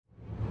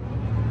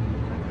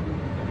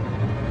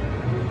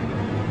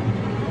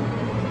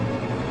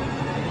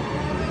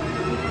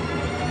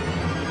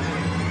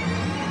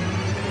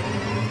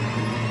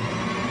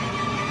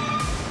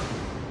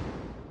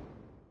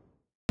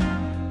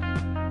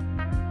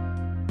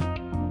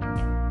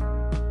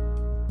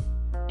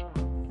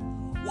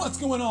What's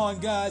going on,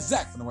 guys?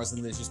 Zach from the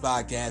Wrestling Delicious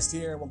Podcast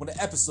here. Welcome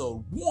to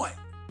episode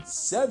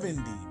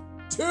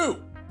 172 of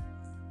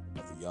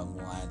the Young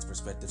Lions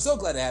Perspective. So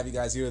glad to have you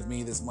guys here with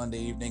me this Monday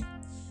evening.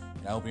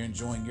 And I hope you're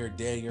enjoying your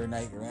day, your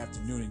night, your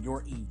afternoon, and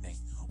your evening.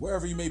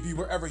 Wherever you may be,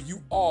 wherever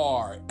you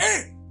are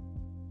in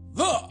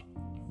the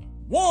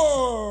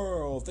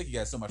world. Thank you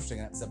guys so much for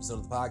checking out this episode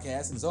of the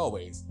podcast. And as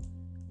always,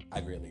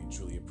 I greatly and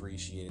truly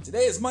appreciate it.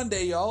 Today is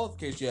Monday, y'all, in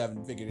case you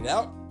haven't figured it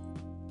out.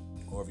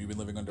 Or if you've been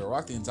living under a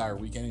rock the entire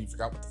weekend and you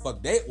forgot what the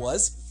fuck day it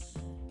was.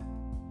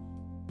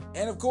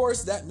 And of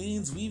course, that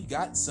means we've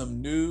got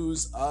some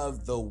news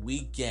of the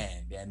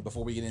weekend. And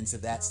before we get into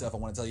that stuff, I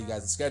want to tell you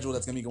guys the schedule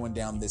that's going to be going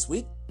down this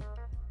week.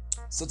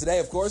 So today,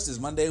 of course, is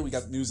Monday. We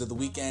got the news of the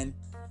weekend.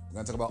 We're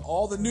going to talk about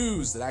all the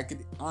news that I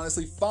could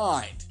honestly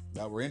find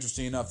that were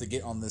interesting enough to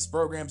get on this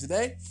program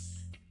today.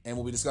 And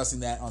we'll be discussing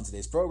that on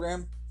today's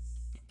program.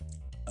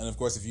 And of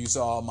course, if you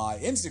saw my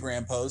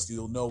Instagram post,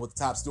 you'll know what the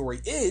top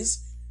story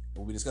is.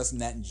 We'll be discussing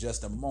that in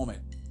just a moment.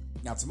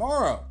 Now,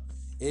 tomorrow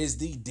is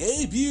the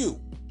debut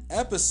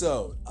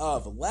episode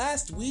of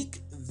Last Week,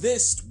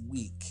 This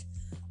Week,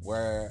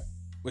 where it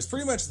was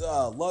pretty much the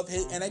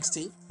Love-Hate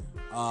NXT.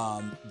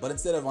 But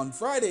instead of on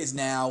Fridays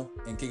now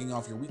and kicking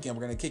off your weekend,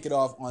 we're going to kick it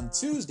off on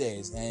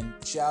Tuesdays. And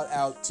shout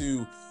out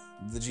to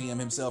the GM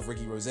himself,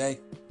 Ricky Rose,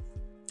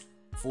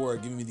 for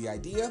giving me the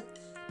idea.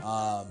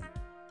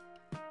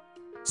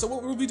 So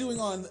what we'll be doing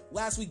on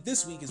Last Week,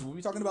 This Week is we'll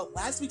be talking about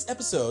last week's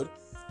episode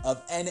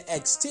of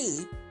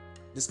NXT,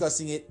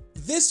 discussing it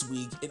this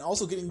week, and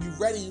also getting you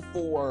ready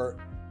for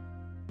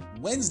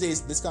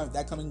Wednesday's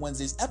that coming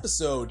Wednesday's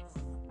episode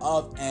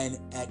of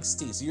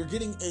NXT. So you're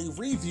getting a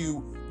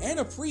review and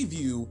a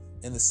preview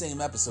in the same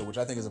episode, which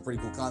I think is a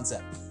pretty cool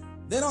concept.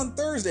 Then on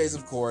Thursdays,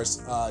 of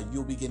course,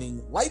 you'll be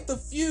getting Light the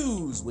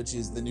Fuse, which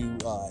is the new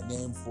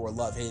name for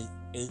Love Hate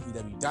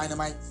AEW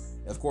Dynamite.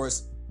 Of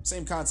course,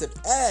 same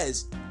concept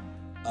as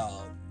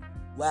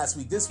Last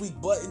Week, This Week,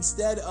 but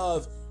instead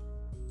of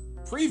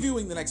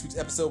previewing the next week's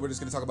episode, we're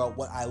just going to talk about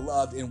what I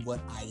loved and what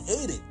I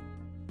hated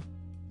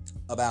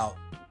about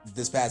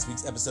this past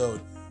week's episode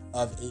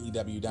of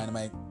AEW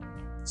Dynamite.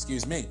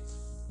 Excuse me.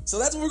 So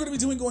that's what we're going to be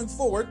doing going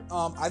forward.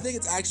 I think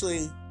it's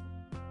actually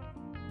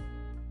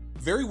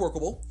very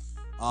workable.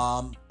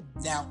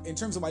 Now, in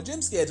terms of my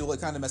gym schedule,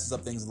 it kind of messes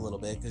up things a little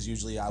bit because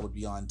usually I would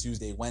be on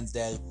Tuesday,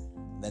 Wednesday,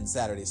 then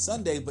Saturday,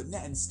 Sunday. But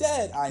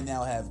instead, I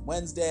now have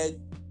Wednesday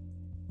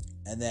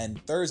and then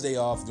Thursday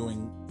off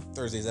doing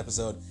Thursday's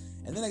episode.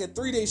 And then I get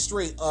 3 days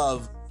straight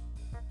of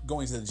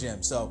going to the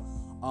gym. So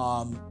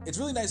it's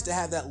really nice to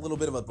have that little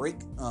bit of a break.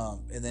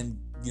 And then,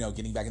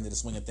 getting back into the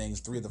swing of things.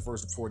 3 of the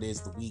first 4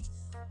 days of the week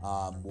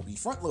will be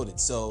front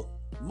loaded. So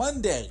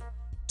Monday,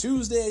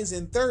 Tuesdays,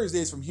 and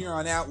Thursdays from here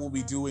on out, we'll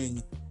be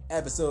doing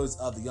episodes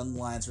of the Young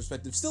Lions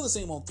Perspective. Still the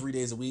same old 3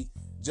 days a week,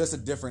 just a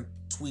different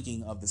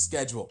tweaking of the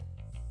schedule.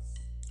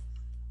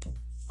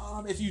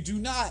 If you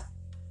do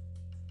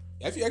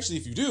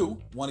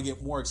want to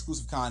get more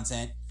exclusive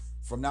content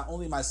from not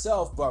only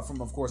myself, but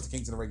from, of course, the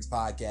Kings of the Rings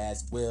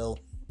podcast, Will,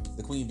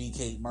 the Queen Bee,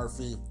 Kate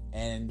Murphy,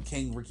 and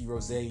King Ricky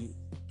Rose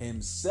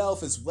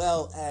himself, as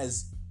well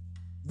as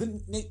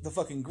the Nate the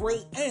fucking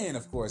Great, and,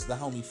 of course, the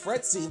homie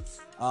Fretzy.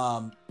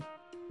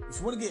 If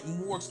you want to get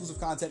more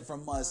exclusive content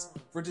from us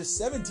for just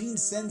 17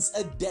 cents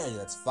a day,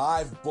 that's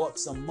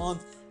 $5 a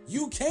month,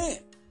 you can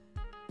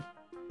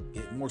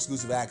get more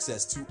exclusive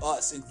access to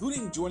us,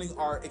 including joining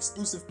our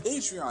exclusive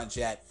Patreon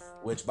chat,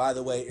 which, by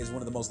the way, is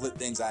one of the most lit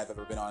things I've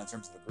ever been on in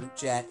terms of the group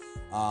chat.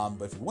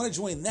 But if you want to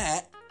join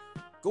that,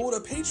 go to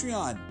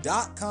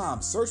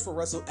patreon.com, search for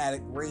Wrestle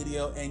Addict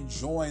Radio, and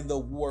join the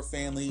War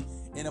family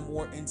in a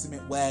more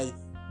intimate way.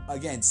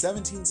 Again,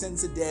 17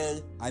 cents a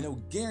day. I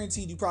know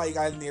guaranteed you probably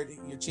got it in there,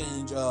 your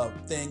change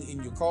thing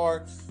in your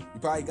car. You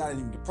probably got it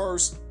in your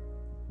purse.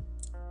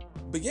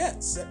 But yeah,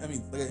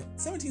 17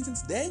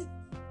 cents a day?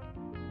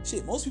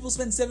 Shit, most people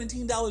spend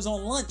 $17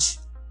 on lunch.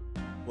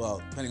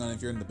 Well, depending on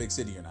if you're in the big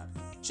city or not.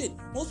 Shit,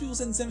 most people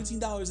spend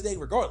 $17 a day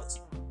regardless.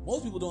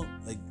 Most people don't,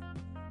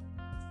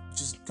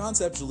 just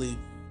conceptually,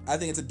 I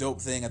think it's a dope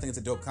thing. I think it's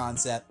a dope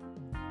concept.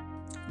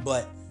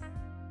 But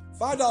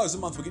 $5 a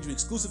month will get you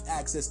exclusive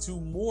access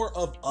to more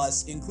of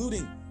us,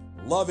 including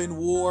Love and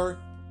War,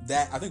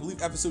 that I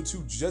believe episode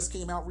 2 just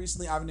came out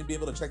recently. I haven't been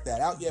able to check that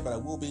out yet, but I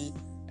will be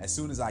as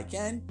soon as I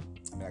can.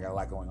 I got a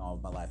lot going on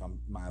with my life.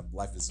 My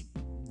life is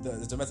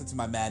there's a method to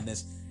my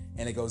madness,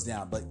 and it goes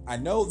down. But I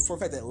know for a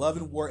fact that Love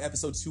and War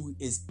episode 2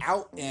 is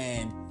out,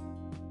 and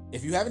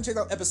if you haven't checked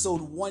out episode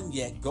 1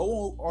 yet,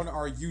 go on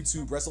our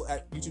YouTube,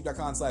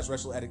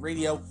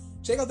 youtube.com/WrestleAddictRadio.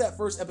 Check out that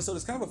first episode.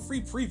 It's kind of a free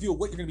preview of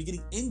what you're going to be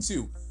getting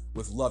into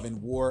with Love and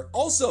War.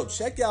 Also,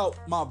 check out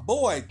my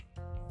boy,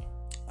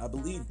 I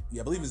believe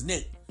it's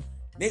Nate.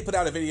 Nate put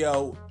out a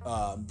video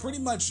pretty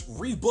much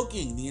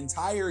rebooking the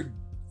entire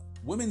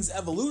Women's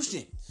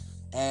Evolution.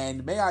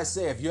 And may I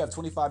say, if you have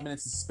 25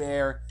 minutes to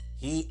spare,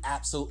 he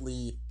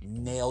absolutely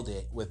nailed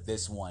it with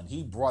this one.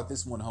 He brought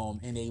this one home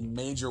in a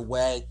major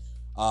way.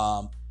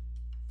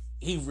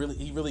 He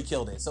really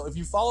killed it. So if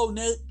you follow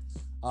Nate,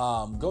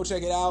 go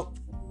check it out.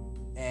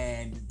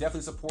 and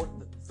definitely support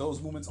those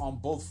movements on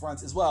both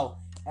fronts, as well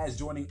as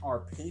joining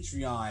our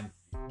Patreon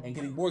and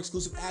getting more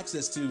exclusive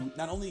access to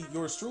not only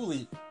yours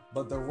truly,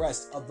 but the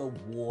rest of the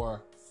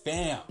War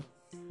fam.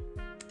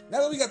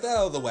 Now that we got that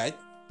out of the way,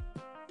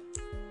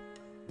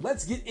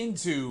 let's get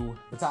into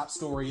the top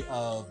story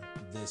of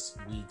this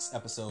week's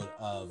episode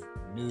of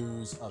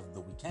News of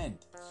the Weekend.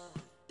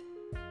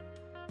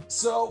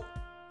 So,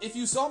 if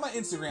you saw my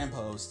Instagram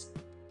post,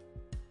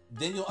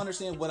 then you'll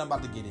understand what I'm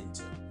about to get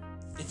into.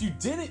 If you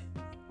didn't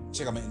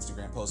check out my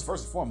Instagram post,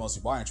 first and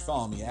foremost, why aren't you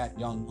following me at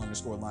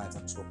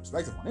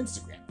young_lions_perspective on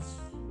Instagram?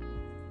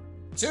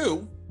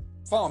 2,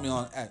 follow me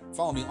on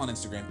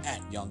Instagram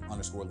at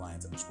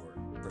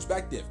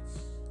young_lions_perspective.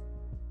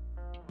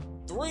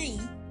 3,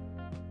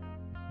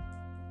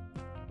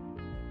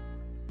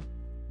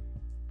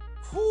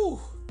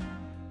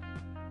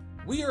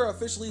 we are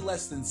officially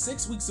less than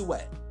 6 weeks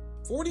away.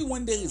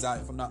 41 days out,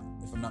 if I'm not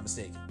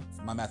mistaken.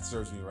 If my math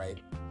serves me right.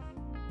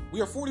 We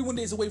are 41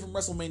 days away from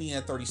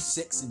WrestleMania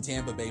 36 in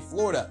Tampa Bay,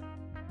 Florida.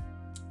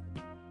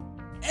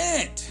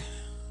 And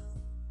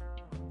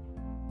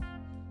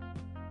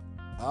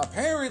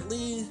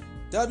apparently,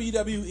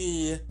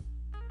 WWE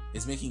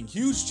is making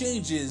huge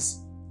changes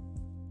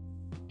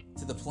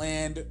to the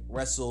planned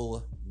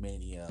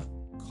WrestleMania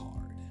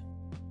card.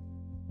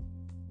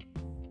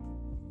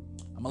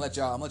 I'm gonna let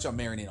y'all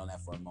marinate on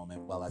that for a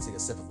moment while I take a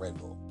sip of Red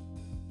Bull,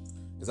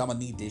 because I'm gonna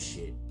need this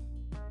shit.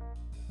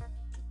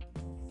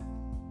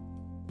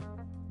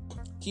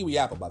 Kiwi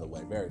apple, by the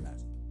way, very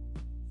nice.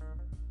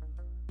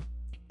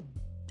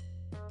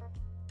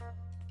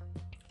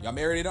 Y'all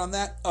marinated on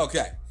that?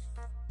 Okay.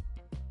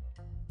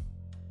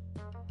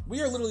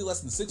 We are literally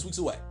less than 6 weeks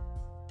away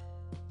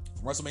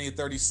from WrestleMania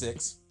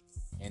 36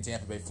 in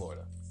Tampa Bay,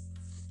 Florida.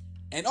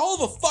 And all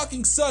of a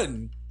fucking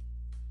sudden,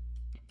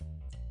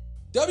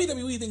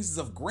 WWE thinks it's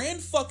a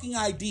grand fucking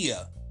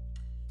idea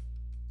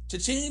to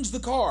change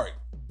the card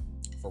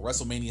for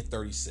WrestleMania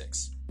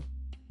 36.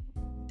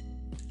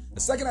 The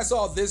second I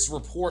saw this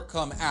report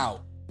come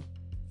out,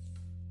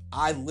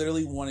 I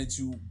literally wanted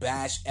to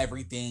bash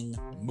everything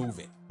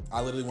moving.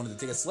 I literally wanted to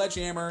take a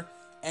sledgehammer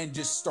and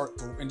just start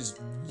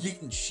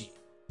yeeting shit.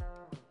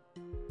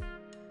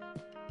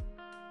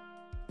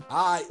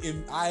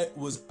 I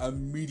was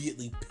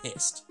immediately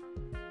pissed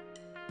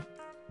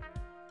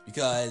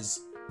because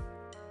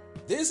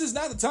this is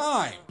not the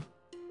time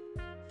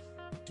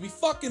to be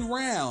fucking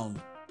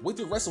around with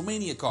your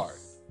WrestleMania card.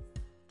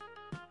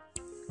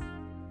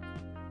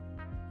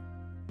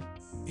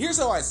 Here's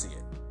how I see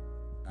it,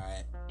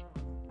 alright?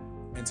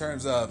 In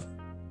terms of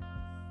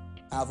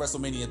how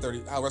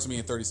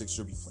WrestleMania 36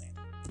 should be planned.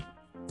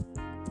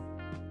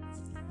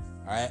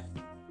 Alright?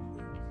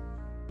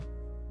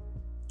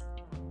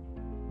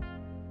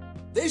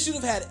 They should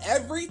have had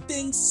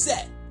everything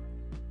set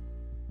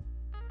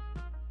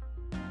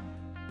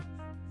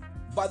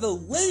by the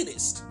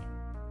latest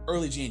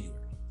early January.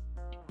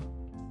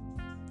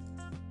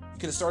 You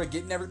could have started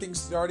getting everything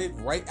started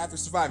right after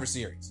Survivor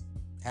Series.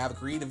 Have a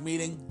creative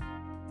meeting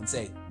and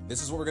say,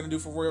 this is what we're going to do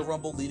for Royal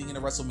Rumble leading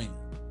into WrestleMania.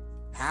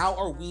 How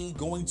are we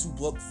going to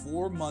book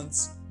 4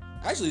 months,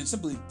 actually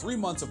simply 3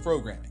 months of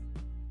programming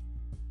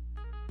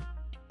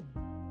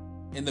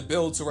in the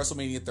build to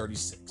WrestleMania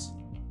 36?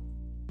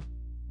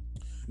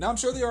 Now, I'm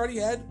sure they already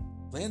had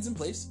plans in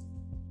place.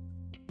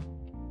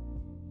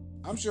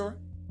 I'm sure.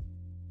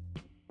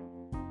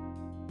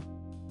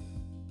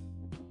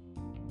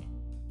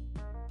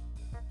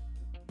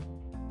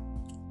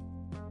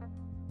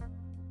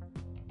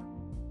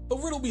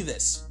 But riddle me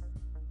this.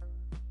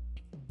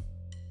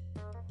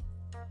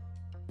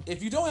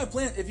 If you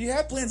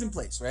have plans in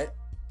place, right,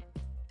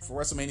 for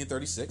WrestleMania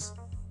 36,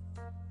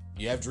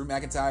 you have Drew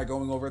McIntyre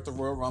going over at the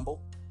Royal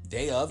Rumble,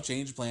 day of,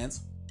 change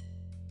plans,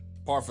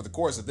 par for the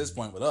course at this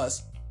point with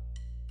us.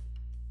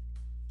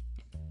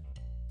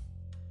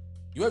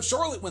 You have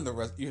Charlotte win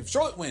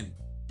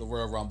the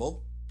Royal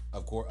Rumble,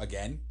 of course,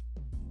 again,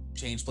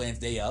 change plans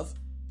day of.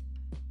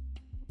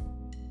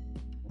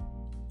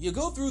 You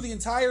go through the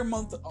entire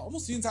month,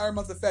 almost the entire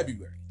month of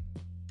February.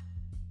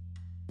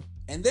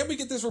 And then we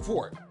get this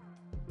report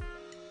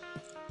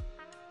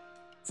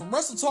from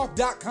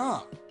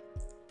WrestleTalk.com.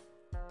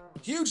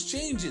 Huge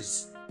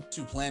changes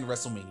to planned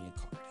WrestleMania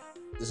card.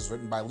 This is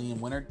written by Liam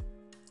Winnard.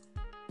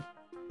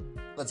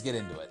 Let's get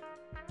into it.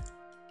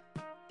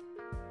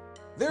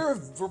 There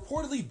have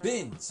reportedly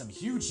been some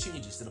huge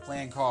changes to the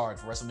planned card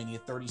for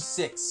WrestleMania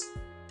 36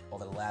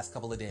 over the last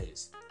couple of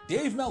days.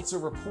 Dave Meltzer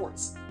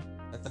reports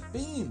that the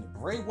Fiend,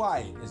 Bray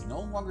Wyatt, is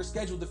no longer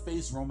scheduled to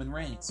face Roman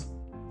Reigns,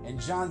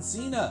 and John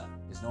Cena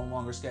is no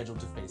longer scheduled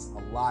to face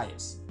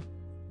Elias.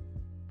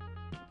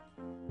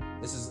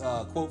 This is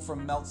a quote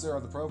from Meltzer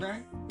on the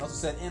program. Meltzer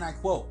said, and I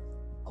quote,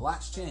 "A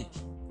lot's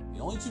changed. The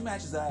only 2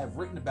 matches that I have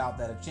written about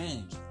that have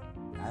changed,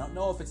 and I don't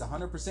know if it's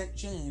 100%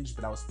 changed,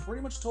 but I was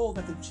pretty much told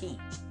that they've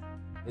changed,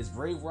 is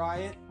Bray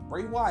Wyatt,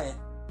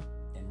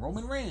 and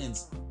Roman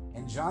Reigns,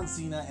 and John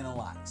Cena and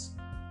Elias.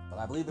 But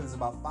I believe there's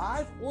about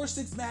 5 or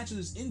 6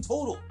 matches in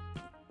total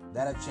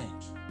that have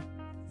changed."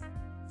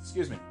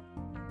 Excuse me.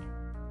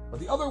 But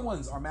the other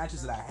ones are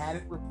matches that I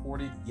hadn't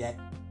reported yet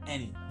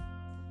anyway.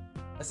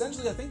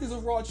 Essentially, I think there's a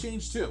Raw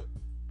change too.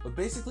 But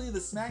basically, the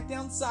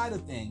SmackDown side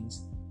of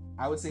things,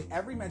 I would say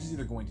every match is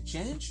either going to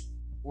change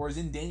or is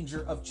in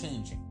danger of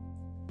changing.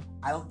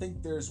 I don't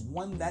think there's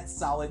one that's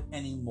solid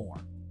anymore.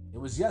 It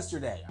was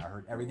yesterday. I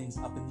heard everything's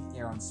up in the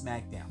air on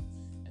SmackDown.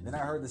 And then I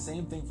heard the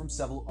same thing from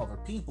several other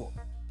people.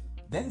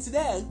 Then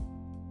today,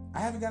 I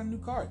haven't got a new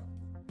card.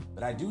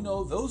 But I do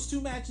know those two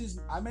matches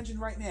I mentioned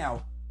right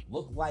now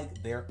look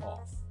like they're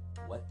off.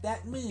 What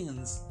that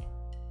means,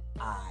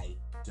 I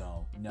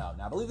don't know.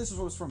 Now, I believe this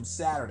was from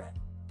Saturday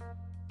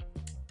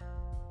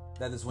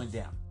that this went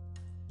down.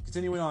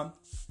 Continuing on,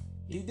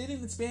 he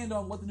didn't expand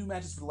on what the new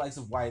matches for the likes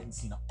of Wyatt and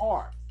Cena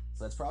are.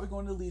 So that's probably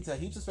going to lead to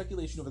heaps of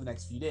speculation over the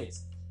next few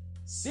days.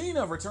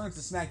 Cena returns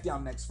to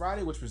SmackDown next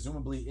Friday, which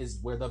presumably is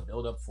where the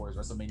build-up for his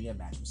WrestleMania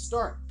match will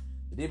start.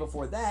 The day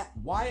before that,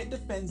 Wyatt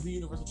defends the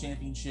Universal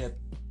Championship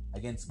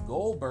against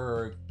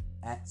Goldberg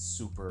at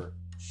Super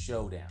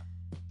Showdown.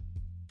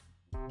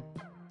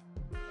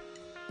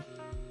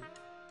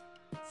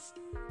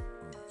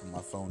 Put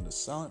my phone to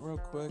silent real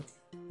quick.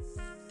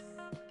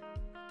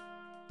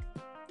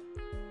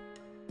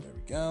 There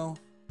we go.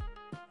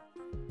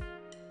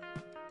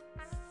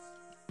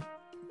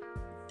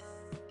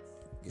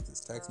 Get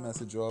this text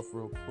message off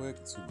real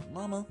quick to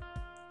my mama.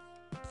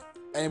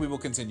 And we will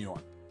continue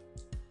on.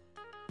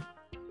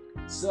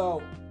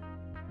 So,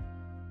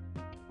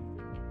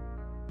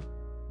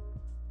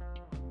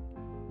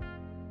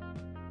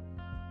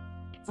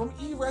 from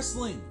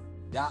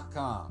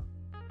eWrestling.com,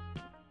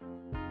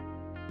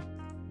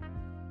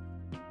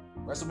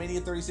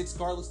 WrestleMania 36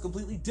 card looks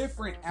completely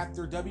different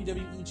after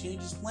WWE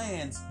changes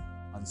plans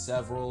on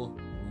several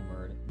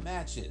rumored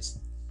matches.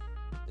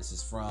 This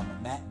is from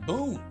Matt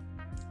Boone.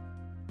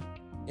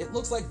 It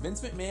looks like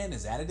Vince McMahon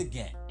is at it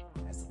again,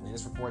 as the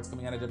latest reports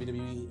coming out of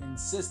WWE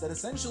insist that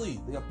essentially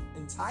the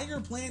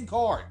entire planned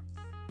card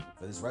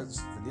for this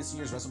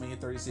year's WrestleMania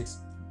 36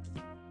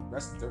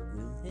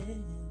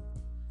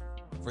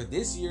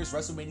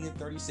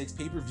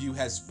 pay-per-view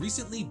has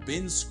recently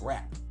been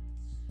scrapped.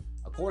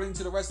 According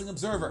to the Wrestling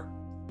Observer,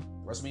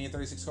 the WrestleMania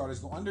 36 card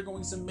is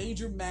undergoing some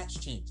major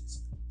match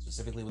changes,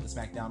 specifically with the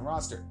SmackDown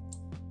roster.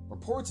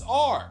 Reports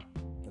are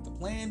that the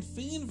planned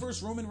Fiend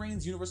vs. Roman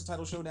Reigns Universal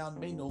Title Showdown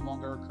may no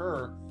longer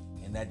occur,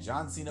 and that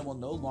John Cena will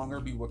no longer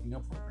be working a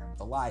program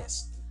with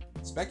Elias.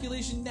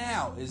 Speculation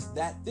now is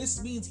that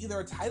this means either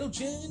a title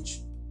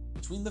change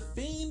between The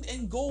Fiend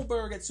and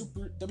Goldberg at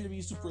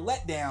WWE Super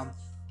Letdown,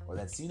 or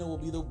that Cena will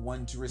be the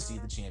one to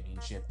receive the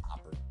championship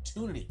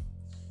opportunity.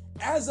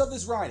 As of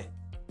this writing,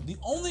 the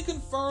only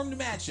confirmed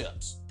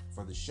matchups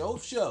for the show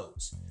of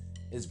shows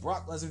is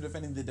Brock Lesnar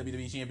defending the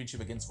WWE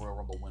Championship against Royal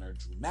Rumble winner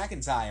Drew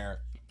McIntyre,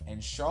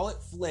 and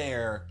Charlotte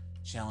Flair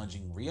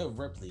challenging Rhea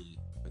Ripley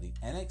for the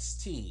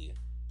NXT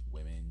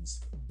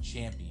Women's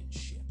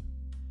Championship.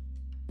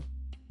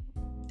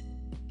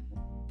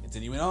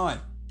 Continuing on,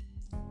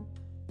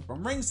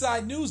 from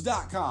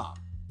RingsideNews.com,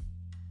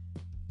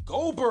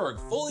 Goldberg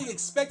fully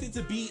expected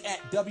to be at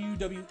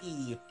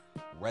WWE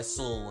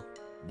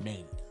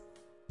WrestleMania.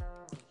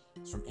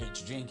 It's from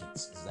H.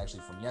 Jenkins. This is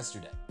actually from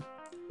yesterday.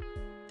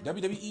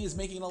 WWE is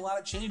making a lot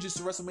of changes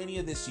to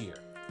WrestleMania this year.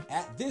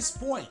 At this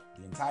point,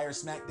 the entire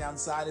SmackDown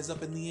side is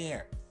up in the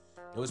air.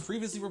 It was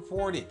previously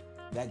reported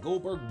that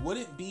Goldberg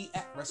wouldn't be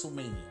at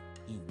WrestleMania.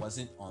 He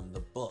wasn't on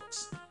the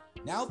books.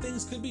 Now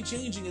things could be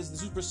changing, as the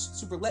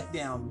Super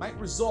Letdown might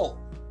result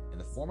in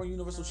the former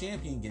Universal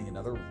Champion getting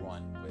another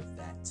run with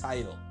that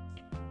title.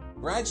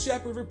 Brad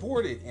Shepard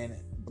reported, and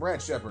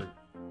Brad Shepard,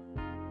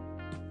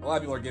 a lot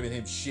of people are giving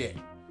him shit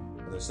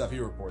for the stuff he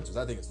reports,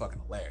 because I think it's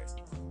fucking hilarious.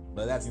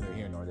 But that's neither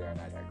here nor there, and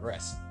I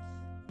digress.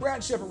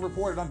 Brad Shepard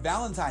reported on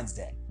Valentine's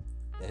Day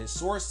that his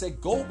source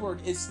said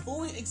Goldberg is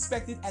fully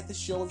expected at the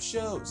show of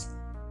shows.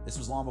 This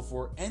was long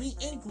before any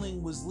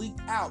inkling was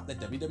leaked out that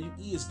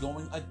WWE is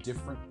going a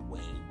different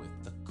way with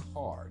the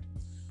card.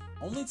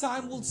 Only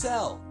time will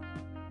tell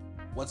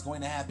what's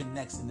going to happen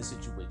next in this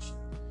situation.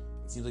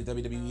 It seems like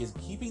WWE is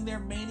keeping their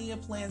Mania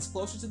plans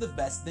closer to the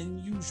vest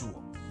than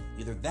usual.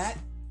 Either that,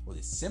 or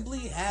they simply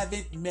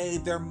haven't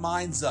made their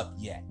minds up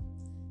yet.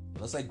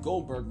 It looks like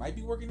Goldberg might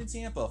be working in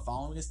Tampa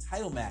following his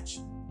title match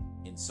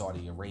in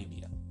Saudi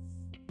Arabia.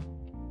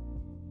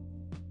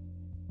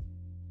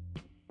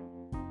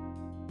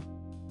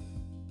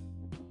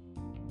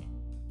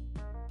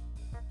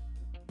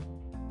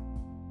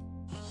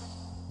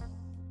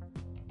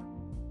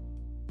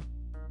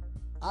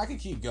 I could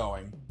keep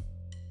going.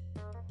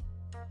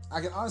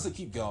 I can honestly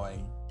keep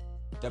going.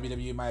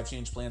 WWE might have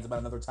changed plans about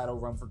another title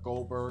run for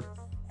Goldberg.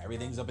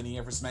 Everything's up in the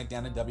air for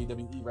SmackDown and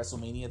WWE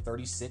WrestleMania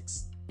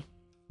 36.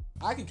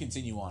 I could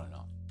continue on and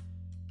on.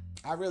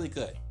 I really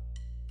could.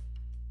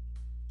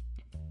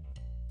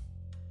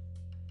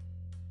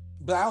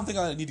 But I don't think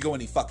I need to go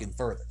any fucking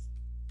further.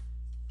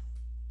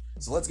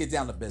 So let's get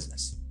down to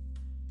business.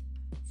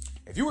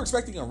 If you were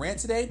expecting a rant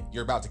today,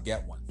 you're about to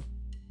get one.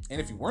 And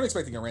if you weren't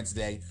expecting a rant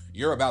today,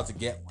 you're about to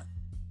get one.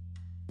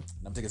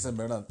 And I'm taking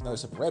another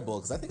sip of Red Bull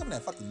because I think I'm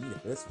going to fucking need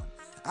it for this one.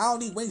 I don't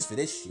need wings for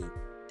this shit.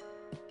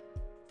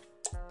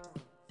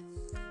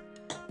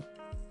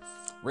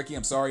 Ricky,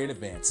 I'm sorry in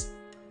advance.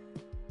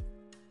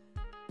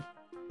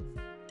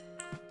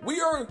 We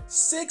are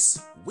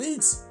 6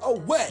 weeks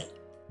away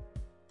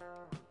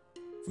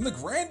from the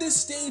grandest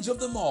stage of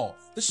them all,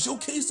 the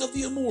showcase of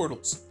the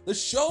immortals, the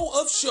show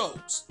of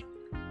shows,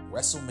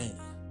 WrestleMania.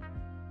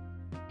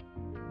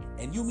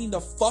 And you mean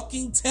to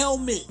fucking tell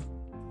me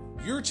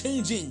you're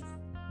changing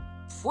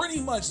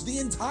pretty much the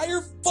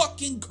entire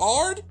fucking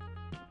card?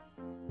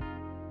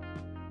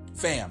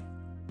 Fam,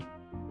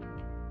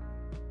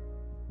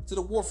 to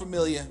the War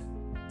Familia,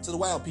 to the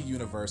YLP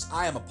universe,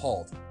 I am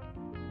appalled.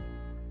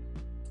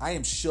 I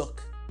am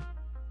shook,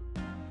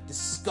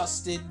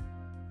 disgusted.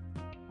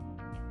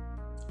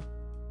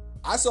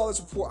 I saw this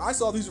report. I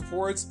saw these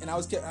reports, and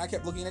I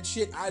kept looking at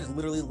shit. I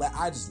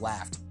just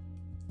laughed.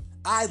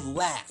 I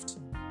laughed.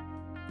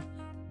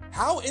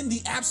 How in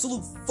the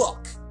absolute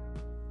fuck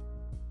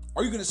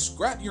are you gonna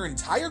scrap your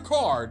entire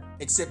card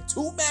except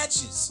 2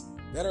 matches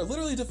that are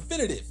literally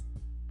definitive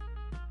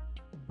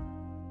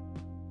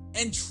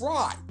and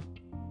try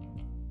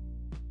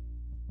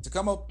to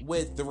come up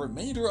with the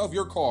remainder of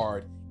your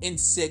card in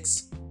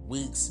 6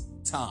 weeks'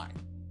 time?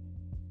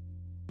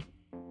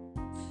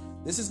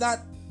 This is not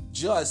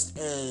just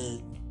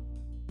a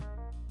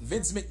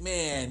Vince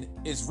McMahon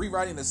is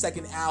rewriting the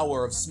second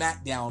hour of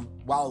SmackDown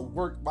while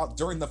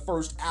during the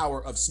first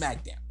hour of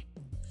SmackDown.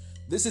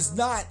 This is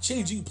not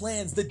changing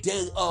plans the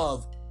day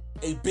of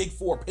a Big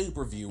 4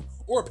 pay-per-view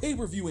or a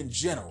pay-per-view in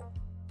general.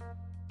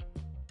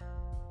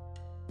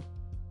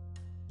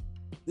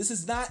 This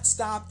is not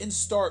stop and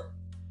start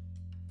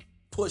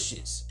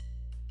pushes.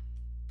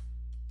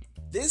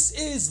 This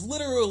is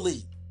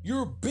literally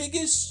your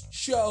biggest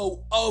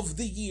show of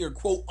the year,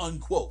 quote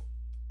unquote.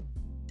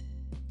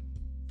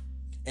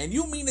 And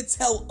you mean to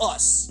tell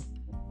us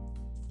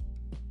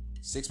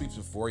 6 weeks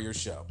before your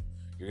show,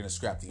 you're going to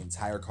scrap the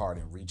entire card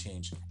and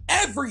rechange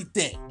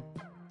everything?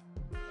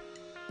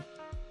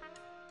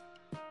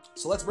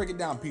 So let's break it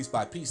down piece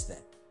by piece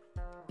then.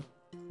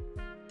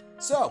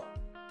 So,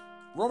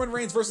 Roman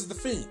Reigns versus The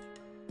Fiend.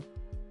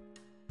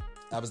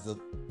 That was,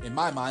 in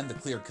my mind, the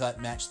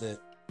clear-cut match that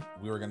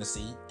we were going to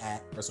see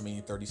at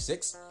WrestleMania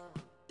 36.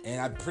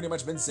 And I've pretty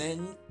much been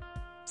saying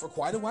for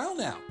quite a while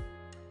now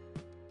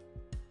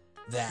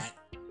that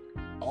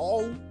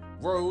all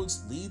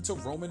roads lead to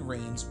Roman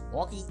Reigns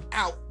walking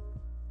out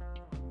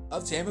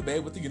of Tampa Bay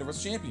with the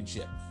Universal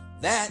Championship.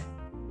 That,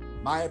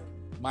 my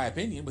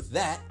opinion with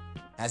that,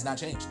 has not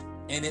changed.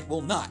 And it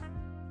will not.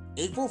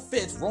 April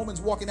 5th, Roman's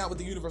walking out with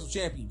the Universal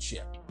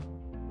Championship.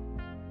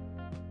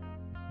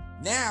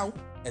 Now,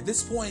 at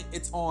this point,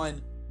 it's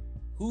on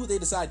who they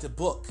decide to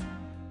book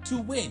to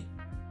win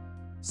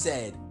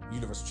said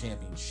Universal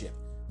Championship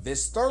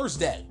this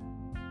Thursday.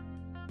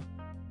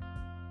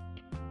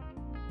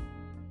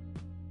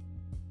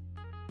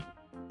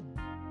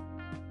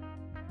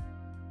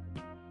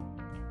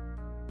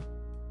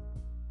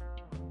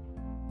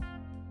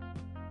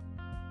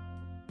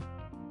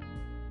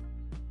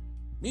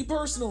 Me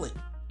personally,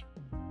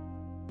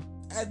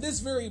 at this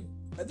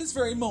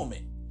very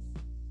moment,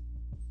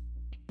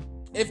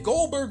 if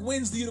Goldberg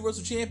wins the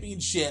Universal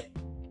Championship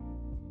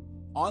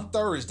on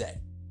Thursday,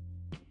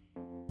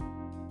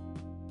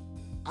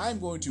 I am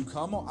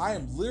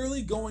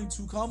literally going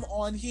to come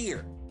on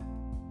here,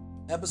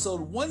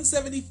 episode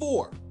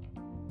 174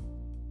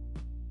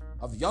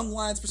 of the Young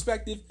Lions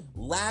Perspective,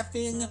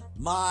 laughing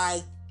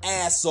my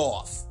ass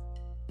off.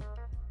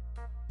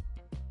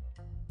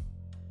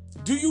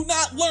 Do you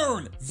not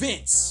learn,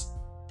 Vince?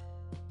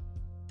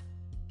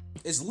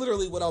 Is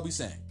literally what I'll be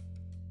saying.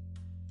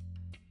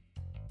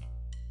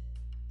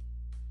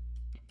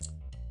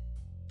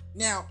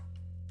 Now,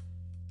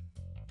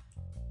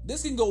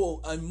 this can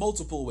go in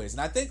multiple ways, and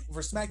I think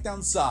for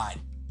SmackDown's side,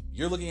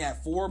 you're looking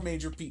at four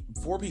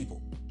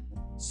people: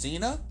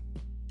 Cena,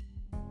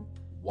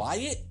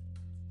 Wyatt,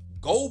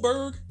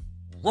 Goldberg,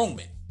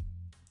 Roman.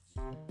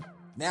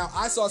 Now,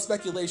 I saw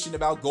speculation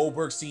about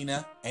Goldberg,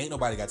 Cena. Ain't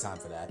nobody got time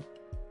for that.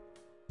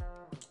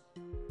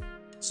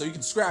 So you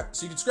can scrap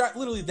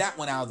literally that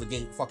one out of the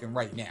gate fucking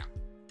right now.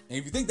 And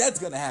if you think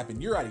that's gonna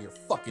happen, you're out of your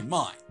fucking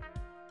mind.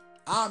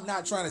 I'm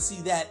not trying to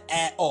see that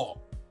at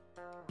all.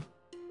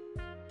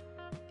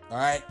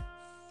 Alright?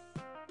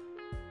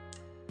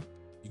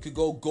 You could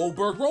go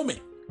Goldberg Roman,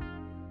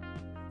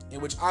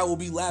 in which I will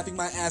be laughing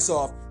my ass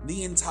off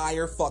the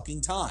entire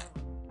fucking time.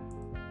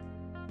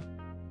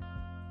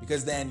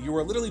 Because then you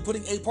are literally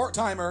putting a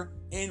part-timer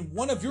in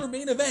one of your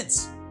main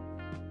events.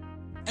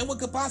 And what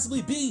could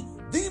possibly be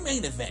the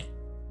main event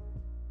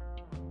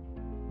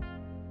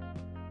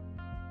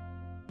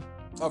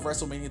of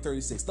WrestleMania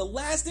 36. The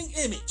lasting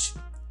image.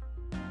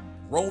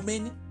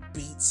 Roman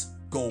beats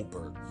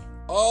Goldberg.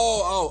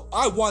 Oh,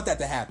 I want that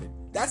to happen.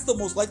 That's the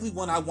most likely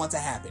one I want to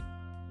happen.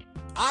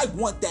 I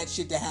want that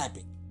shit to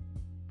happen.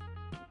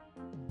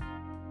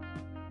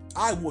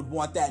 I would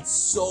want that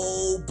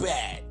so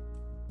bad.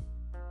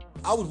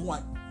 I would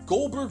want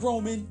Goldberg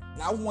Roman,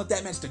 and I would want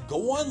that match to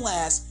go on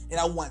last, and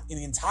I want in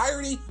the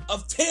entirety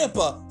of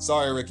Tampa,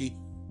 sorry Ricky,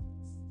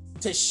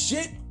 to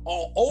shit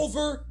all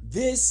over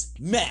this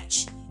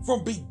match.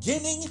 from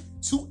beginning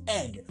to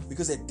end.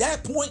 Because at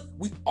that point,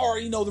 we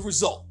already know the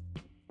result.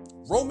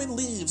 Roman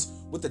leaves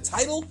with the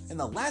title, and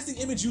the lasting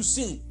image you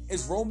see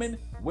is Roman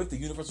with the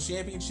Universal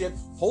Championship,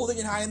 holding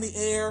it high in the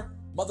air,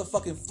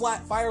 motherfucking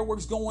flat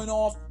fireworks going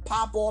off,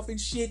 pop off and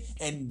shit,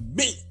 and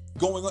me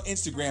going on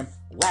Instagram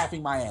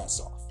laughing my ass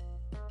off.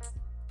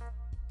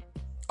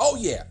 Oh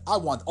yeah, I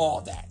want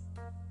all that.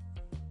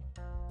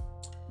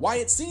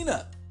 Wyatt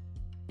Cena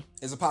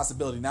is a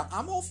possibility. Now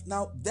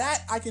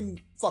that I can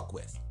fuck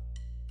with.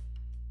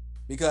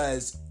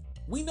 Because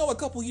we know a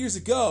couple years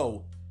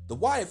ago, the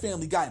Wyatt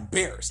family got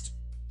embarrassed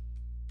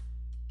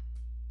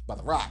by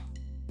The Rock.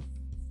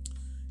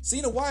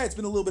 Cena Wyatt's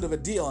been a little bit of a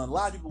deal, and a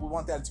lot of people would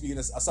want that to be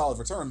a solid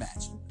return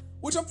match,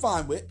 which I'm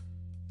fine with.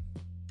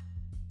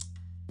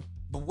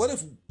 But what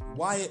if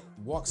Wyatt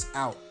walks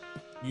out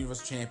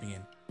Universal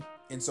Champion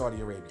in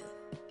Saudi Arabia?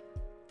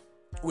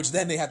 Which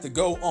then they have to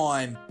go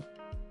on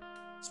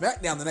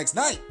SmackDown the next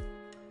night.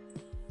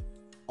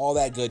 All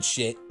that good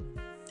shit.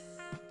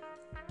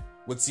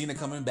 With Cena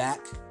coming back,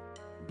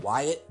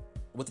 Wyatt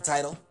with the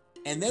title,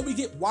 and then we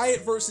get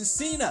Wyatt versus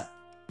Cena.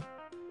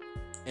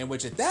 In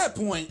which at that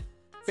point,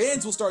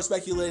 fans will start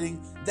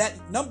speculating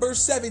that number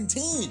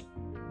 17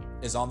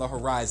 is on the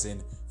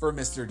horizon for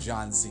Mr.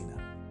 John Cena.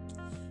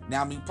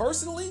 Now, me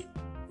personally,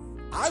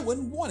 I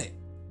wouldn't want it.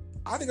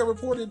 I think I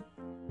reported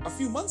a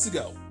few months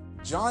ago,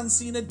 John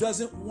Cena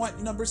doesn't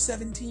want number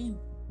 17.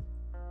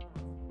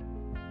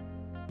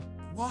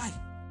 Why?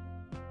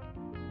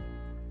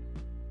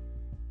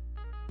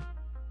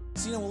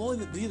 Cena will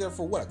only be there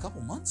for what, a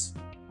couple months?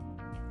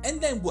 And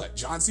then what,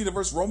 John Cena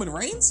versus Roman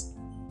Reigns?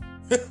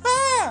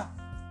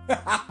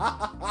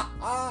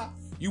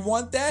 You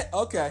want that?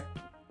 Okay.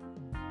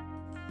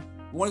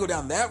 You want to go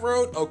down that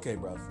road? Okay,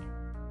 bruv.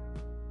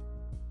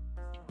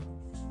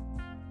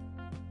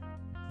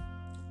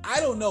 I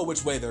don't know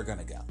which way they're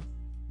gonna go.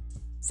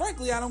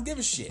 Frankly, I don't give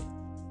a shit.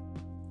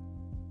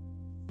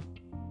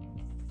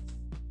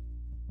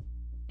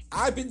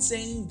 I've been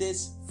saying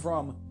this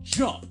from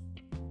jump.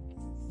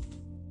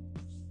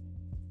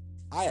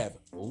 I have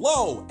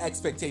low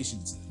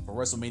expectations for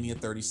WrestleMania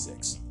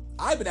 36.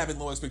 I've been having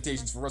low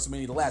expectations for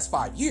WrestleMania the last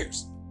 5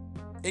 years,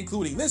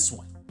 including this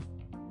one.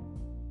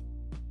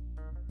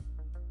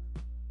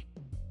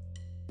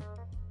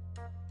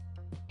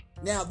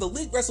 Now, the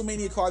leaked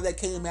WrestleMania card that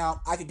came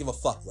out, I could give a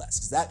fuck less,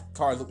 because that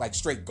card looked like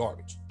straight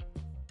garbage.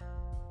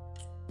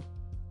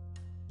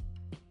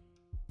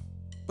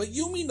 But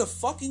you mean to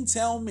fucking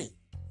tell me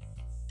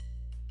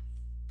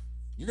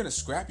you're gonna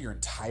scrap your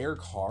entire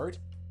card?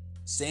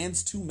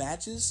 Sans 2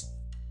 matches?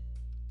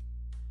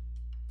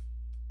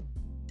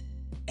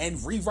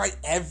 And rewrite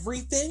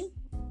everything?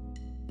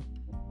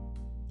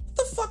 What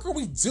the fuck are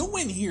we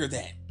doing here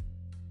then?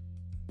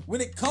 When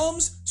it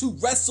comes to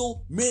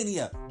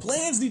WrestleMania,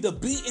 plans need to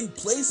be in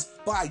place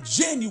by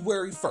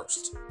January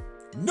 1st.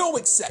 No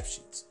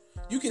exceptions.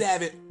 You could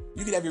have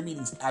your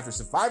meetings after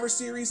Survivor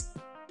Series,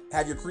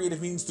 have your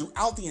creative meetings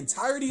throughout the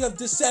entirety of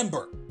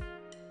December,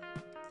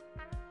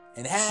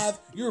 and have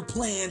your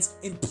plans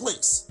in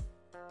place.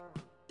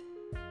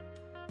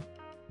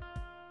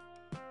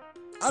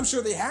 I'm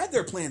sure they had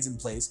their plans in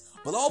place,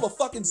 but all of a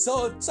fucking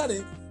sudden,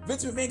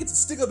 Vince McMahon gets a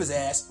stick up his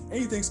ass, and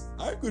he thinks,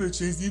 I'm gonna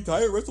change the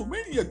entire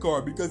WrestleMania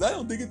card because I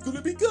don't think it's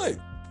gonna be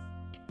good.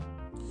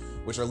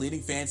 Which are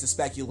leading fans to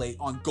speculate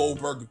on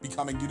Goldberg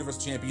becoming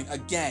Universal Champion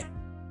again.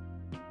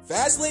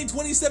 Fastlane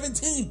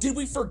 2017, did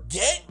we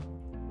forget?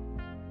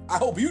 I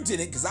hope you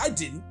didn't, because I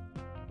didn't.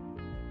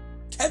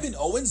 Kevin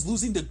Owens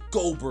losing to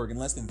Goldberg in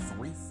less than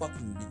 3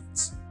 fucking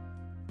minutes.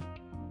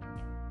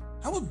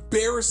 How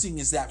embarrassing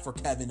is that for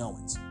Kevin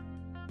Owens?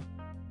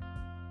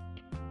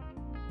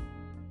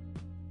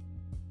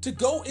 To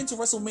go into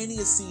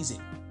WrestleMania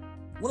season,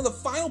 one of the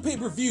final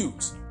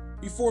pay-per-views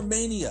before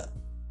Mania,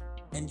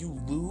 and you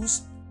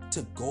lose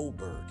to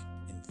Goldberg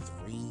in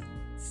 3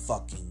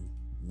 fucking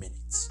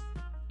minutes.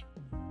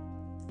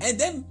 And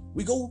then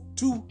we go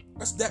to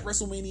that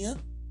WrestleMania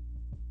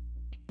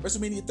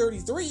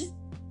 33,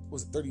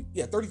 was it 30?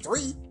 Yeah,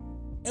 33,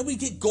 and we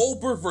get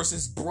Goldberg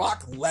versus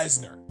Brock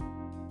Lesnar.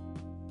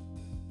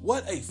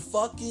 What a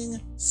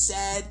fucking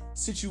sad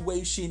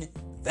situation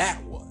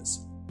that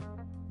was.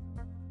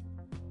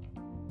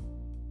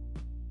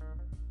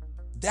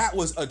 That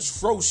was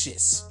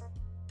atrocious.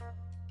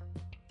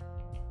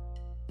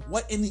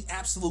 What in the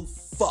absolute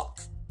fuck?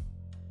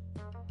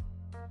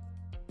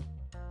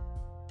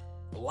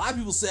 A lot of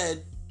people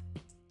said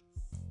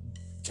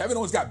Kevin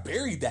Owens got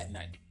buried that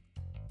night.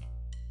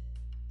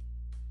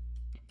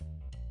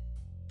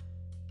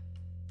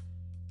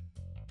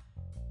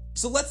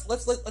 So let's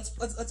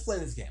play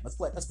this game. Let's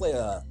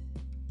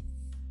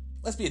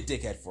be a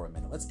dickhead for a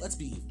minute. Let's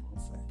be evil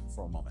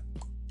for a moment.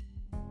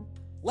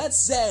 Let's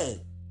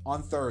say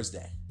on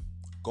Thursday,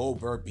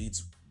 Goldberg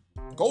beats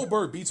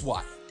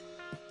Wyatt.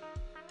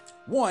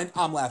 One,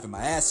 I'm laughing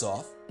my ass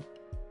off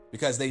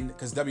because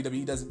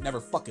WWE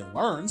never fucking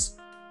learns.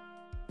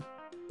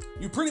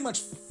 You pretty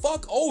much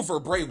fuck over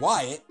Bray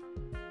Wyatt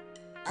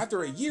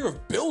after a year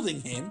of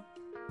building him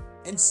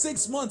and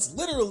 6 months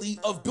literally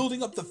of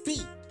building up the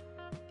feud.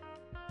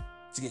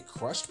 to get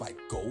crushed by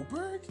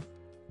Goldberg?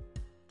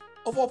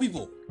 Of all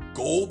people,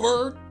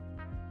 Goldberg?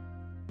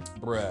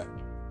 Bruh.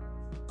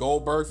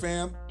 Goldberg,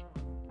 fam?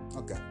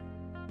 Okay.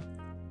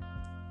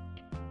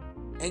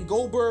 And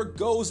Goldberg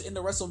goes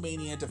into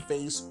WrestleMania to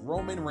face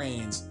Roman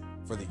Reigns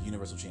for the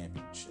Universal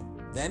Championship.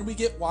 Then we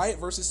get Wyatt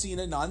versus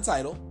Cena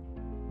non-title.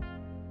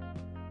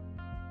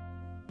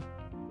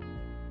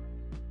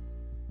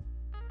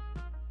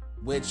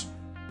 Which,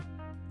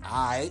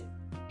 you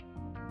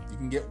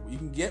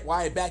can get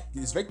Wyatt back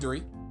his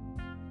victory.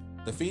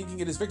 The Fiend can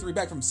get his victory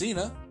back from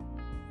Cena,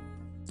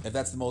 if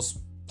that's the most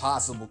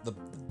possible.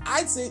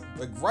 I'd say,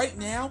 like, right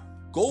now,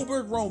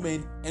 Goldberg,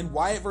 Roman, and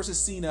Wyatt versus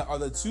Cena are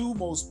the two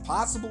most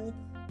possible,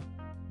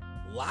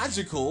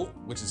 logical,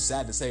 which is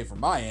sad to say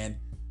from my end,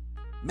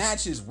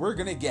 matches we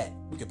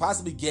could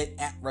possibly get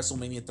at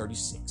WrestleMania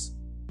 36.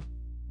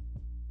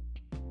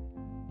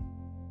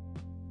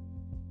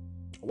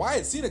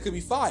 Wyatt Cena could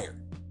be fired,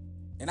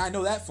 and I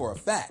know that for a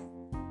fact.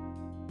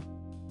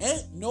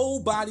 Ain't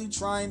nobody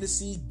trying to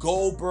see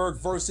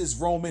Goldberg versus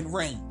Roman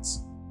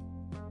Reigns.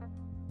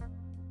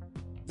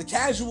 The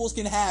casuals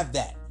can have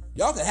that.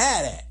 Y'all can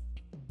have that.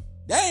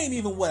 That ain't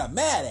even what I'm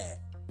mad at.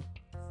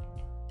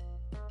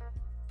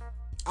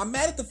 I'm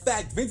mad at the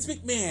fact Vince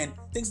McMahon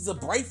thinks it's a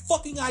bright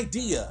fucking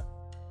idea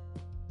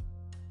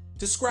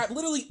to scrap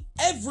literally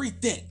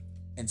everything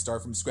and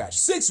start from scratch.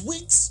 6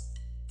 weeks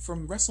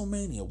from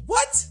WrestleMania.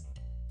 What?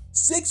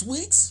 6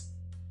 weeks?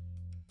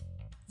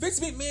 Vince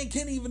McMahon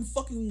can't even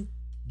fucking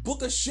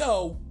book a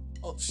show.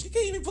 Oh, she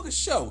can't even book a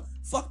show.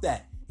 Fuck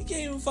that. He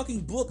can't even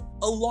fucking book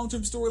a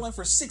long-term storyline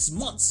for 6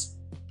 months.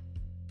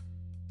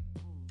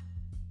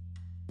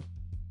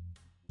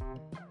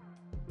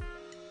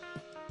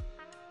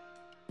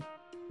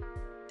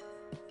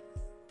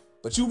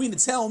 But you mean to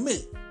tell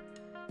me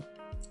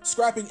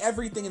scrapping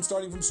everything and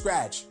starting from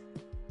scratch,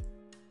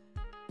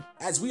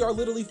 as we are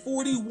literally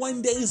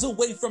 41 days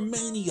away from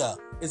Mania,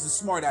 is a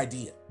smart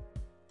idea?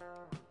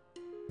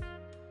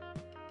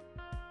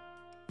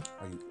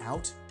 Are you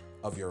out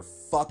of your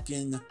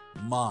fucking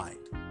mind?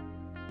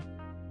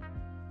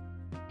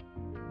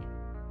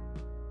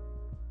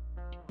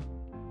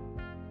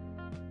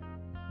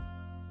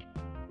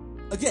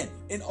 Again,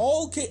 in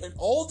all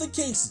the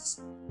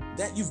cases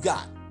that you've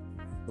got,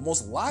 the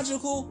most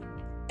logical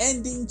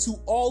ending to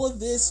all of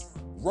this,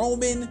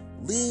 Roman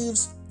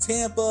leaves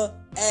Tampa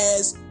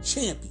as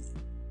champion.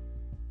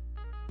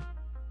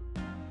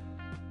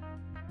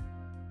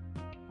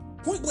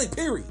 Point blank,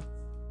 period.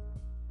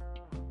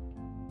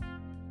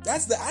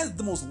 That's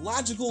the most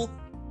logical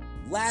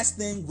last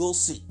thing we'll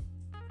see.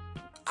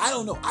 I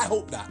don't know. I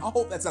hope not. I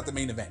hope that's not the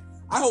main event.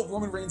 I hope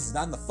Roman Reigns is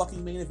not in the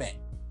fucking main event.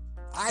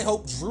 I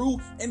hope Drew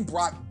and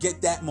Brock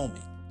get that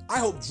moment. I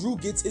hope Drew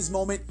gets his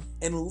moment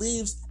and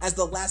leaves as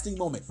the lasting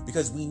moment,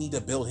 because we need to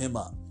build him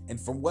up. And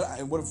from what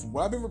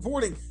I've been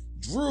reporting,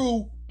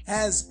 Drew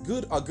has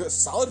a good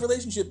solid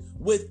relationship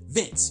with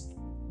Vince.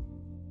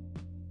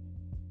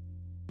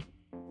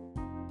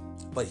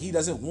 But he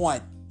doesn't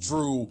want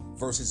Drew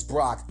versus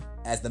Brock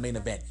as the main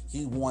event.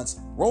 He wants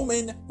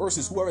Roman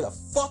versus whoever the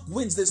fuck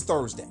wins this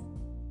Thursday.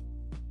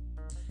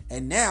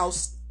 And now,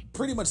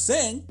 pretty much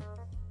saying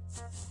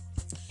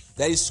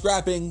that he's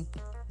scrapping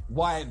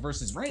Wyatt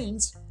versus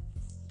Reigns.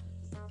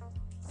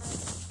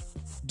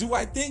 Do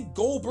I think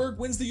Goldberg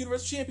wins the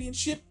Universal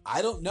Championship?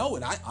 I don't know,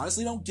 and I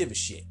honestly don't give a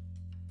shit.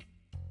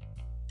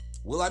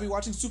 Will I be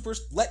watching Super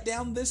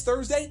Letdown this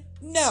Thursday?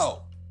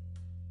 No.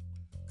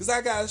 Because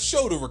I got a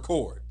show to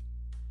record.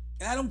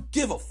 And I don't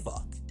give a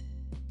fuck.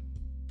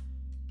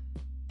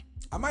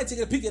 I might take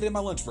a peek at it in my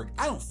lunch break.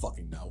 I don't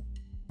fucking know.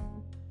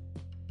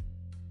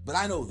 But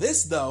I know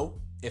this, though.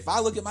 If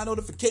I look at my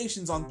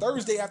notifications on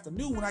Thursday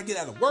afternoon when I get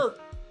out of work,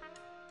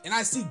 and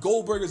I see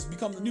Goldberg has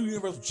become the new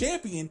Universal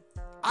Champion,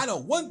 I know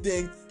one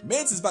thing: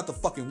 Manson's about to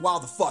fucking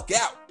wild the fuck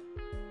out.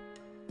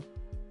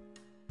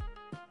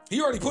 He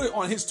already put it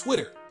on his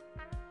Twitter.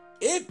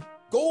 If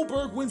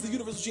Goldberg wins the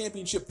Universal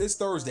Championship this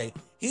Thursday,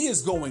 he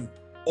is going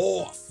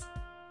off.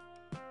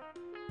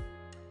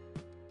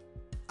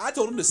 I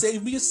told him to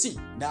save me a seat.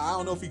 Now, I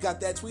don't know if he got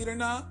that tweet or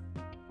not,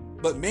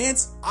 but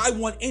Mance, I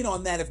want in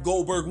on that if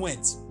Goldberg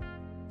wins.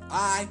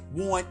 I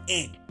want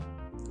in,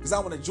 because I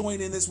want to join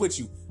in this with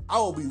you. I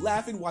will be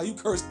laughing while you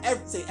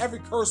say every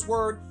curse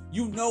word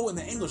you know in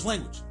the English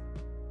language.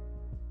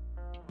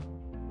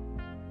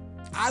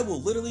 I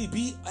will literally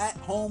be at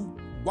home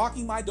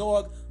walking my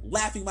dog,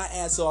 laughing my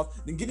ass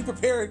off, then getting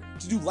prepared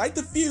to do Light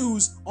the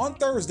Fuse on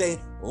Thursday,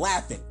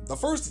 laughing. The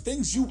first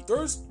things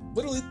there's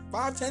literally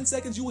 5-10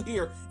 seconds you will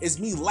hear is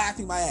me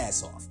laughing my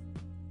ass off.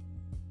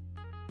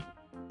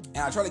 And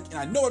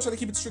I know I try to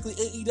keep it strictly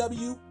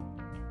AEW,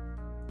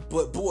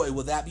 but boy,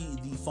 would that be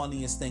the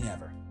funniest thing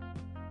ever.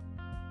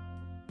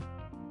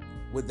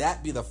 Would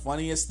that be the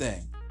funniest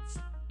thing?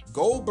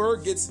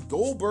 Goldberg gets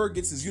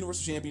his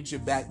Universal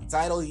Championship back, the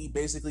title he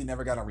basically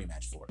never got a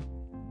rematch for.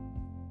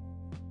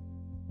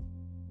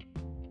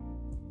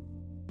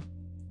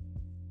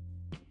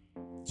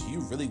 Do you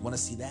really want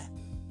to see that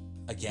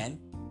again?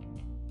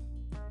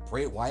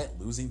 Bray Wyatt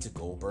losing to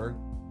Goldberg?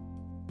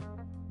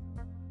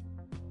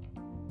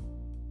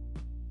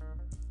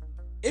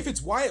 If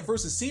it's Wyatt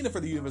versus Cena for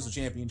the Universal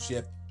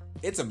Championship,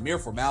 it's a mere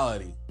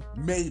formality.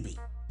 Maybe.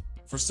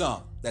 For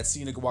some, that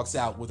Cena walks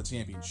out with a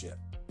championship.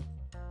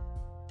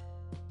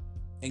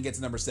 And gets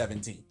number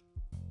 17.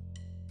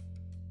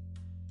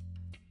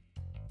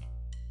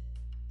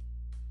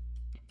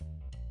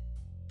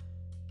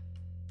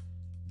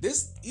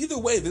 Either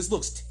way, this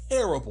looks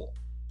terrible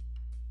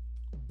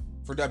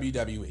for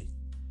WWE.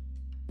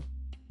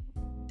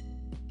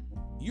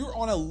 You're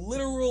on a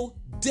literal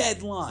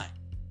deadline.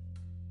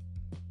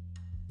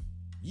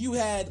 You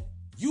have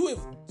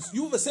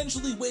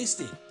essentially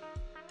wasted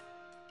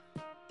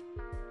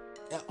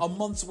a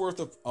month's worth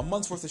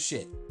of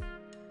shit.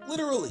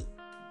 Literally.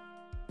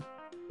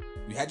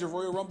 You had your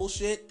Royal Rumble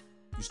shit.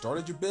 You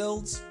started your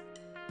builds.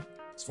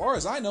 As far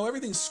as I know,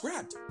 everything's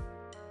scrapped.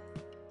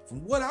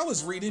 From what I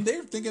was reading, they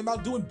were thinking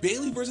about doing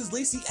Bayley versus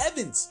Lacey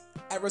Evans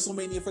at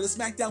WrestleMania for the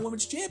SmackDown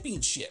Women's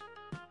Championship.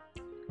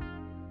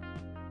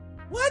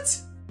 What?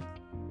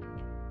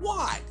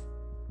 Why?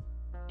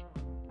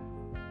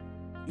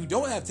 You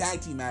don't have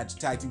tag team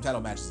title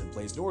matches in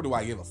place, nor do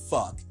I give a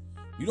fuck.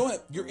 You don't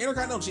have your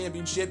Intercontinental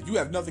Championship, you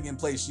have nothing in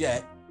place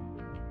yet.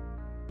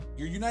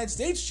 Your United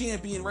States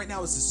Champion right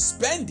now is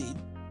suspended,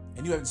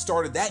 and you haven't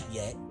started that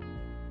yet.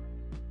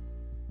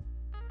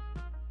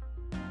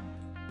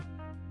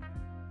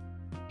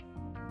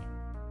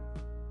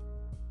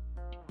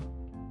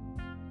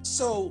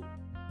 So,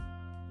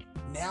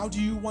 now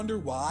do you wonder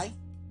why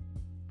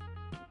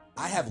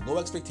I have low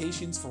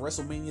expectations for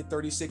WrestleMania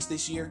 36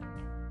 this year?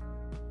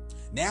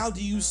 Now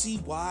do you see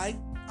why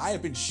I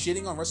have been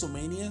shitting on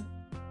WrestleMania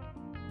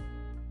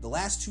the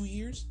last 2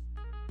 years?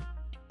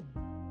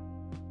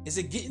 Is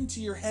it getting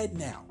to your head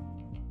now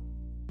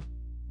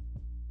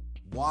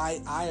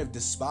why I have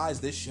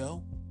despised this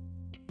show?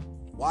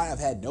 Why I've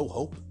had no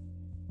hope?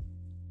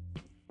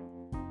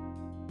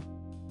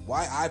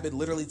 Why I've been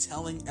literally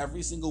telling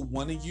every single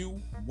one of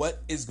you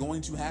what is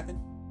going to happen?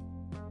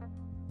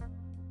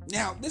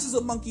 Now, this is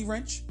a monkey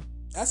wrench.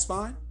 That's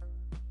fine.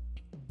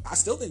 I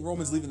still think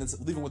Roman's leaving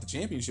with the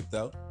championship,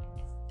 though.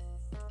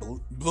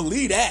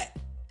 Believe that.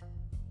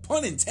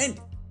 Pun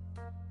intended.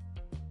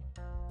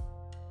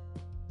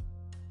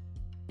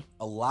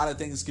 A lot of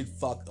things can be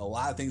fucked up. A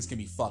lot of things can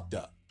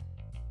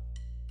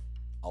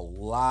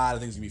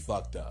be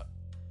fucked up.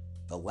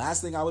 The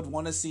last thing I would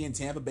want to see in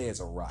Tampa Bay is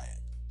a riot.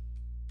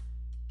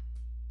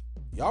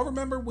 Y'all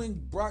remember when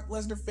Brock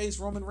Lesnar faced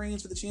Roman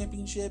Reigns for the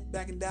championship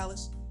back in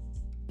Dallas?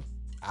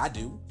 I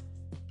do.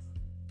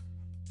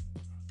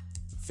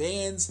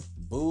 Fans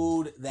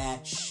booed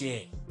that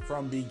shit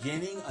from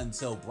beginning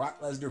until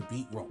Brock Lesnar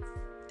beat Roman.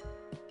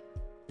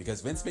 Because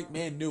Vince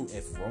McMahon knew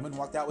if Roman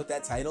walked out with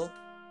that title,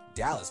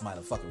 Dallas might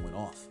have fucking went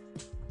off.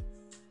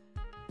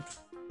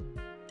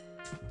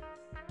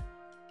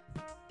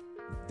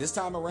 This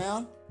time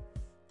around,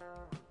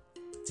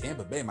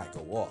 Tampa Bay might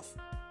go off.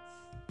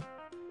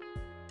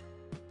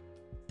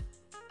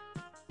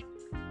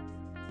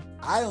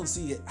 I don't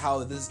see how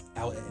at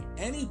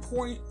any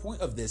point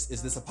of this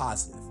is this a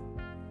positive.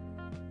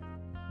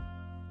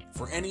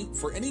 For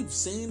any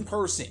sane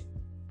person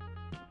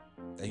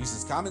that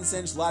uses common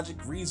sense, logic,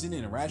 reason,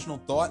 and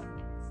irrational thought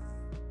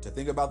to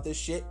think about this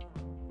shit,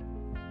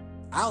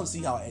 I don't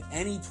see how at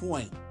any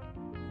point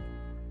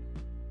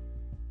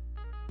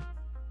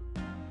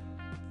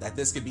that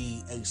this could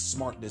be a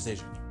smart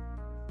decision.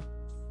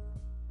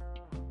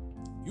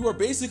 You are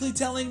basically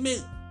telling me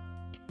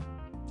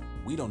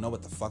we don't know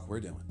what the fuck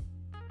we're doing.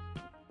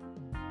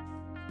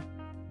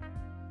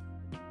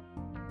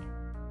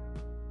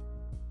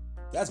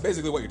 That's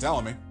basically what you're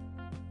telling me.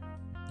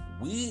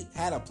 We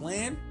had a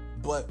plan,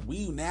 but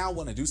we now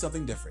want to do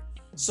something different.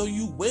 So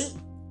you wait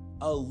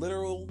a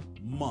literal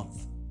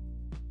month.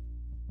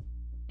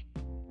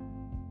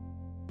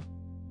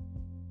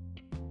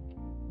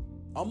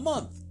 A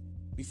month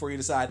before you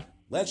decide,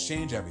 let's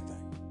change everything.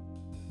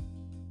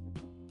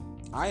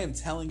 I am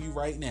telling you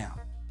right now,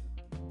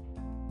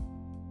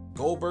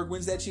 Goldberg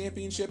wins that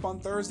championship on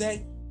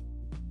Thursday.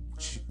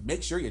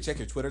 Make sure you check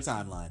your Twitter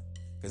timeline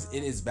because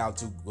it is about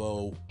to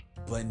go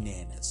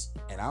bananas.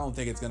 And I don't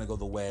think it's going to go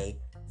the way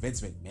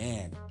Vince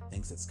McMahon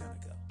thinks it's going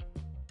to go.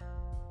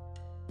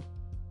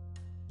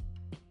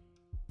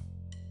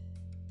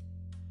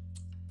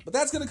 But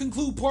that's going to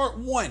conclude part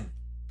 1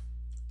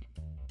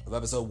 of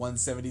episode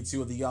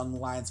 172 of the Young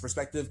Lions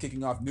Perspective,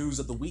 kicking off news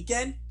of the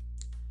weekend.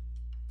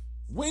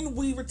 When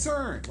we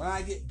return, when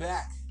I get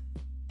back,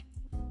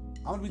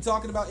 I'm going to be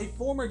talking about a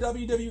former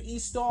WWE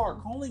star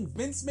calling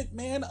Vince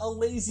McMahon a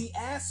lazy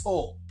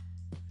asshole.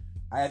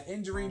 I have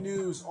injury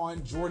news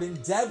on Jordan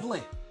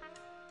Devlin.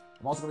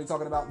 I'm also going to be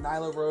talking about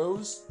Nyla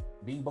Rose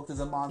being booked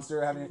as a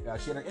monster.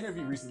 She had an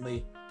interview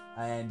recently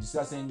and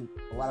discussing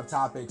a lot of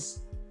topics,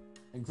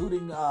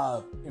 including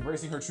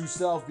embracing her true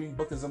self, being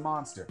booked as a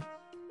monster.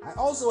 I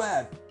also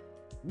have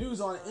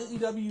news on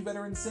AEW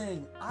veteran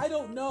saying, I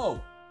don't know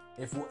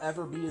if we'll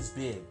ever be as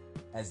big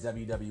as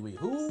WWE.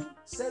 Who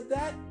said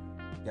that?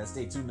 You gotta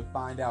stay tuned to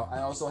find out.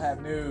 I also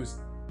have news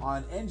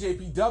on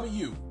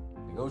NJPW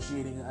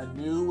negotiating a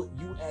new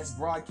U.S.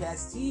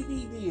 broadcast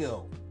TV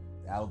deal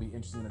That'll be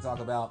interesting to talk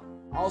about.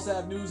 I also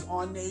have news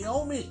on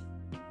Naomi.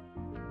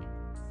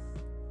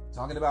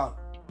 Talking about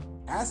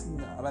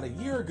asking about a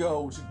year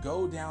ago to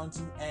go down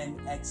to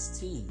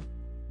NXT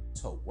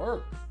to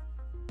work.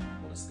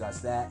 We'll discuss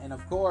that. And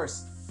of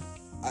course,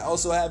 I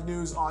also have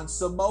news on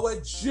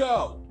Samoa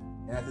Joe.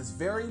 And at this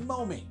very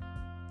moment,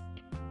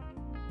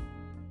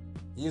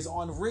 he is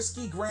on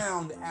risky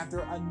ground after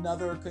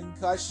another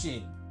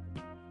concussion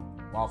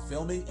while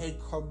filming a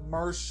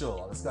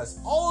commercial. I'll discuss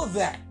all of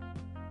that.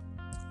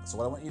 So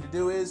what I want you to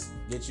do is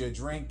get you a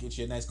drink, get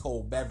you a nice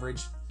cold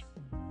beverage,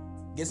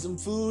 get some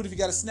food. If you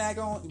got a snack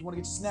on, you want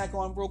to get your snack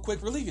on real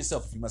quick, relieve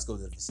yourself if you must go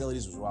to the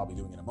facilities, which I'll be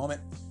doing in a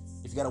moment.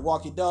 If you got to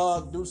walk your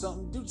dog, do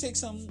something,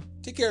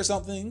 take care of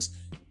some things.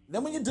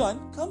 Then when you're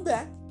done, come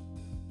back.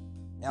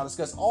 And I'll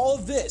discuss all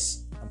of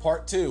this on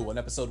part 2 on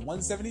episode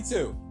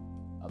 172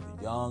 of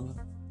the Young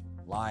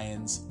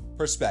Lions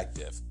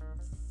Perspective.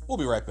 We'll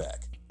be right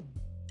back.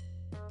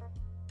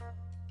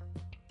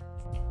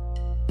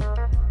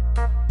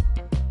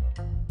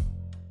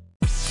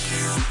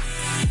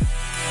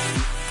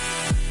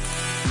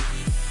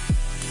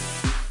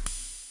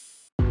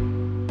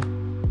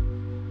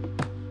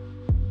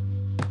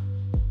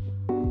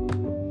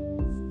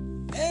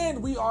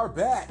 We are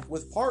back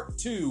with part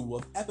 2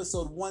 of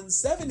episode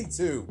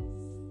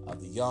 172 of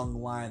the Young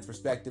Lions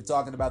Perspective,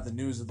 talking about the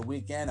news of the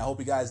weekend. I hope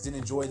you guys did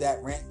enjoy that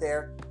rant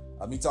there.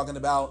 Me talking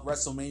about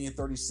WrestleMania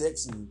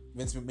 36 and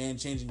Vince McMahon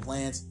changing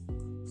plans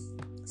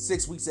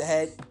 6 weeks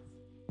ahead.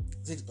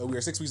 We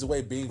are 6 weeks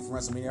away being from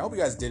WrestleMania. I hope you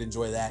guys did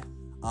enjoy that.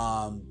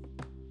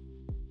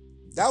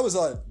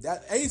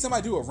 Anytime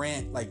I do a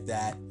rant like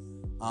that,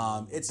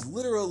 it's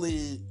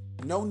literally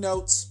no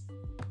notes.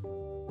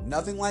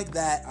 Nothing like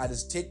that. I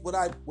just take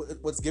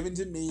what's given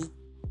to me,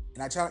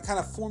 and I try to kind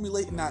of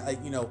formulate and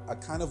a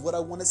kind of what I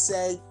want to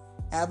say.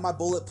 Have my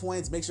bullet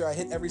points. Make sure I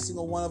hit every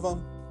single one of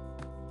them,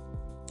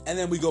 and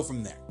then we go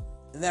from there.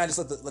 And then I just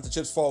let the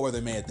chips fall where they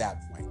may at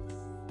that point.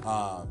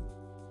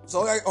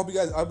 So I hope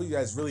you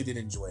guys really did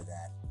enjoy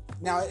that.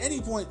 Now, at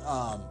any point,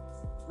 now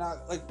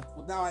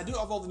I do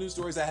have all the news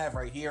stories I have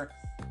right here.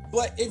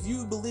 But if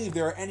you believe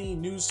there are any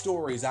news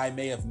stories I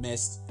may have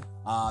missed,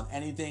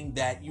 anything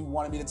that you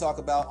wanted me to talk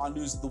about on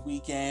News of the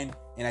Weekend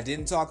and I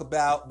didn't talk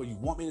about, but you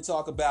want me to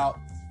talk about,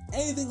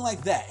 anything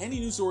like that,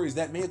 any news stories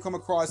that may have come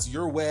across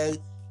your way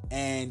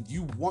and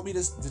you want me to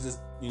just,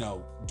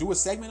 do a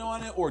segment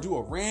on it or do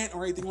a rant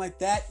or anything like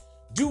that,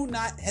 do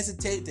not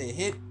hesitate to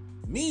hit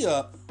me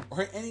up or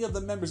hit any of the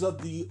members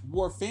of the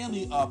War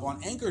family up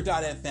on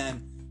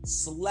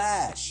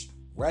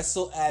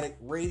anchor.fm/Wrestle Addict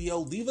Radio.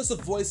 Leave us a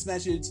voice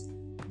message.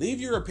 Leave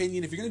your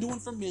opinion. If you're going to do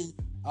one from me,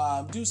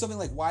 do something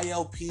like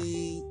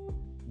YLP,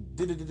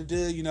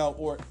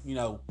 or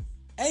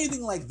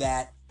anything like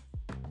that,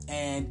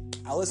 and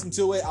I'll listen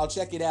to it. I'll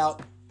check it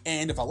out,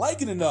 and if I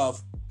like it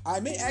enough, I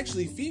may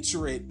actually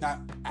feature it.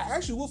 Now, I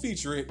actually will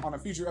feature it on a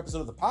future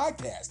episode of the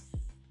podcast,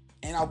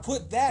 and I'll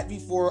put that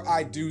before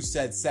I do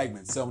said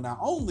segment. So not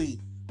only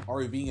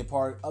are you being a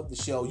part of the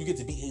show, you get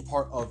to be a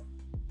part of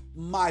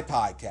my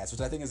podcast,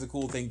 which I think is a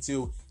cool thing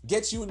too.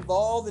 Gets you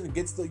involved and it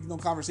gets the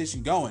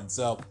conversation going.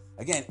 So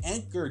again,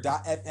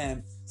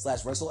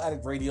 anchor.fm/Wrestle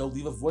Addict Radio.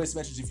 Leave a voice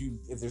message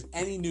if there's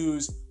any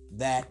news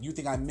that you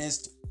think I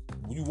missed,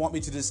 you want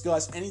me to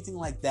discuss, anything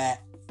like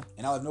that,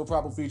 and I'll have no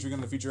problem featuring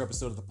on a future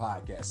episode of the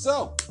podcast.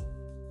 So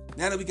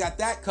now that we got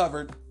that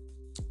covered,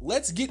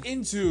 let's get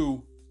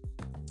into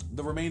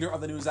the remainder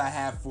of the news I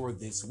have for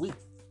this week.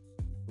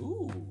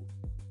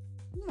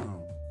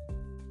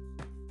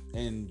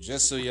 And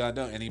just so y'all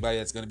know, anybody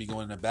that's going to be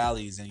going to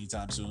Bally's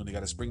anytime soon, they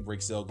got a spring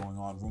break sale going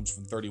on, rooms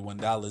from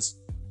 $31.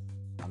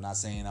 I'm not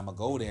saying I'm going to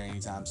go there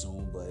anytime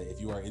soon, but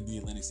if you are in the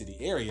Atlantic City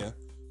area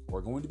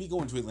or going to be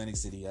going to Atlantic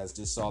City, I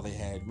just saw they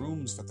had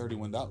rooms for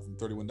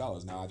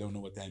 $31. Now, I don't know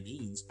what that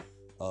means.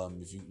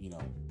 If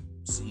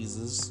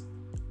Caesars,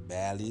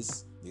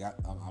 Bally's,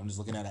 I'm just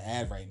looking at an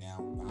ad right now.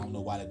 I don't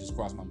know why that just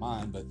crossed my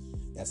mind, but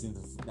that's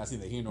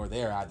neither here nor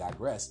there. I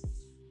digress.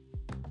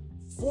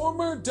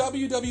 Former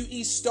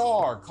WWE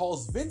star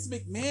calls Vince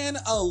McMahon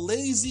a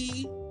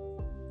lazy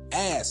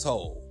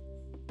asshole.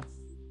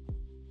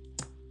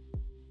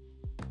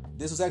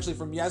 This was actually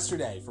from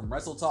yesterday, from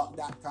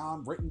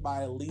WrestleTalk.com, written by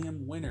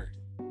Liam Winnard.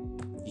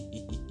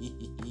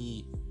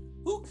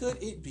 Who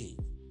could it be?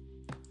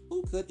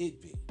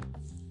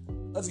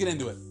 Let's get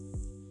into it.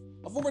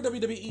 A former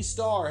WWE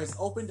star has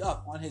opened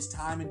up on his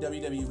time in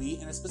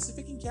WWE and a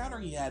specific encounter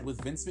he had with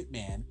Vince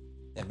McMahon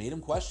that made him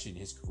question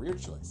his career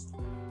choice.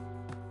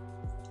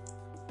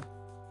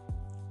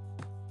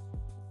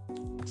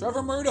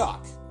 Trevor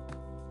Murdoch,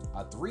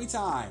 a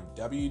 3-time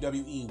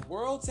WWE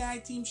World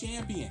Tag Team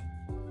Champion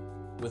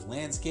with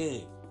Lance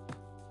Cade,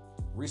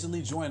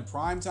 recently joined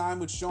Primetime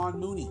with Sean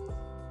Mooney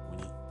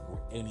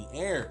when he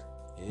aired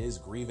his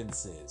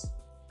grievances.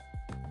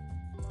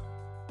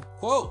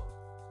 Quote,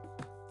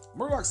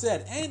 Murdoch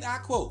said, and I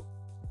quote,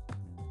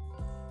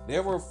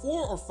 "There were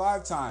 4 or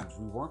 5 times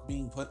we weren't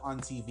being put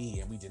on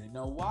TV and we didn't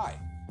know why.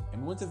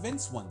 And we went to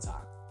Vince one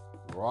time.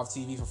 We were off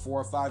TV for 4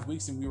 or 5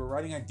 weeks and we were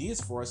writing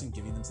ideas for us and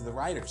giving them to the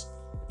writers.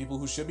 The people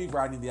who should be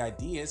writing the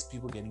ideas,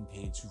 people getting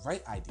paid to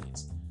write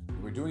ideas.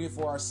 We were doing it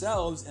for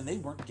ourselves and they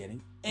weren't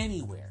getting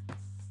anywhere.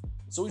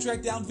 So we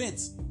tracked down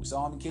Vince. We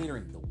saw him in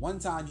catering. The one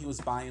time he was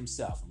by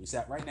himself. We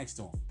sat right next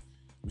to him.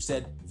 We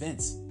said,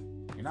 Vince,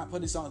 you're not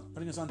putting us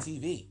on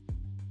TV.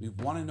 We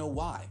want to know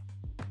why.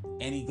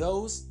 And he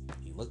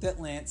looked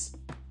at Lance.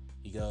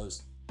 He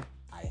goes,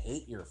 I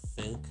hate your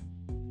fake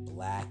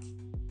black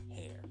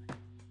hair.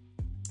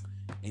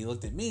 And he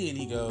looked at me and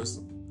he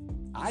goes,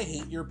 I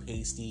hate your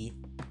pasty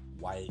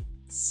white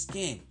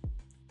skin.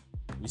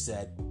 We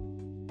said,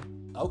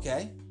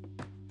 okay.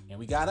 And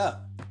we got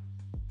up.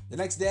 The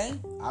next day,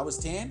 I was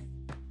tan.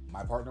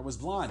 My partner was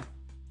blonde.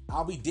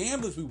 I'll be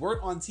damned if we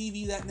weren't on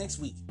TV that next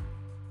week.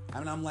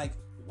 And I'm like,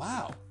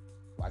 wow,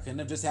 why couldn't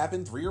it have just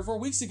happened 3 or 4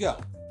 weeks ago?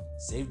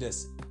 Saved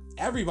us,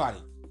 everybody,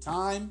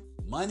 time,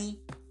 money.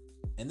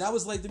 And that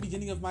was like the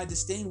beginning of my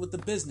disdain with the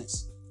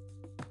business.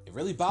 It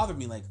really bothered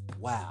me, like,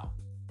 wow,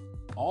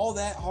 all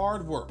that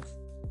hard work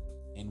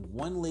and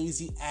one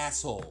lazy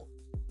asshole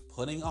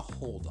putting a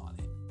hold on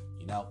it,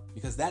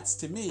 because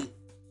to me,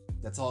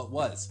 that's all it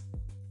was.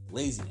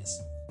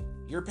 Laziness.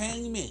 You're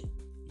paying me.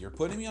 You're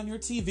putting me on your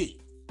TV.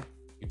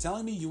 You're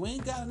telling me you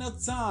ain't got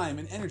enough time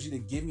and energy to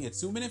give me a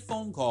 2-minute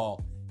phone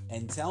call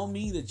and tell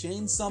me to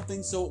change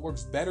something so it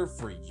works better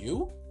for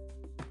you?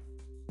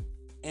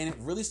 And it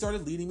really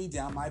started leading me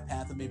down my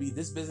path of maybe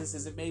this business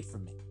isn't made for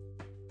me.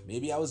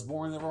 Maybe I was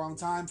born in the wrong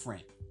time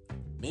frame.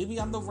 Maybe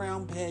I'm the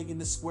round peg in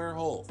the square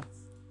hole.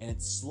 And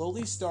it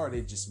slowly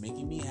started just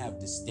making me have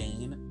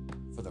disdain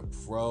for the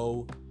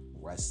pro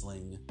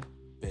wrestling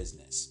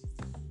business.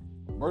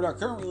 Murdoch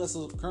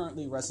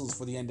currently wrestles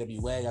for the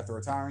NWA after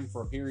retiring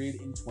for a period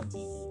in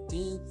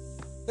 2018.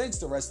 Thanks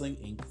to Wrestling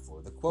Inc.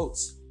 for the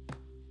quotes.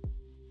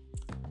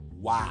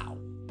 Wow.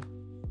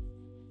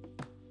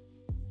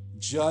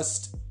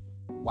 Just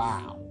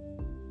wow.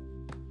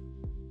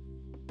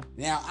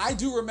 Now, I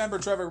do remember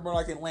Trevor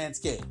Murdoch and Lance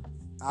Cade.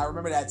 I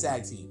remember that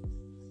tag team.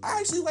 I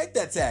actually liked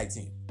that tag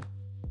team.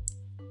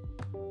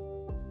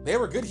 They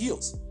were good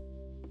heels.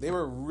 They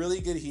were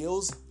really good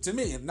heels to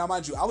me. Now,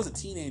 mind you, I was a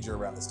teenager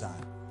around this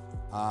time.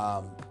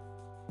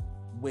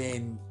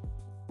 When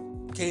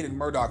Cade and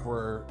Murdoch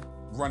were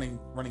running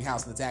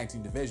house in the tag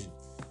team division.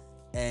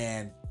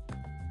 And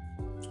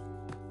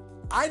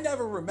I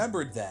never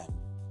remembered them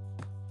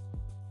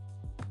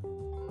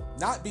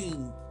not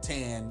being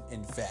tan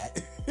and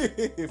fat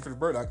for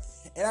Murdoch.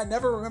 And I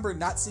never remember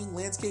not seeing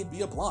Lance Cade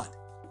be a blonde.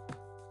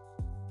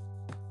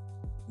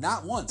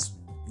 Not once.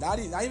 Not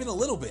even a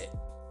little bit.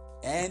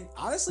 And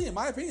honestly, in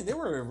my opinion, they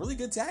were a really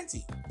good tag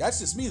team. That's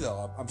just me,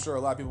 though. I'm sure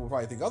a lot of people will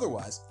probably think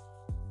otherwise.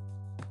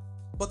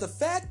 But the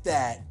fact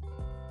that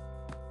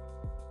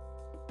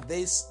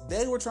they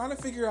were trying to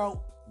figure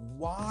out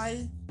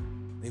why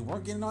they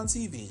weren't getting on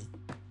TV.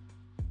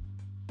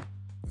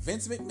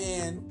 Vince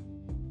McMahon,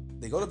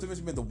 they go up to Vince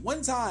McMahon the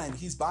one time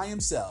he's by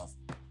himself,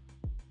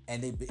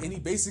 and he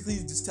basically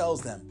just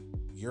tells them,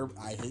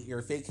 I hate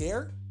your fake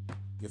hair,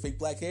 your fake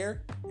black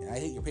hair, and I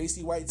hate your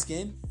pasty white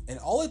skin. And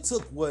all it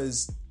took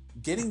was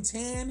getting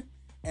tan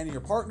and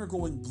your partner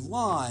going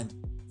blonde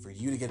for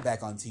you to get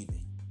back on TV.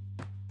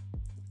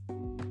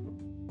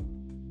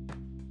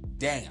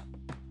 Damn.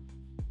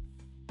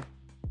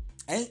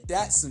 Ain't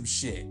that some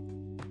shit?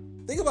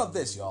 Think about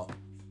this, y'all.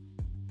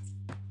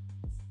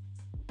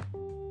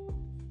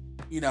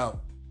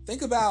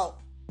 Think about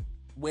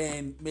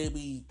when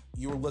maybe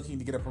you were looking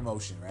to get a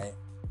promotion, right?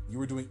 You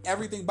were doing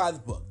everything by the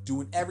book,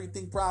 doing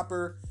everything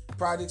proper.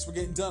 Projects were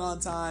getting done on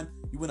time.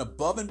 You went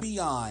above and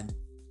beyond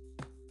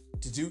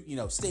to do,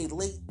 stayed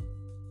late,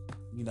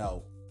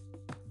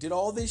 did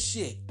all this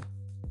shit.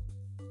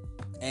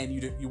 And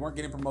you weren't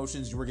getting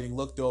promotions. You were getting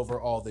looked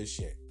over, all this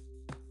shit.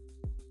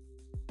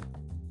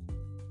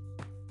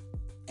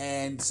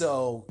 And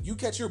so you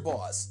catch your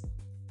boss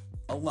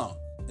alone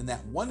in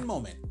that one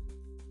moment.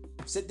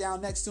 Sit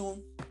down next to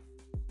him.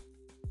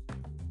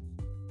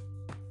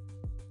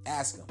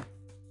 Ask him,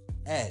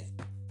 hey,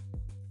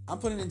 I'm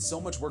putting in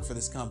so much work for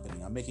this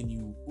company. I'm making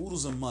you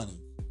oodles of money.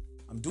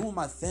 I'm doing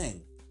my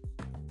thing.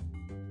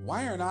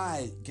 Why aren't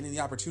I getting the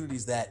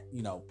opportunities that,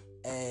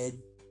 Ed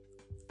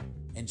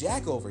and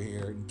Jack over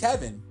here and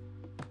Kevin,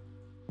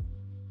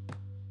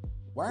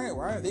 why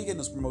aren't they getting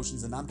those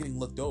promotions and I'm getting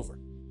looked over?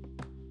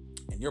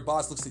 And your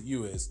boss looks at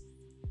you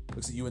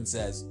and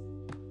says,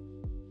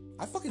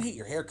 I fucking hate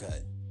your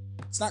haircut.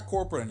 It's not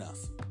corporate enough.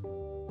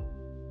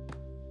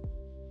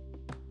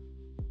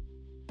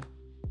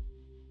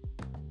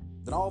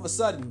 Then all of a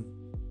sudden,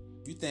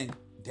 you think,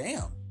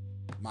 damn,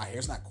 my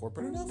hair's not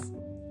corporate enough?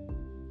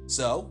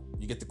 So,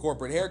 you get the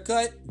corporate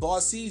haircut,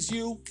 boss sees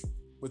you,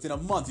 within a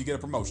month you get a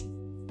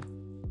promotion.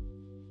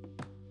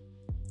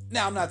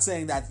 Now, I'm not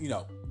saying that,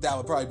 that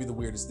would probably be the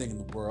weirdest thing in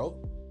the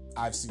world.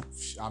 I've seen,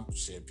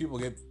 people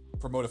get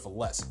promoted for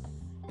less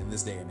in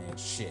this day and age,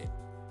 shit.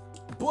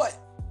 But,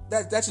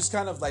 that's just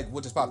kind of like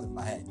what just popped in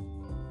my head.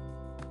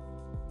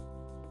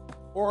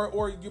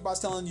 Or your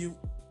boss telling you,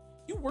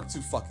 you work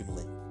too fucking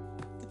late.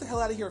 Get the hell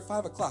out of here at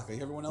 5 o'clock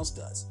like everyone else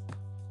does.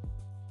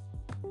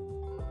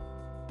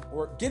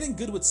 Or getting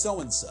good with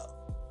so-and-so.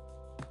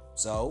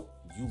 So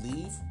you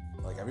leave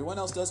like everyone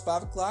else does,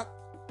 5 o'clock,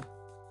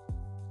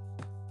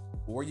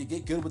 or you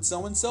get good with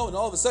so-and-so, and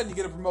all of a sudden you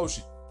get a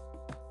promotion.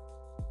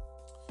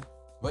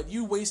 But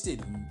you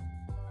wasted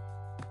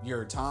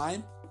your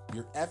time,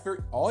 your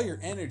effort, all your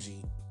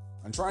energy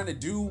on trying to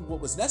do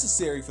what was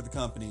necessary for the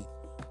company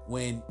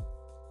when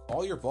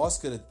all your boss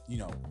could have,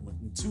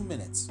 in 2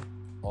 minutes,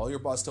 all your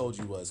boss told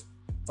you was,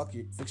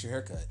 fix your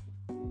haircut.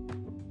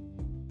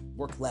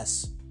 Work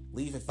less.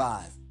 Leave at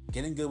 5.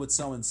 Get in good with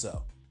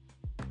so-and-so.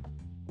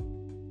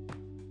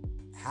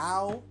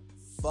 How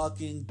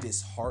fucking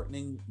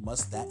disheartening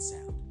must that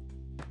sound?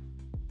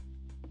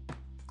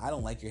 I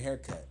don't like your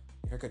haircut.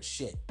 Your haircut's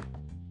shit.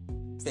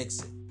 Fix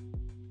it.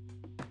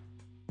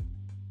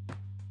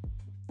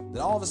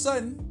 Then all of a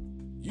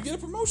sudden, you get a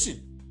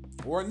promotion.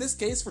 Or in this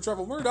case, for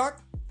Trevor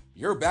Murdoch,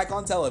 you're back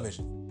on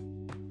television.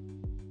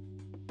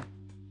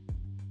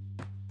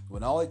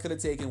 When all it could have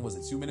taken was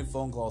a 2-minute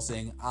phone call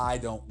saying, I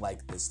don't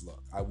like this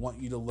look. I want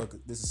you to look.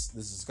 This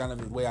is kind of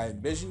the way I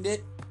envisioned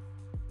it.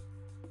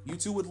 You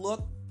two would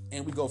look,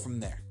 and we go from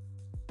there.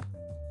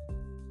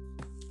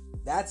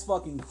 That's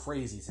fucking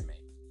crazy to me.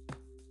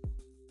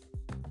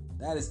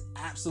 That is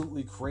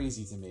absolutely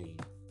crazy to me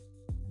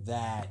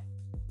that,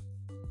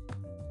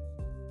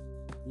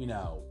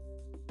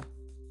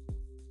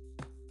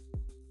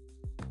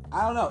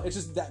 I don't know. It's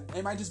just that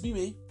it might just be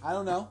me. I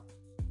don't know.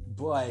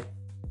 But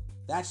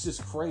that's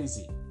just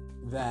crazy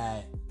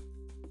that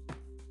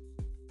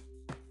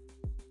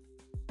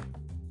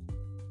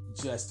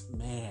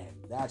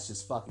that's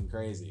just fucking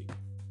crazy.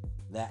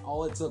 That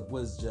all it took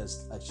was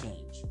just a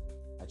change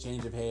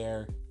of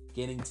hair,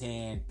 getting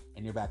tan,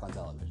 and you're back on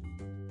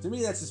television. To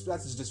me, that's just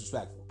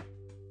disrespectful.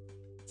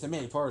 To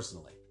me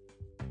personally,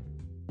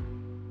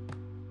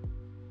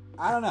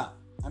 I don't know.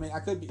 I mean,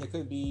 it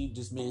could be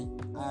just me.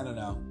 I don't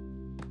know.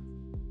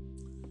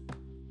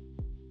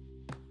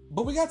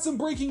 But we got some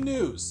breaking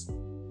news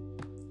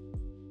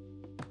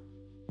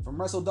from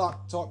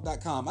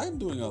WrestleTalk.com. I'm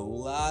doing a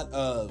lot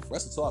of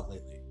Wrestle Talk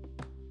lately,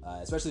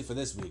 especially for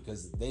this week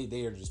because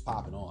they are just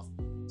popping off.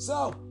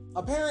 So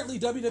apparently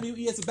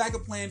WWE has a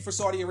backup plan for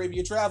Saudi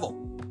Arabia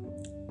travel.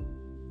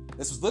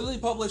 This was literally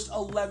published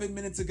 11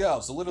 minutes ago.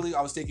 So literally,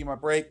 I was taking my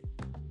break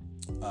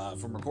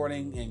from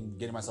recording and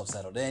getting myself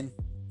settled in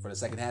for the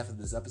second half of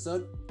this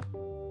episode.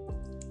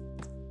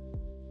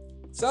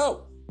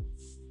 So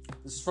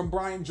this is from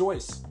Brian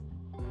Joyce.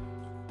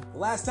 The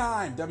last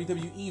time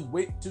WWE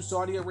went to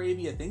Saudi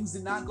Arabia, things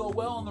did not go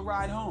well on the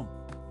ride home.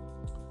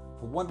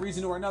 For one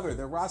reason or another,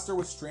 their roster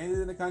was stranded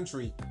in the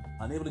country,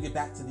 unable to get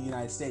back to the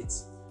United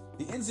States.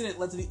 The incident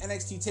led to the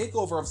NXT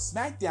takeover of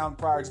SmackDown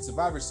prior to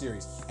Survivor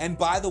Series. And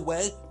by the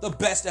way, the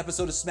best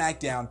episode of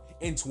SmackDown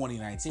in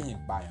 2019,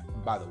 by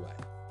the way.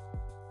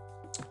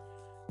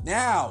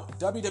 Now,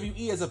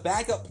 WWE has a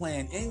backup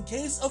plan in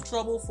case of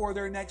trouble for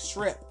their next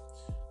trip.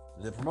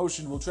 The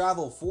promotion will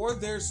travel for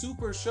their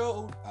Super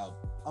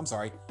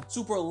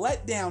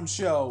Letdown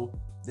show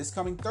this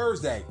coming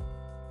Thursday.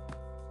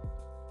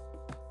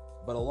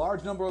 But a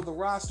large number of the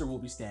roster will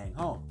be staying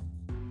home.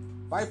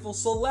 Fightful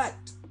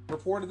Select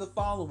reported the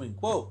following,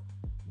 quote,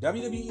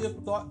 WWE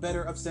have thought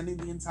better of sending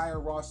the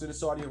entire roster to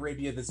Saudi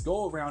Arabia this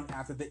go-around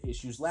after the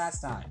issues last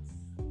time.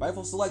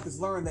 Fightful Select has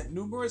learned that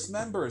numerous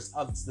members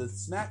of the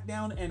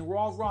SmackDown and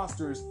Raw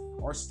rosters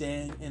are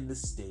staying in the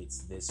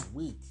States this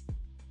week.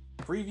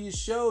 Previous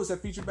shows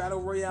have featured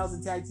battle royales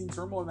and tag team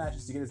turmoil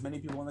matches to get as many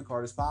people on the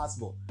card as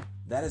possible.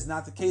 That is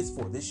not the case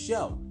for this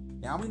show.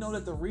 Now we know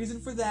that the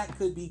reason for that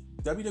could be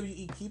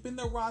WWE keeping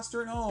their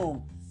roster at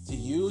home to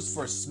use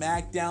for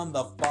SmackDown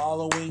the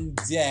following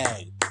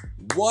day.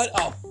 What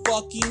a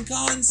fucking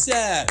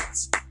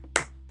concept!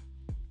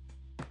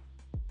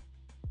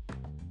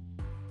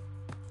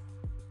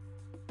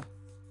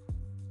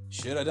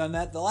 Should have done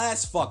that the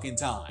last fucking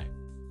time.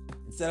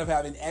 Instead of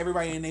having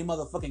everybody and their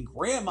motherfucking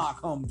grandma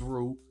come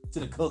through to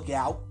the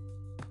cookout.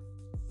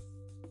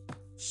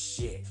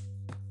 Shit.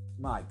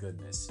 My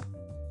goodness.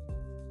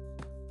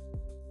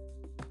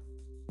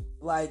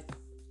 Like,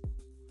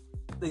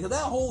 that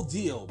whole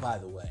deal, by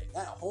the way,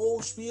 that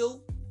whole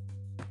spiel,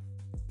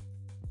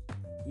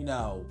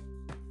 no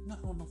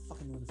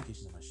fucking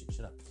notifications on my shit.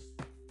 Shut up.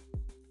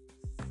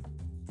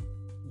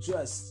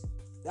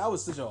 That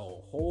was such a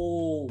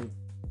whole,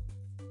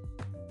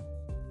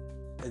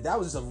 that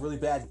was a really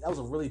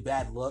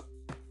bad look.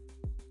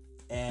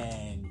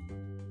 And,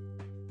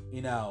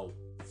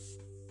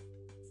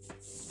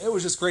 it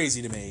was just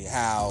crazy to me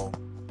how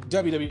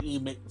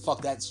WWE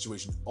fucked that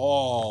situation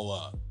all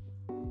up.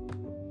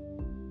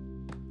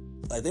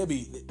 Like, they'd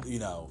be,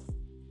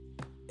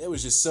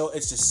 it's just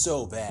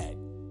so bad.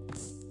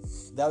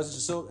 That was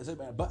just so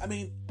bad. But, I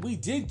mean, we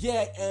did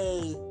get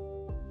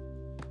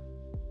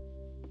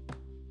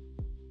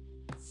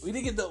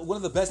one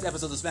of the best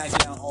episodes of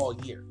SmackDown all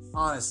year,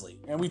 honestly.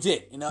 And we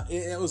did.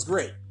 It was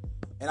great.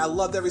 And I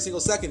loved every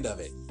single second of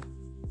it.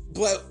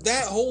 But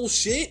that whole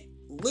shit,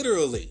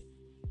 literally,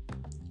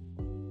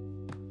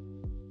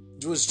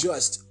 was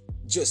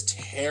just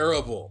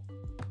terrible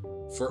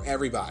for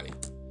everybody.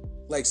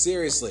 Like,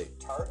 seriously.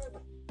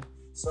 Retarded?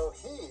 So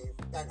I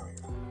know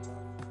you're not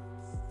retarded.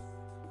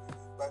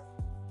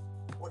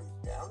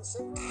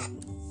 Down syndrome?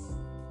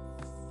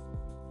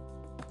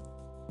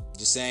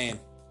 Just saying.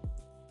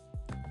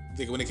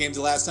 Think when it came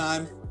to last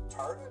time?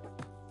 Retarded?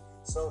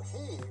 So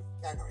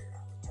I know you're not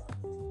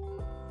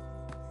retarded.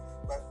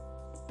 But,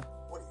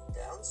 what are you,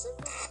 Down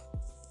syndrome?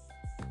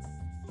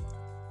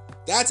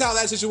 That's how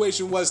that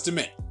situation was to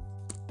me.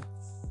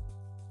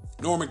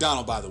 Norm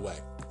Macdonald, by the way.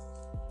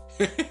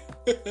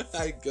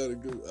 I gotta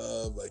go.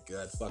 Oh my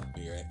god, fuck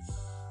me, right?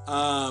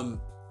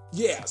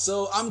 Yeah.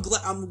 So I'm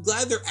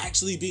glad they're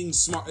actually being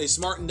smart. They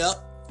smartened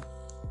up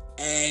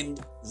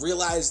and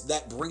realized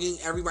that bringing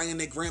everybody and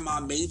their grandma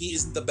maybe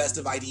isn't the best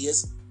of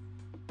ideas.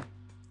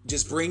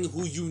 Just bring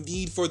who you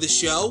need for the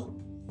show.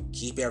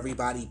 Keep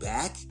everybody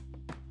back,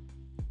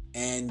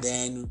 and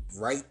then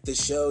write the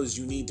shows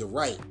you need to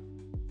write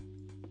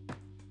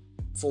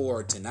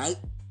for tonight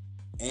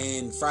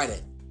and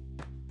Friday.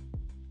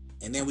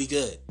 And then we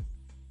good.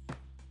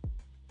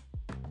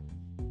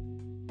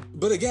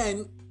 But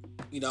again,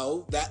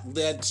 that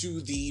led to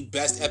the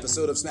best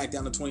episode of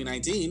SmackDown of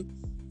 2019.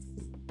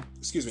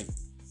 Excuse me.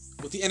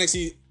 With the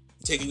NXT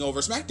taking over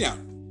SmackDown.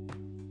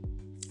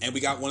 And we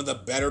got one of the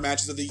better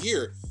matches of the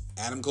year.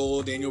 Adam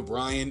Cole, Daniel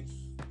Bryan,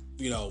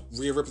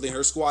 Rhea Ripley and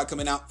her squad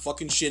coming out,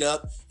 fucking shit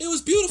up. It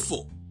was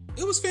beautiful.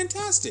 It was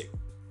fantastic.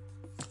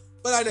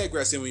 But I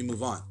digress and we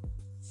move on.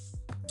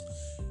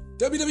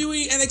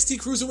 WWE NXT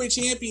Cruiserweight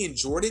Champion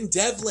Jordan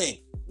Devlin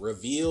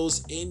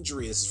reveals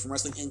injury. This is from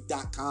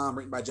WrestlingInc.com,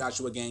 written by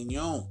Joshua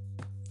Gagnon.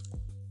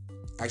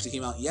 Actually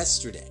came out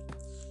yesterday.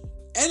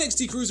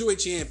 NXT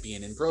Cruiserweight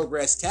Champion and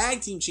Progress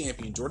Tag Team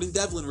Champion Jordan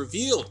Devlin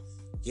revealed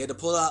he had to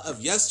pull out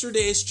of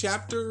yesterday's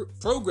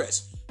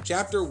Progress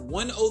Chapter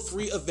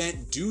 103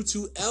 event due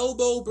to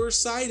elbow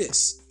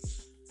bursitis.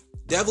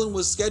 Devlin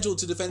was scheduled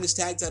to defend his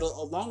tag title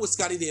along with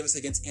Scotty Davis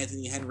against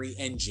Anthony Henry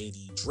and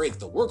JD Drake,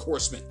 the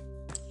Workhorsemen.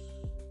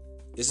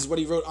 This is what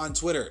he wrote on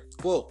Twitter.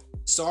 Quote,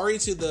 sorry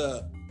to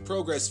the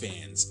Progress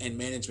fans and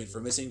management for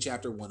missing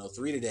Chapter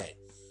 103 today.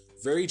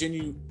 Very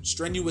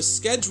strenuous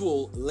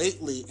schedule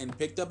lately and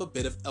picked up a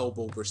bit of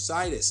elbow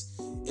bursitis.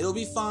 It'll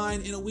be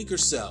fine in a week or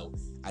so.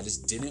 I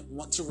just didn't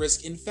want to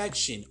risk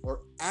infection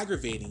or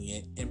aggravating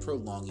it and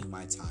prolonging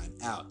my time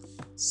out.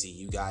 See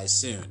you guys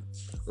soon.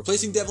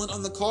 Replacing Devlin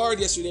on the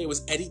card yesterday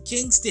was Eddie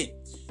Kingston.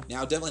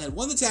 Now, Devlin had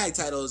won the tag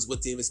titles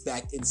with Davis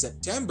back in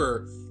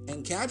September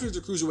and captured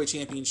the Cruiserweight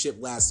Championship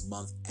last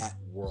month at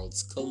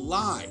Worlds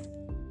Collide,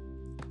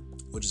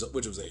 which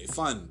was a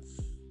fun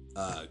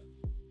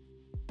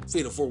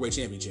Fatal 4-Way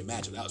Championship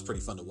match. That was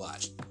pretty fun to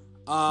watch.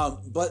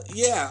 But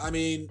yeah, I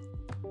mean,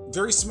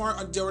 very smart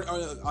on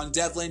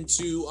Devlin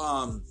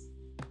to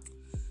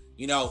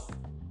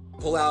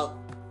pull out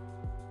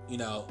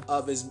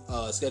of his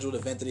scheduled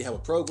event that he had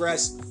with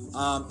Progress.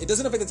 It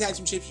doesn't affect the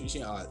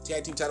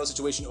tag team title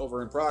situation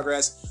over in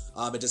Progress.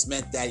 It just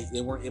meant that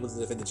they weren't able to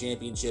defend the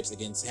championships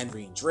against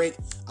Henry and Drake.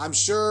 I'm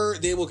sure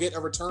they will get a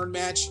return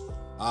match.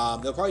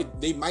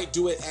 They might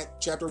do it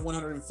at Chapter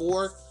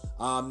 104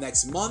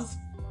 next month.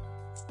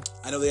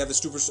 I know they have the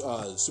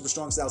Super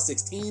Strong Style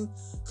 16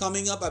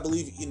 coming up, I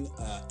believe, in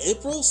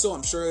April. So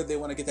I'm sure they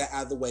want to get that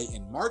out of the way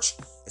in March,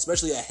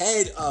 especially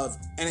ahead of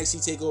NXT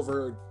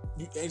UK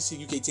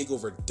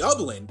Takeover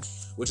Dublin,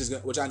 which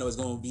I know is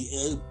going to be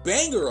a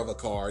banger of a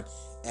card,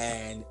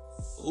 and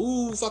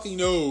who fucking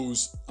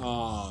knows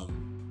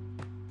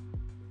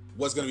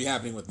what's going to be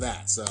happening with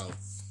that. So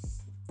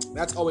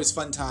that's always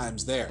fun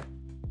times there.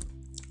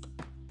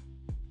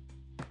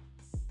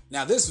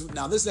 Now this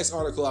next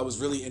article I was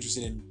really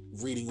interested in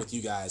reading with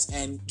you guys,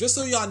 and just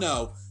so y'all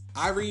know,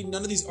 I read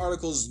none of these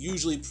articles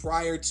usually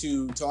prior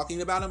to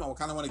talking about them. I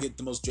kind of want to get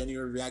the most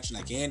genuine reaction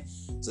I can,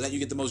 so that you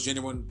get the most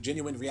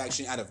genuine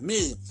reaction out of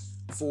me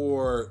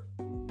for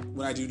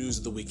when I do news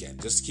of the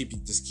weekend. Just keep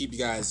you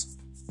guys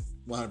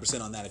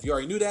 100% on that. If you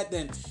already knew that,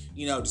 then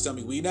just tell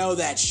me we know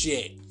that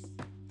shit.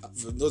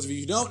 For those of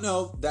you who don't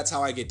know, that's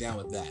how I get down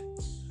with that.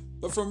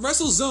 But from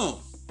WrestleZone,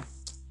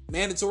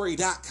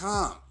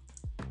 Mandatory.com,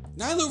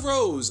 Nyla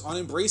Rose on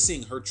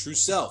embracing her true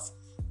self,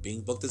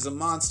 being booked as a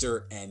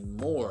monster, and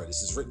more.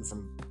 This is written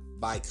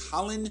by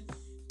Colin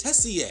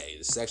Tessier.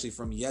 This is actually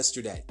from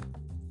yesterday.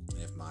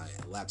 If my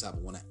laptop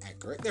will want to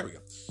act correct. There we go.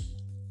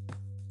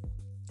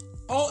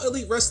 All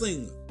Elite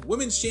Wrestling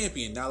Women's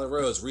Champion Nyla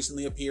Rose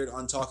recently appeared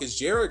on Talk is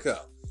Jericho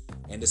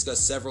and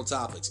discussed several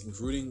topics,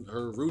 including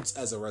her roots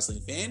as a wrestling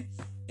fan,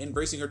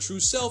 embracing her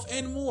true self,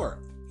 and more.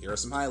 Here are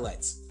some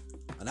highlights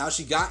on how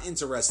she got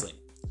into wrestling.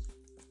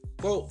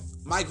 Quote,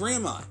 my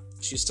grandma,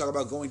 she used to talk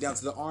about going down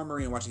to the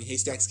Armory and watching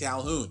Haystacks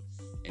Calhoun,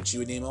 and she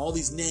would name all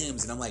these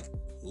names, and I'm like,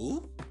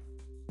 who?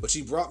 But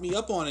she brought me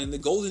up on it in the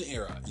golden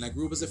era, and I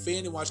grew up as a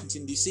fan in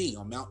Washington, D.C.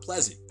 on Mount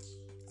Pleasant.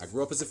 I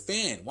grew up as a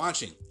fan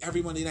watching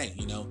every Monday night,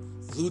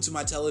 glued to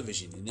my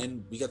television, and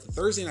then we got the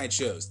Thursday night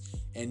shows,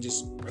 and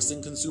just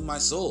wrestling consumed my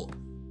soul.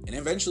 And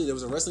eventually there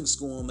was a wrestling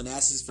school in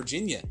Manassas,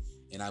 Virginia,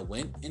 and I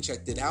went and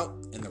checked it out,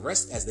 and the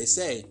rest, as they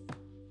say,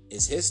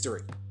 is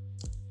history.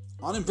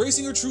 On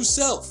embracing her true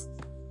self,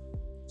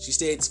 she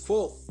states,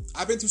 quote,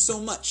 I've been through so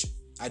much.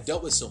 I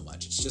dealt with so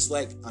much. It's just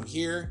like, I'm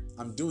here,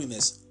 I'm doing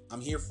this, I'm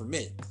here for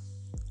me.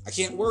 I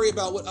can't worry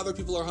about what other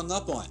people are hung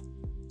up on.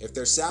 If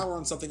they're sour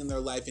on something in their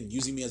life and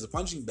using me as a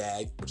punching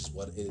bag, which is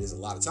what it is a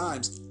lot of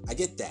times, I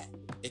get that.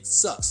 It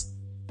sucks.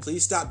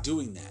 Please stop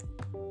doing that.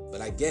 But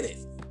I get it.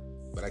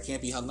 But I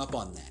can't be hung up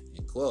on that.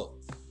 End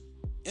quote.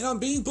 And I'm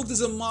being booked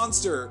as a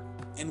monster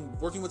and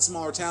working with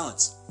smaller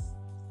talents.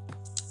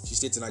 She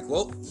states, and I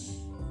quote,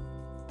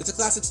 "It's a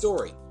classic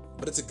story,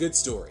 but it's a good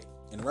story.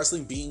 And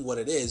wrestling being what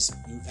it is,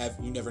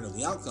 you never know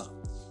the outcome.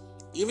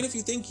 Even if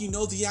you think you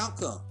know the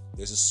outcome,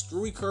 there's a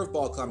screwy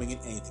curveball coming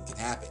and anything can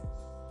happen.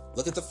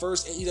 Look at the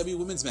first AEW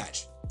women's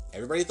match.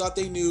 Everybody thought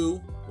they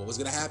knew what was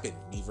going to happen,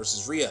 me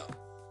versus Rio.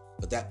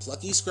 But that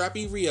plucky,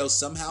 scrappy Rio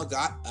somehow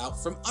got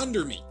out from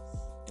under me.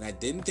 And I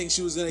didn't think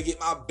she was going to get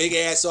my big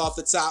ass off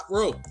the top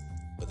rope.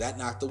 But that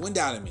knocked the wind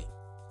out of me.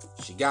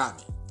 She got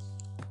me."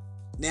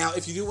 Now,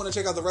 if you do want to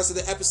check out the rest of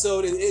the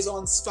episode, it is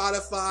on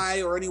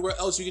Spotify or anywhere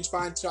else you can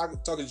find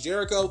Talk is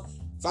Jericho.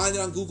 Find it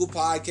on Google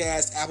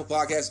Podcasts, Apple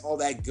Podcasts, all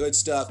that good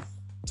stuff.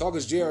 Talk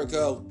is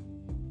Jericho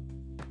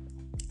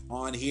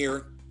on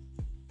here.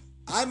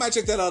 I might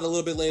check that out a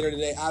little bit later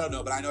today. I don't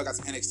know, but I know I got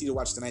some NXT to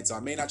watch tonight, so I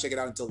may not check it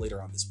out until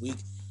later on this week.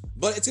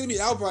 But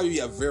that'll probably be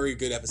a very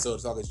good episode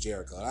of Talk is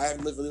Jericho. And I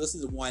haven't really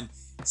listened to one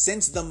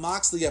since the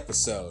Moxley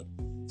episode.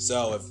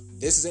 So if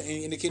this is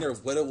any indicator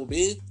of what it will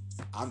be,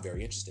 I'm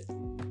very interested.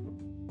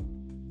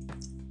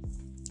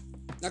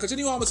 Now,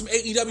 continue on with some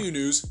AEW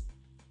news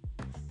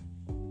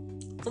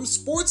from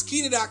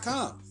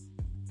Sportskeeda.com.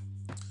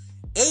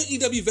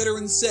 AEW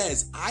veteran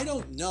says, "I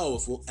don't know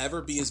if we'll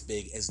ever be as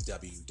big as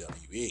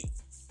WWE."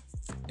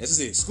 This is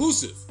the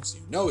exclusive, so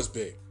you know it's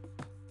big.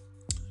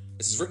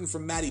 This is written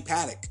from Matty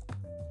Paddock,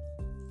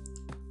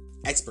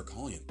 expert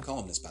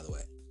columnist, by the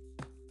way.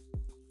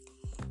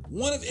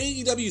 One of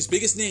AEW's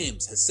biggest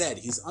names has said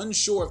he's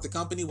unsure if the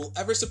company will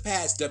ever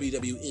surpass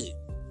WWE,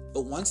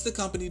 but wants the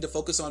company to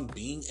focus on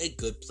being a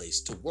good place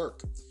to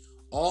work.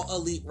 All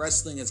Elite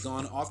Wrestling has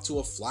gone off to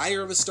a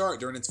flyer of a start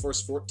during its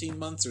first 14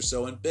 months or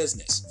so in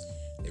business.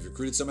 They've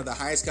recruited some of the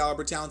highest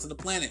caliber talents on the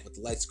planet with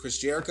the likes of Chris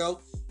Jericho,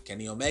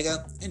 Kenny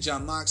Omega, and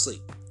Jon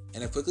Moxley,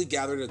 and have quickly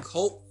gathered a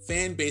cult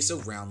fan base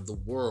around the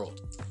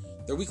world.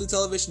 Their weekly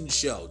television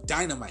show,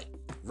 Dynamite,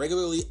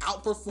 regularly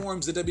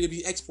outperforms the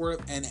WWE export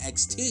of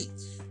NXT,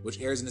 which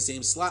airs in the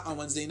same slot on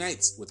Wednesday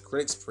nights, with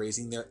critics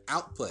praising their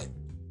output.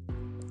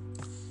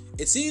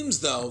 It seems,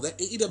 though, that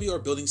AEW are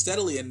building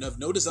steadily and have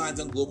no designs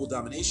on global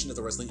domination of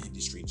the wrestling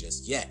industry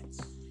just yet.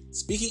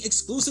 Speaking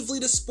exclusively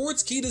to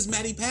Sportskeeda's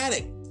Matty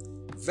Paddock,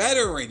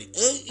 veteran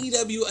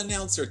AEW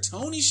announcer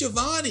Tony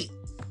Schiavone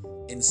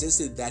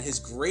insisted that his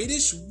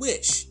greatest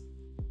wish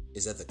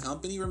is that the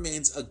company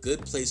remains a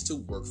good place to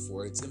work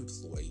for its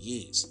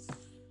employees.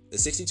 The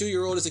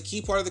 62-year-old is a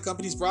key part of the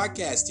company's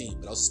broadcast team,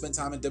 but also spent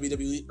time in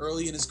WWE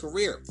early in his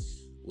career,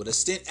 with a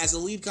stint as a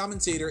lead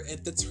commentator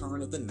at the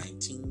turn of the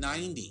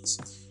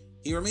 1990s.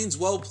 He remains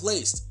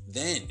well-placed,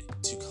 then,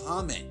 to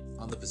comment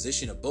on the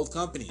position of both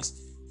companies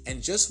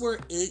and just where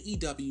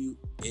AEW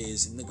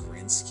is in the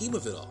grand scheme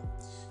of it all.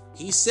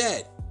 He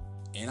said,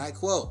 and I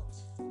quote,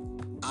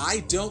 "I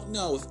don't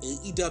know if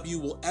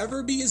AEW will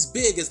ever be as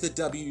big as the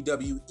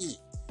WWE,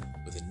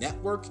 with the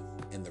network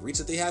and the reach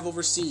that they have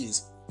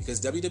overseas,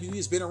 because WWE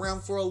has been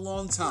around for a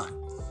long time.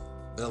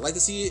 But I'd like to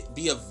see it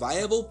be a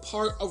viable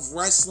part of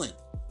wrestling,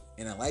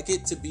 and I'd like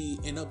it to be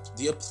a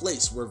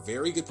place where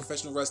very good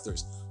professional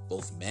wrestlers,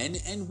 both men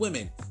and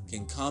women,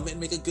 can come and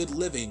make a good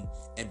living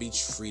and be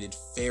treated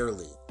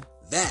fairly.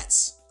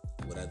 That's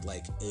what I'd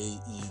like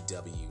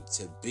AEW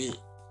to be."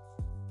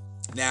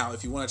 Now,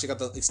 if you want to check out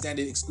the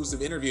extended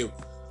exclusive interview,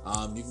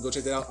 you can go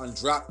check that out on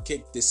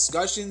Dropkick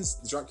Discussions.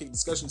 The Dropkick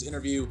Discussions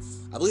interview,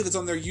 I believe it's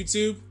on their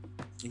YouTube.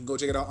 You can go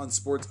check it out on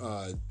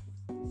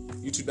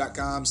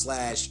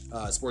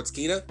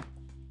youtube.com/Sportskeeda.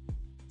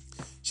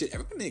 Shit,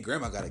 everybody named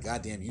Grandma got a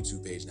goddamn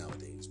YouTube page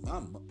nowadays.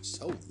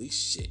 Holy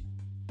shit.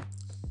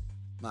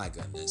 My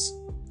goodness.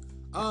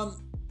 I'm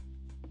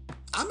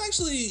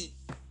actually...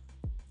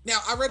 Now,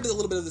 I read a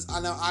little bit of this.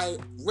 I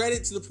read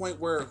it to the point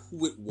where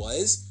who it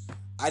was.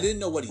 I didn't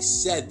know what he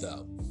said,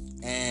 though.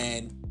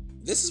 And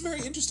this is very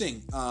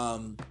interesting.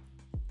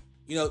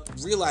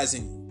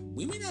 Realizing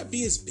we may not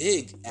be as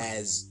big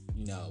as,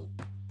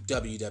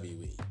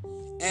 WWE.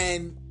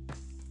 And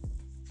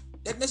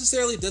that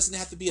necessarily doesn't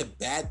have to be a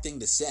bad thing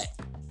to say.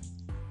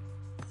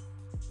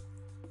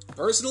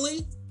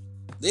 Personally,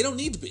 they don't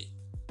need to be.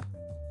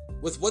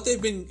 With what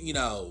they've been,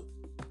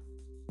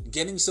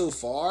 getting so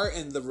far,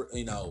 and a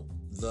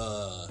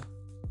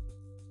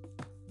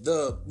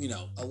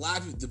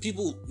lot of the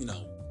people,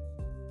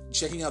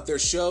 checking out their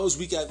shows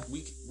week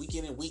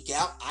in and week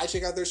out. I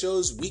check out their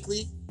shows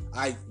weekly.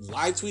 I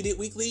live tweet it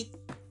weekly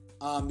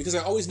because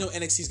I always know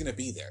NXT is going to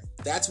be there.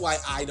 That's why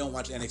I don't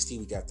watch NXT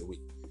week after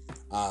week.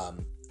 I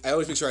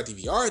always make sure I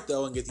DVR it,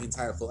 though, and get the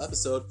entire full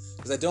episode,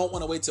 because I don't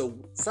want to wait till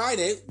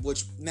Friday,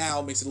 which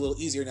now makes it a little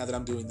easier now that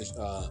I'm doing this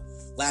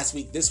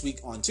this week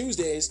on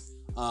Tuesdays.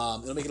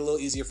 It'll make it a little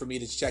easier for me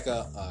to check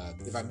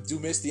if I do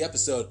miss the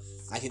episode,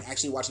 I can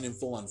actually watch it in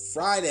full on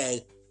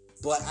Friday.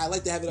 But I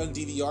like to have it on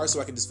DVR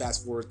so I can just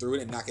fast forward through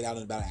it and knock it out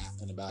in about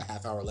a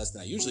half hour less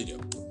than I usually do.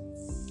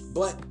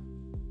 But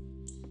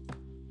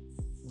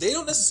they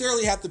don't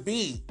necessarily have to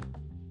be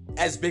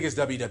as big as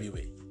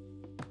WWE.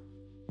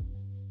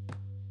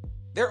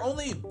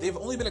 They've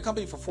only been a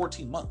company for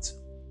 14 months.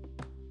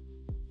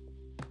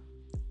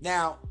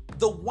 Now,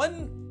 the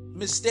one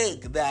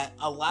mistake that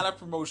a lot of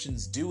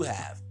promotions do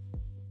have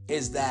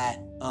is that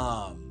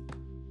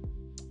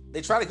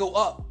they try to go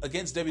up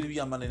against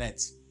WWE on Monday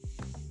nights.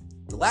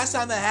 The last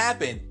time that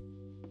happened,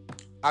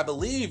 I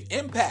believe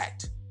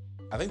Impact,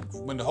 I think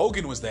when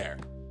Hogan was there,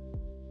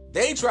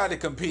 they tried to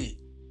compete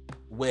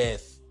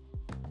with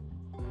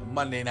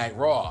Monday Night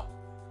Raw.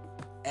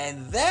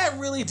 And that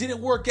really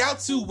didn't work out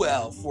too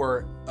well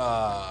for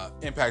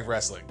Impact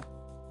Wrestling.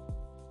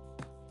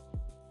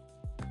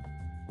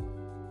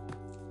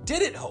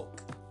 Did it,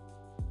 Hulk?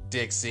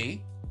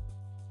 Dixie?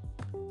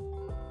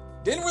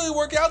 Didn't really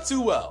work out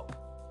too well.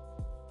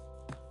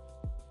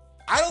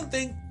 I don't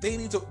think they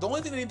need to. The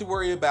only thing they need to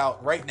worry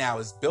about right now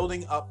is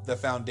building up the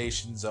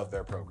foundations of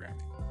their programming,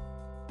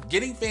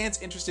 getting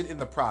fans interested in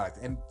the product.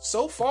 And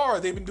so far,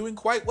 they've been doing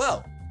quite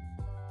well.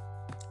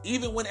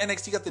 Even when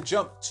NXT got the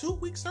jump 2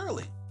 weeks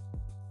early,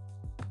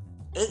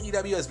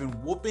 AEW has been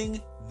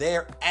whooping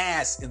their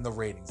ass in the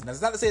ratings. And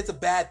that's not to say it's a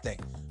bad thing.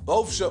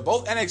 Both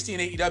NXT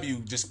and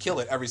AEW just kill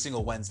it every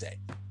single Wednesday.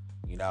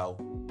 You know,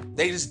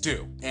 they just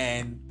do.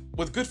 And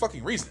with good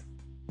fucking reason.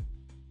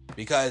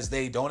 Because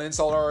they don't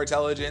insult our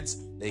intelligence.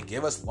 They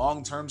give us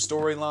long-term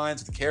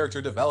storylines with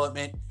character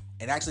development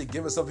and actually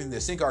give us something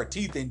to sink our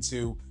teeth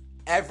into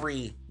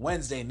every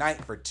Wednesday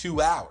night for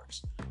 2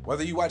 hours.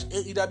 Whether you watch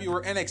AEW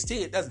or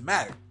NXT, it doesn't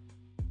matter.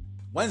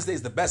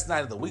 Wednesday's the best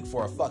night of the week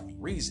for a fucking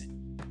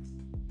reason.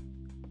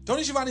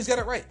 Tony Schiavone's got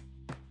it right.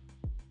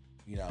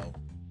 You know,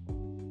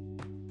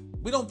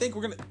 we don't think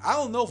I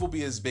don't know if we'll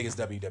be as big as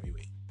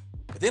WWE,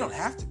 but they don't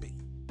have to be.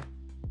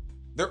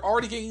 They're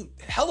already getting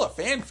hella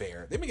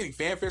fanfare. They've been getting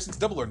fanfare since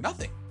Double or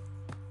Nothing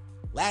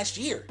last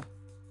year.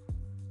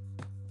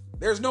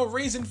 There's no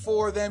reason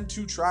for them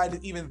to try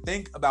to even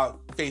think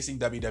about facing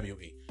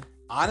WWE.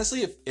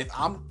 Honestly,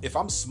 if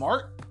I'm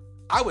smart,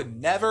 I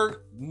would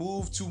never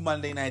move to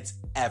Monday nights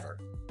ever.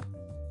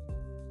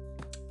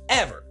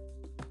 Ever.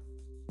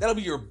 That'll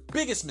be your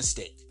biggest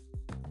mistake.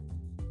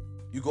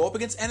 You go up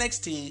against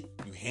NXT,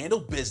 you handle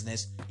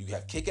business, you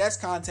have kick-ass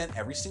content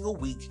every single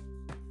week,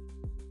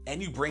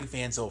 and you bring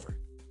fans over.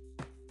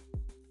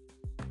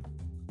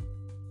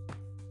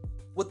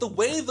 With the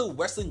way the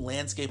wrestling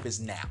landscape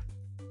is now,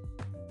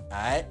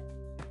 alright?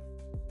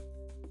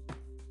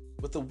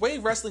 With the way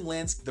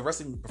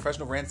the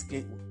professional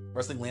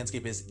wrestling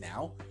landscape is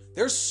now,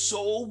 there's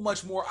so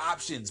much more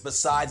options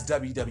besides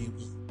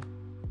WWE.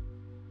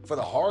 For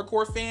the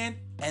hardcore fan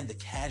and the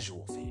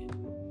casual fan.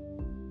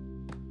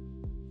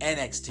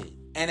 NXT,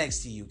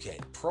 NXT UK,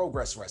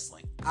 Progress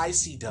Wrestling,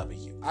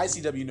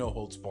 ICW No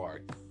Holds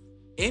Barred,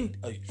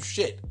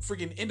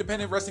 freaking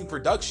independent wrestling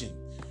production.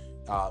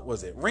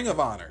 Ring of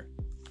Honor.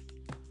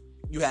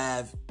 You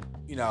have,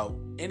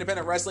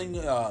 independent wrestling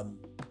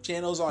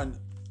channels online,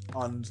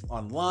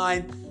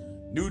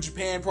 New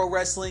Japan Pro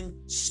Wrestling,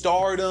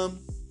 Stardom,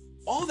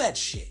 all that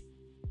shit.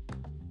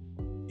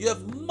 You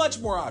have much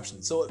more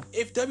options. So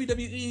if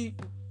WWE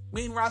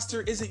main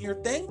roster isn't your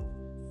thing,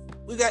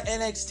 we got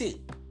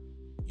NXT.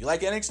 You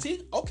like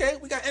NXT? Okay,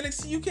 we got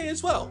NXT UK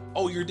as well.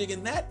 Oh, you're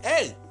digging that?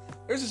 Hey,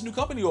 there's this new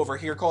company over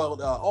here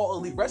called All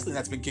Elite Wrestling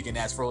that's been kicking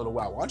ass for a little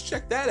while. Why don't you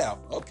check that out?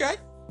 Okay.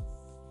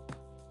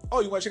 Oh,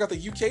 you want to check out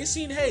the UK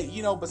scene? Hey,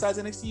 besides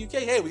NXT UK,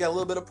 hey, we got a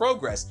little bit of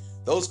Progress.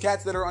 Those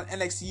cats that are on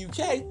NXT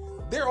UK,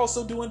 they're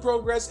also doing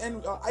Progress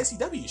and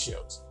ICW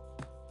shows.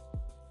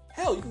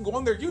 Hell, you can go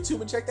on their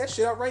YouTube and check that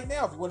shit out right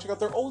now if you want to check out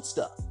their old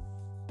stuff.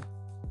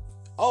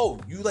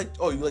 You like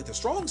the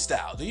strong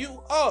style, do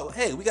you? Oh,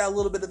 hey, we got a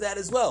little bit of that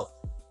as well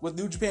with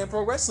New Japan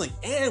Pro Wrestling.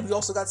 And we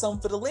also got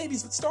something for the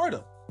ladies with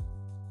Stardom.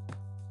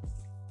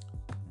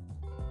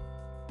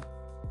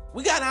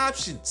 We got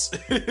options.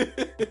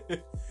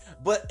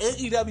 But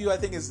AEW, I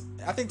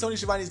think Tony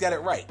Schiavone's got it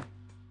right.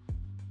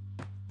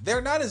 They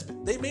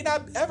may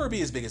not ever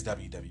be as big as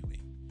WWE.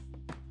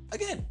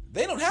 Again,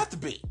 they don't have to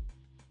be.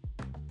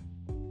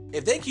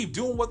 If they keep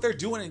doing what they're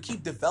doing and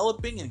keep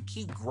developing and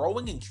keep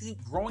growing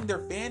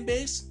their fan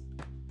base,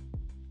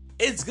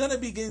 it's going to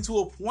be getting to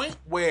a point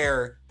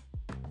where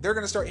they're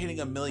going to start hitting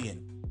 1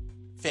 million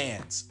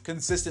fans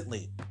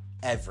consistently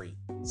every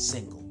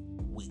single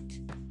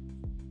week.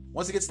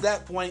 Once it gets to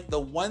that point, the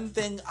one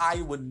thing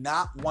I would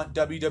not want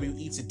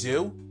WWE to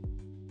do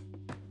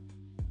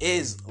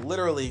is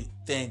literally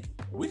think,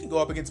 we can go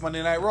up against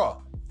Monday Night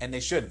Raw. And they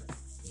shouldn't.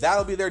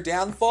 That'll be their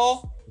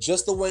downfall,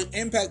 just the way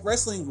Impact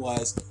Wrestling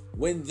was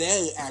when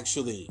they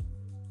actually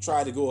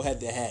tried to go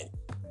head-to-head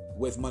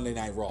with Monday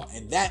Night Raw.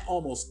 And that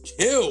almost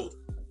killed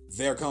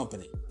their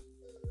company.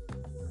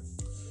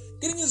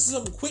 Getting into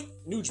some quick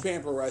New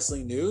Japan Pro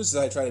Wrestling news,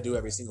 as I try to do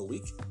every single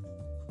week.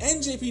 From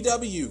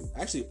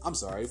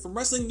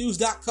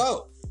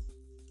WrestlingNews.co.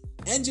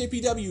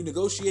 NJPW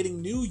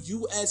negotiating new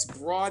U.S.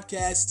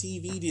 broadcast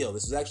TV deal.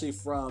 This is actually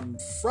from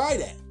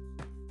Friday,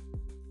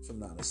 if I'm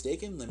not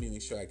mistaken. Let me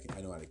make sure I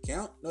know how to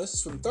count. No, this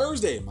is from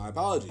Thursday. My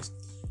apologies.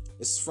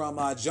 This is from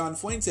John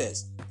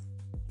Fuentes.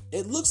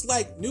 It looks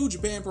like New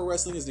Japan Pro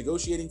Wrestling is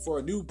negotiating for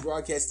a new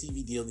broadcast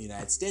TV deal in the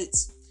United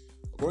States,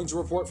 according to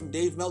a report from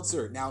Dave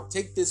Meltzer. Now,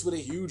 take this with a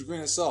huge grain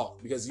of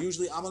salt, because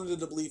usually I'm under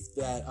the belief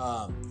that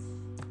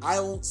I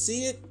won't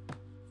see it.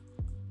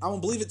 I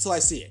won't believe it till I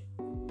see it.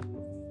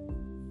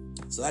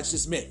 So that's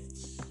just me.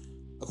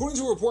 According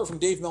to a report from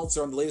Dave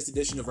Meltzer on the latest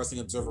edition of Wrestling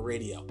Observer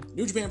Radio,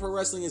 New Japan Pro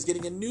Wrestling is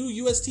getting a new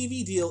US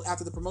TV deal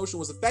after the promotion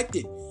was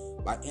affected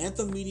by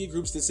Anthem Media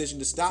Group's decision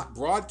to stop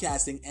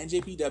broadcasting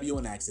NJPW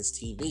on AXS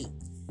TV.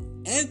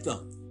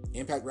 Anthem,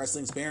 Impact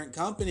Wrestling's parent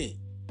company,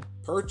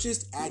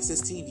 purchased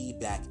AXS TV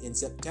back in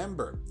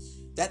September.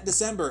 That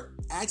December,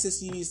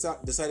 AXS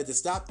TV decided to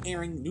stop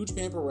airing New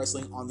Japan Pro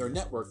Wrestling on their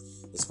network,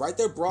 despite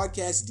their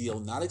broadcast deal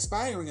not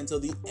expiring until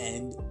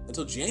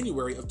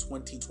January of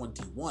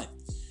 2021.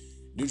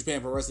 New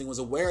Japan Pro Wrestling was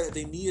aware that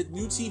they needed a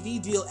new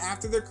TV deal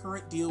after their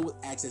current deal with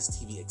AXS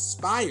TV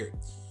expired,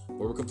 but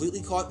were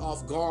completely caught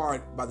off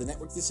guard by the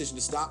network's decision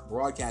to stop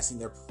broadcasting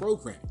their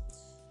programming.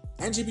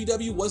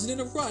 NJPW wasn't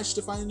in a rush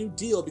to find a new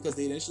deal because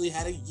they initially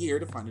had a year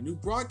to find a new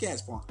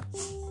broadcast partner.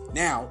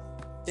 Now,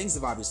 things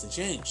have obviously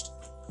changed.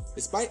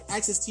 Despite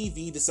AXS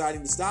TV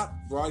deciding to stop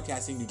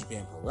broadcasting New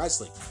Japan Pro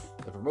Wrestling,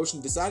 the promotion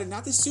decided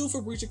not to sue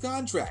for breach of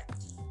contract.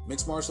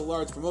 Mixed martial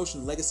arts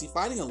promotion Legacy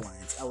Fighting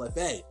Alliance,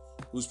 LFA,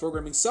 whose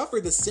programming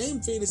suffered the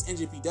same fate as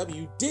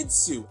NJPW, did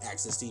sue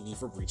AXS TV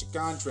for breach of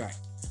contract.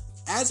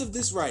 As of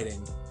this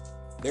writing,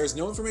 there is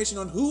no information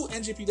on who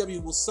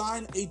NJPW will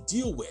sign a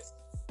deal with.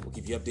 We'll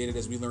keep you updated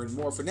as we learn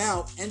more. For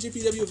now,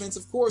 NJPW events,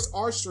 of course,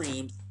 are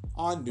streamed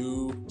on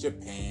New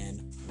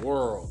Japan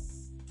World.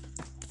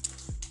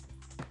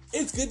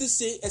 It's good to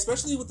see,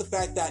 especially with the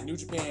fact that New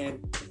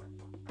Japan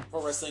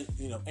Pro Wrestling,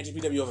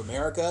 NJPW of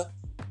America,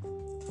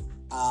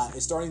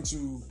 is starting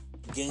to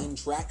gain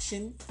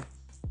traction.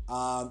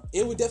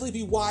 It would definitely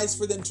be wise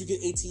for them to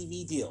get a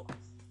TV deal.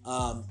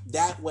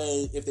 That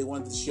way, if they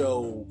wanted to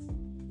show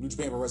New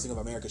Japan Pro Wrestling of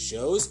America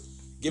shows,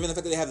 given the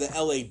fact that they have the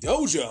LA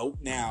Dojo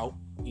now,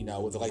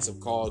 with the likes of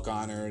Carl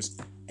Connors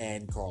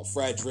and Carl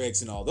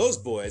Fredericks and all those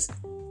boys,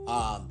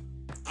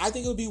 I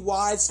think it would be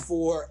wise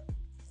for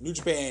New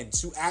Japan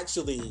to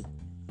actually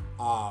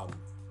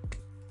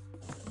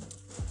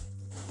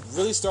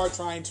really start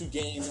trying to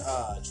gain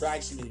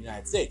traction in the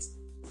United States.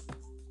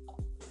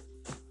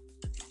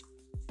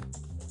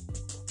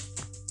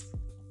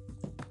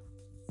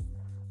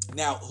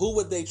 Now, who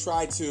would they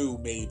try to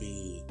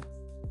maybe...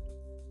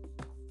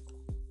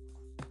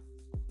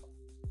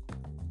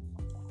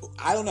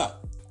 I don't know.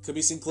 Could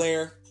be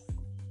Sinclair.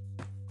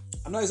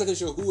 I'm not exactly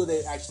sure who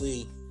they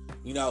actually,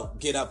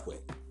 get up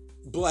with.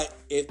 But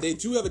if they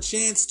do have a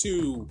chance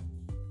to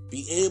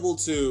be able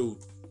to,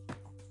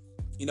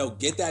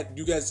 get that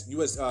US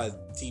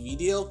TV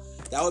deal,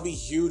 that would be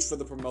huge for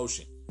the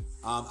promotion.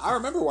 I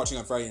remember watching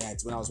on Friday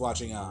nights when I was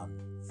watching,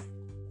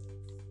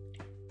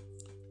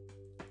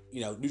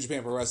 New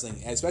Japan Pro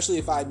Wrestling, especially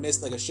if I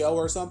missed like a show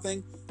or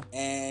something,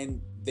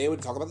 and they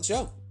would talk about the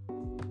show.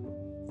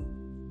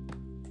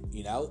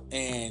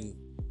 And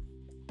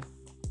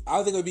I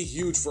would think it would be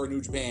huge for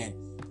New Japan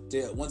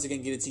to once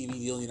again get a TV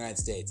deal in the United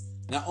States.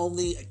 Not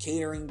only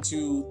catering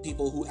to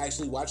people who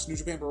actually watch New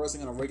Japan Pro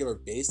Wrestling on a regular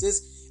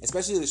basis,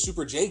 especially the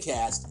Super J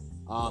Cast,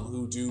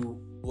 who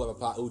do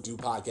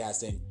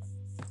podcasting,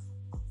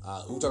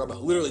 who talk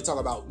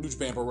about New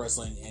Japan Pro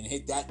Wrestling and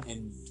hit that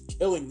and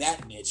killing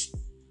that niche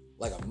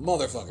like a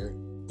motherfucker.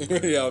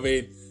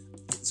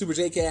 Super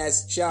J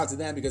Cast, shout out to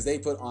them because they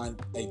put on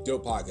a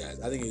dope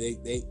podcast. I think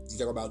they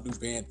talk about New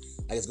Japan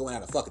like it's going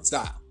out of fucking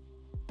style,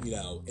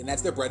 and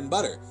that's their bread and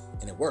butter,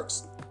 and it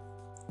works.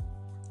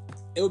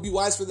 It would be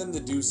wise for them to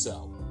do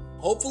so.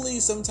 Hopefully,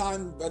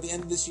 sometime by the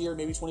end of this year,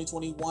 maybe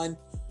 2021,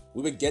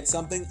 we would get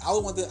something. I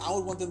would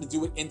want them to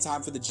do it in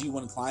time for the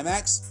G1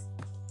 Climax,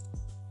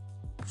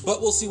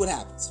 but we'll see what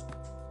happens.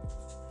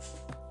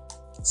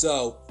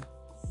 So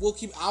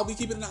I'll be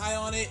keeping an eye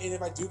on it, and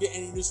if I do get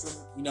any news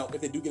from,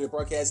 if they do get a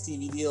broadcast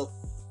TV deal,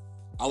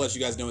 I'll let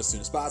you guys know as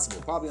soon as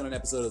possible. Probably on an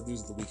episode of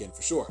News of the Weekend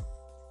for sure.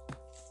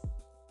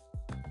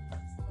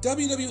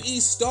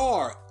 WWE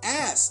star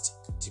asked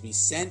to be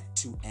sent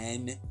to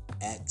NXT.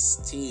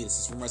 This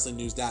is from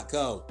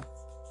WrestlingNews.co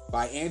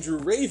by Andrew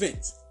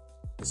Ravens.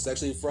 This is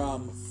actually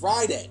from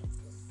Friday.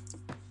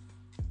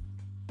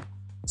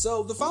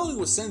 So the following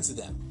was sent to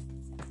them.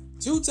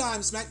 Two-time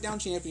SmackDown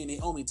champion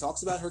Naomi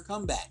talks about her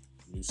comeback,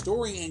 new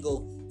story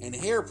angle, and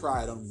hair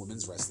pride on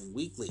Women's Wrestling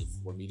Weekly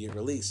for immediate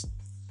release.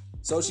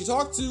 So she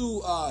talked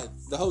to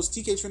the host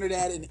TK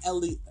Trinidad and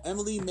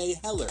Emily May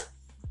Heller,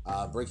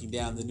 breaking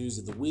down the news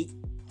of the week.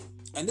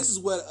 And this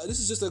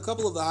is just a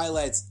couple of the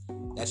highlights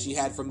that she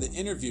had from the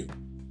interview.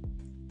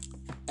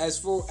 As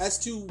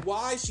to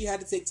why she had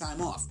to take time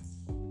off.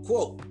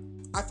 Quote,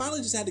 I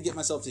finally just had to get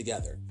myself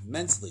together.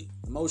 Mentally,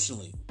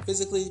 emotionally,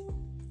 physically,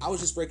 I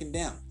was just breaking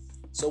down.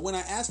 So when I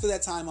asked for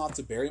that time off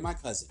to bury my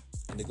cousin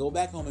and to go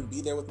back home and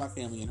be there with my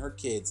family and her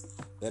kids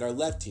that are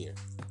left here,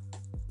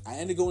 I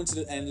ended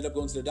up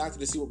going to the doctor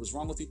to see what was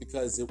wrong with me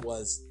because it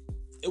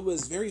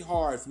was very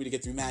hard for me to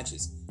get through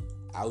matches.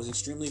 I was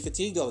extremely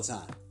fatigued all the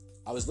time.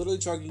 I was literally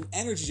chugging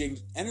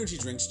energy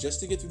drinks just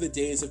to get through the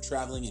days of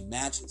traveling and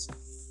matches.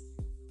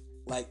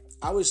 Like,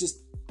 I was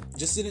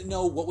just didn't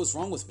know what was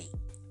wrong with me.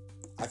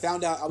 I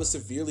found out I was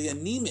severely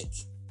anemic,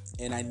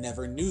 and I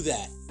never knew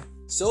that.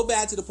 So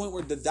bad to the point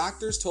where the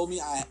doctors told me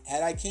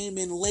I came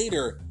in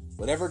later,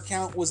 whatever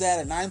count was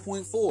at a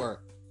 9.4,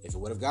 if it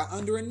would have got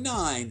under a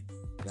 9,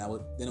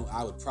 then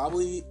I would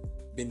probably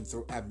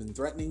have been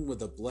threatening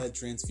with a blood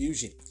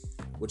transfusion,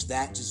 which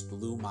that just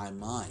blew my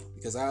mind,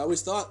 because I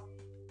always thought,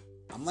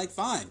 I'm like,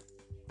 fine,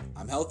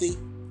 I'm healthy,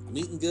 I'm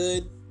eating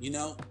good,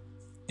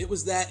 It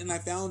was that, and I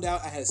found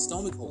out I had a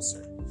stomach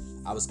ulcer.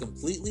 I was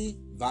completely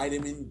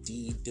vitamin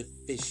D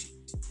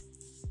deficient.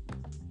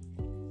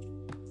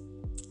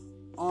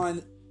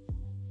 On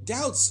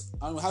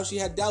how she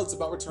had doubts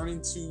about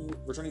returning to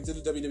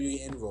the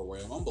WWE and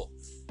Royal Rumble.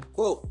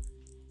 Quote,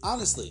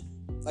 honestly,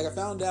 I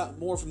found out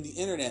more from the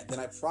internet than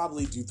I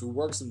probably do through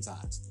work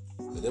sometimes.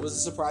 But it was a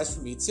surprise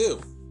for me too.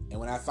 And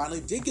when I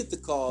finally did get the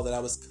call that I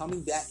was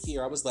coming back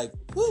here, I was like,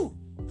 whoo,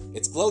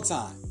 it's glow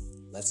time.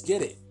 Let's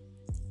get it.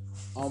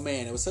 Oh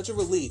man, it was such a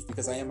relief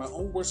because I am my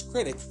own worst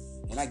critic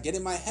and I get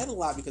in my head a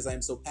lot because I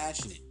am so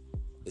passionate.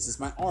 This is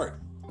my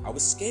art. I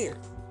was scared.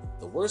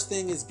 The worst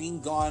thing is being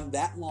gone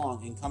that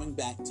long and coming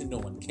back to no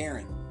one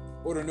caring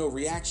or to no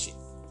reaction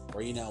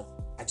or,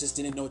 I just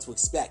didn't know what to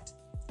expect.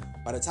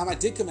 By the time I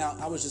did come out,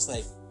 I was just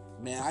like,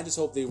 man, I just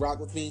hope they rock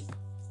with me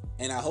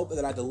and I hope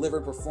that I deliver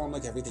and perform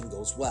like everything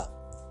goes well.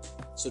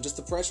 So just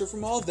the pressure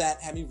from all of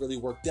that had me really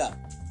worked up.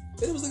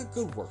 But it was like a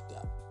good worked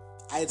up.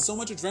 I had so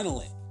much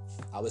adrenaline.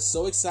 I was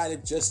so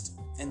excited just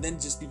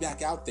be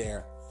back out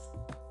there.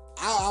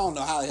 I don't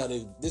know how the hell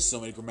there's so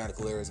many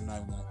grammatical errors. I'm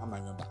not even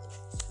gonna bother.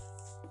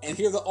 And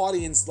hear the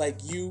audience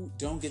like you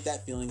don't get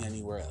that feeling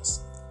anywhere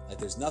else. Like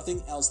there's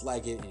nothing else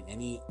like it in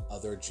any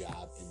other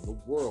job in the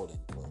world, end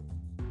quote.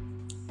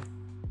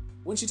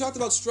 When she talked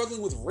about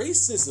struggling with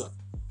racism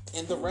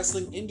in the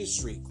wrestling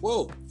industry,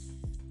 quote,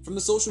 from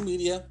the social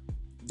media,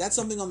 that's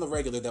something on the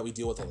regular that we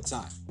deal with all the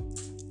time.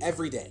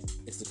 Every day.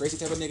 It's the crazy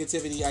type of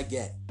negativity I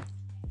get.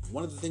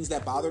 One of the things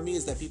that bother me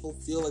is that people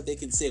feel like they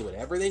can say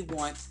whatever they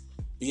want,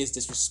 be as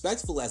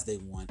disrespectful as they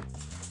want,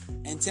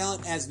 and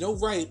talent has no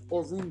right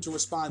or room to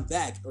respond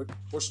back or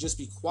should just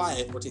be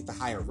quiet or take the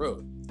higher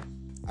road.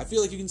 I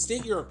feel like you can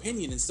state your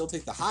opinion and still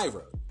take the high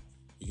road.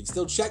 You can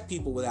still check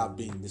people without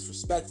being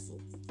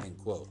disrespectful, end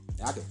quote.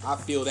 I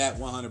feel that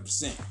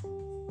 100%.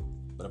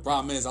 But the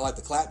problem is I like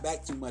to clap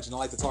back too much and I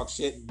like to talk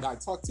shit and I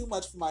talk too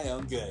much for my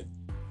own good.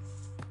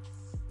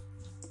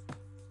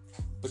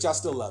 But y'all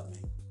still love me.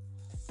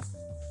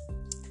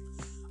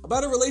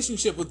 About a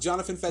relationship with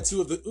Jonathan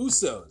Fatu of the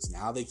Usos.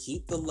 Now they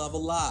keep the love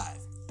alive.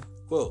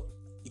 Quote,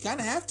 you kind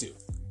of have to.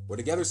 We're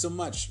together so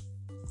much.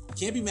 You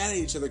can't be mad at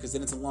each other because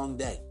then it's a long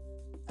day.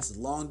 That's a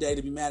long day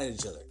to be mad at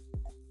each other.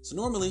 So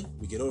normally,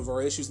 we get over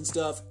our issues and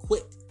stuff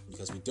quick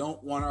because we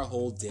don't want our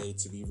whole day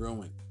to be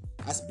ruined.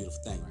 That's a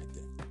beautiful thing right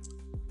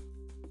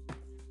there.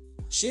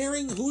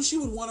 Sharing who she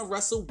would want to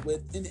wrestle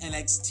with in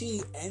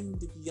NXT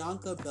and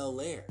Bianca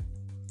Belair.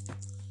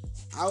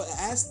 I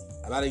asked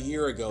about a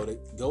year ago to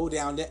go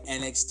down to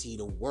NXT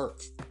to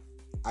work.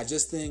 I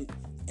just think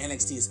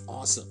NXT is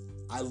awesome.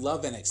 I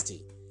love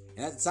NXT.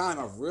 And at the time,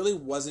 I really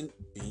wasn't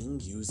being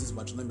used as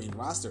much on the main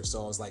roster.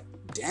 So I was like,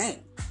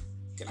 dang,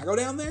 can I go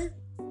down there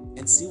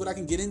and see what I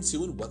can get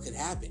into and what could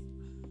happen?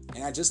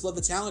 And I just love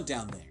the talent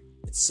down there.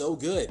 It's so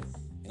good.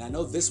 And I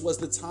know this was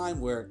the time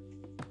where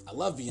I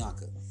love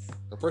Bianca.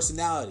 Her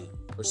personality,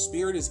 her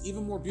spirit is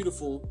even more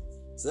beautiful.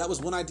 So that was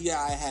one idea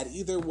I had,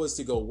 either was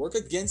to go work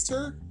against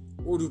her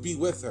or to be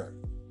with her.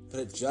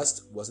 But it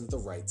just wasn't the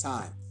right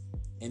time.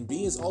 And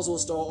B is also a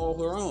star all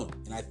her own.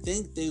 And I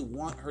think they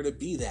want her to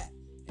be that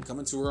and come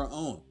into her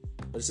own.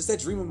 But it's just that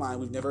dream of mine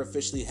we've never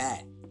officially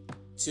had.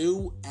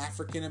 2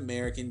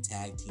 African-American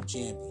tag team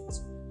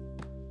champions.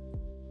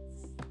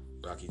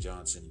 Rocky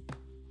Johnson.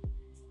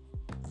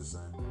 The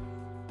same.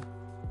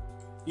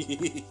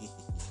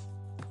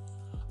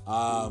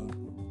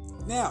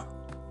 Now,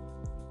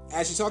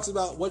 as she talks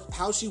about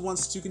how she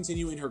wants to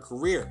continue in her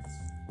career,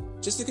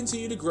 just to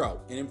continue to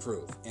grow and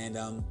improve,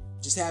 and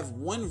just have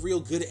one real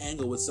good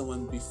angle with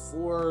someone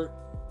before,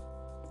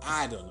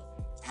 I don't know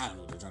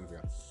what they're trying to figure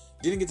out.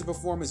 Didn't get to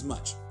perform as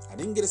much. I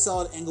didn't get a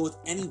solid angle with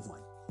anyone.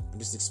 I'm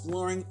just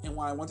exploring, and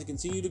I want to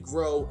continue to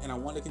grow, and I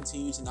want to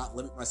continue to not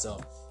limit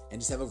myself and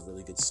just have a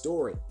really good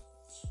story.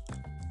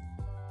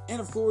 And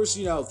of course,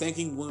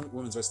 thanking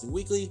Women's Wrestling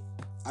Weekly.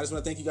 I just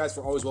want to thank you guys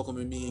for always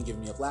welcoming me and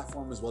giving me a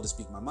platform as well to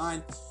speak my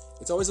mind.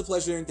 It's always a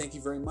pleasure, and thank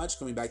you very much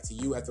coming back to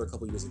you after a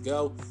couple years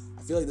ago.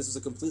 I feel like this was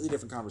a completely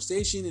different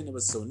conversation, and it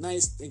was so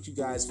nice. Thank you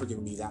guys for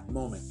giving me that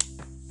moment.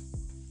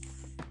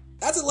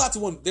 There's a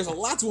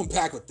lot to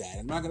unpack with that.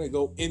 I'm not going to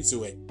go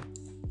into it.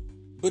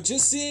 But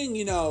just seeing,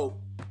 the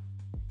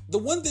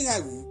one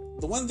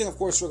thing, of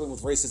course, struggling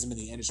with racism in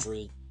the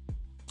industry,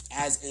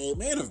 as a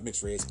man of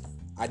mixed race,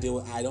 I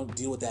don't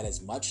deal with that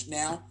as much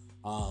now,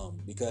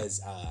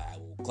 because I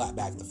will clap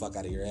back the fuck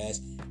out of your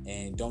ass,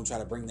 and don't try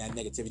to bring that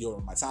negativity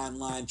over my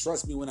timeline.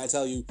 Trust me when I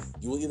tell you,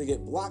 you will either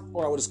get blocked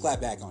or I will just clap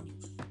back on you.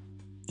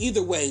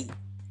 Either way,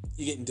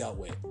 you're getting dealt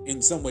with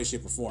in some way,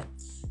 shape, or form.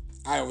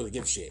 I don't really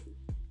give a shit.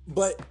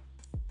 But,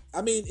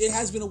 I mean, it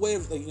has been a way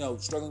of,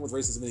 struggling with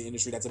racism in the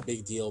industry. That's a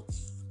big deal.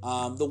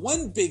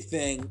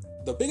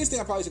 The biggest thing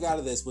I probably took out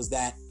of this was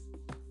that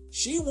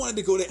she wanted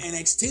to go to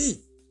NXT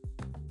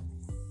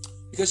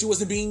because she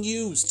wasn't being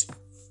used.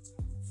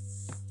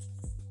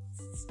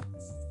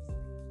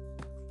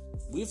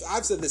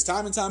 I've said this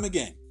time and time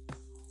again.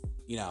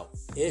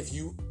 If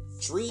you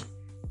treat,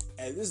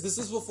 and this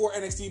is before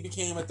NXT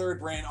became a third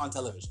brand on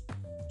television,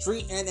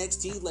 treat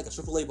NXT like a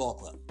AAA ball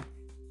club.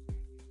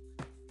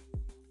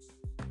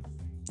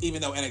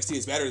 Even though NXT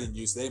is better than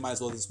you, so they might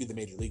as well just be the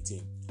major league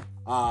team.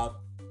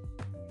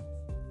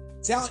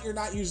 Talent you're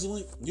not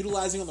usually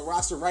utilizing on the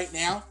roster right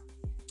now,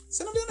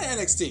 send them down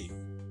to NXT.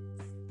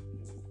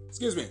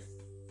 Excuse me.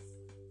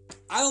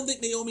 I don't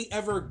think Naomi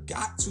ever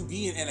got to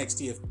be in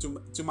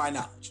NXT, to my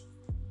knowledge.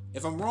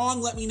 If I'm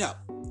wrong, let me know.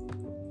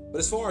 But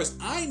as far as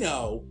I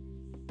know,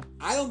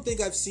 I don't think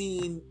I've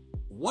seen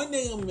one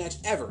Naomi match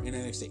ever in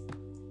NXT.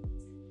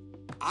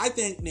 I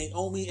think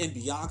Naomi and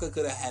Bianca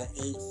could have had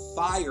a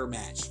fire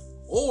match.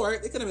 Or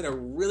they could have been a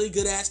really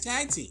good-ass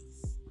tag team.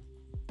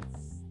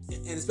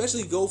 And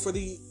especially go for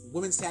the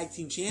Women's Tag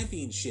Team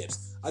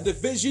Championships. A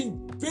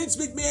division Vince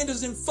McMahon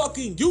doesn't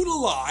fucking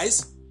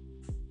utilize.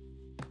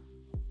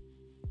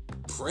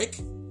 Prick.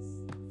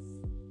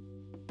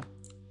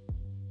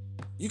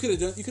 You could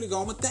have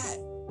gone with that.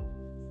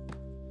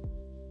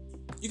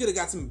 You could have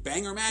got some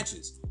banger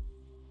matches.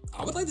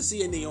 I would like to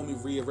see a Naomi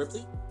Rhea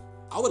Ripley.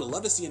 I would have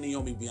loved to see a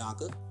Naomi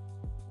Bianca.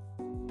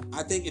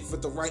 I think if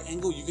with the right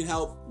angle, you can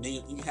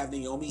have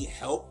Naomi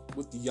help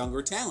with the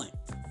younger talent.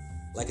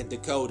 Like a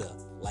Dakota,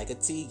 like a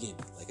Tegan,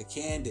 like a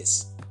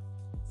Candice,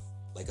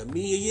 like a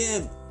Mia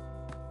Yim.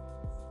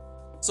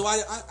 So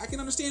I can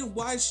understand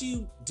why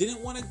she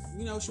didn't want to,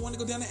 she wanted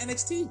to go down to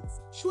NXT.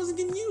 She wasn't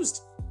getting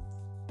used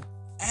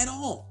at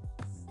all.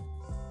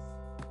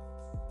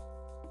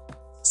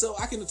 So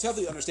I can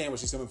totally understand where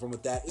she's coming from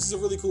with that. This is a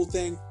really cool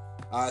thing.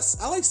 I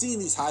like seeing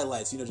these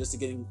highlights, just to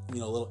getting, a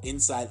little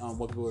insight on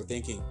what people are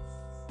thinking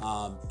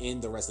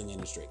in the wrestling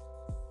industry.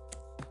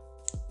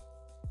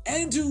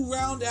 And to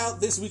round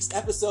out this week's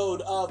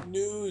episode of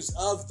News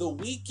of the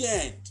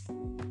Weekend,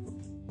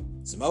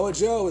 Samoa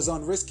Joe is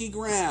on risky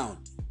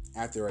ground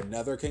after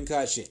another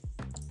concussion.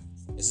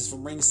 This is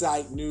from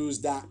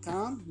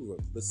ringsidenews.com.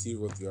 Let's see who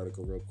wrote the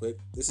article real quick.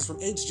 This is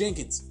from H.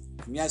 Jenkins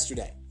from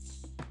yesterday.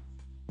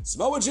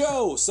 Samoa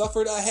Joe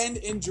suffered a hand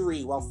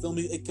injury while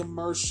filming a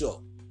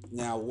commercial.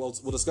 Now, we'll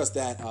discuss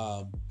that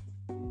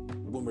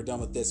when we're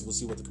done with this. We'll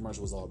see what the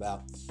commercial was all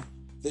about.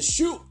 The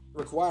shoot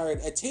required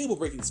a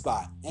table-breaking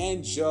spot,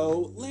 and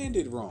Joe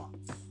landed wrong.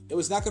 It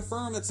was not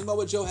confirmed that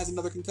Samoa Joe has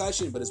another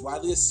concussion, but it's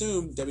widely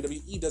assumed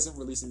WWE doesn't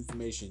release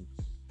information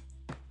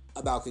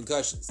about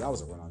concussions. That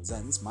was a run-on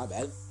sentence, my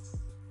bad.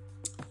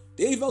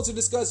 Dave Meltzer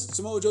discussed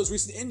Samoa Joe's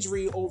recent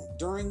injury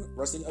during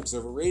Wrestling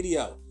Observer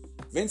Radio.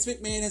 Vince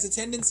McMahon has a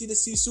tendency to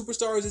see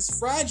superstars as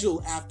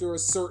fragile after a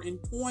certain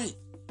point.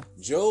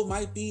 Joe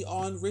might be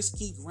on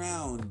risky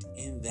ground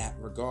in that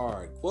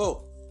regard.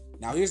 Quote,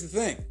 now here's the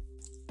thing.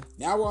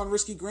 Now we're on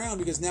risky ground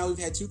because now we've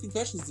had 2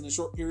 concussions in a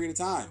short period of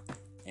time.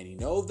 And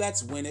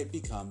that's when it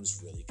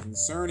becomes really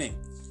concerning.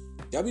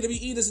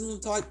 WWE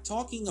doesn't like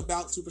talking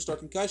about superstar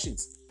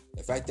concussions.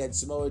 The fact that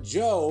Samoa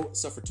Joe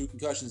suffered 2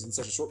 concussions in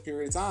such a short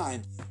period of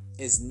time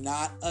is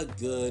not a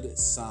good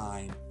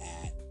sign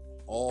at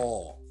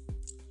all.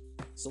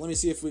 So let me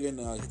see if we can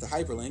hit the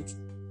hyperlink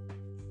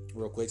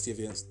real quick, see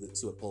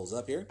what pulls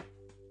up here.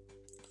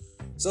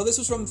 So this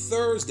was from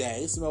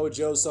Thursday. Samoa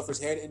Joe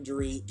suffers head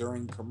injury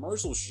during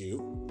commercial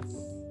shoot.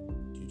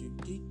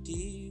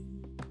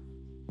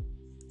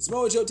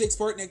 Samoa Joe takes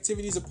part in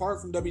activities apart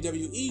from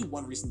WWE.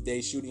 One recent day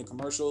shooting a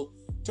commercial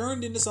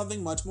turned into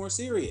something much more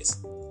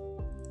serious.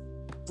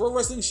 Pro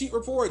Wrestling Sheet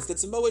reports that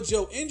Samoa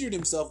Joe injured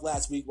himself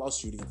last week while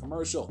shooting a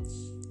commercial.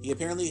 He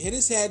apparently hit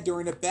his head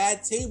during a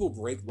bad table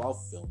break while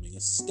filming a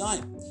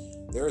stunt.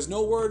 There is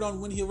no word on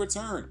when he'll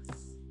return.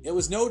 It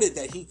was noted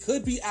that he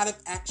could be out of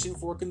action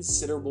for a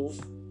considerable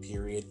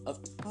period of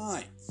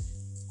time.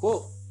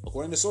 Quote,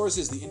 according to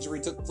sources, the injury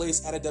took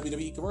place at a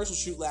WWE commercial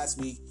shoot last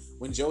week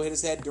when Joe hit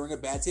his head during a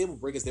bad table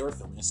break as they were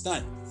filming a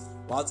stunt.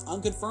 While it's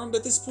unconfirmed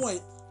at this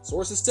point,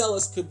 sources tell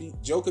us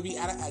Joe could be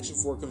out of action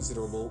for a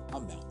considerable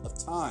amount of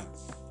time.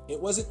 It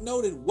wasn't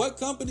noted what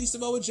company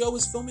Samoa Joe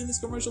was filming this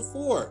commercial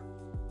for.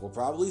 We'll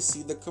probably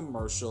see the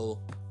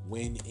commercial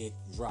when it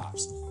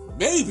drops.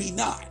 Maybe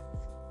not,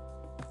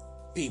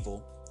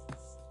 people.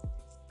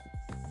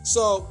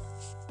 So,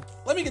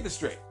 let me get this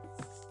straight.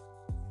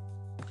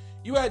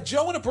 You had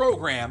Joe in a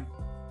program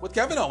with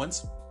Kevin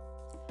Owens,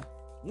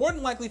 more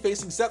than likely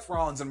facing Seth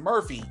Rollins and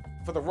Murphy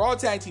for the Raw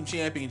Tag Team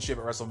Championship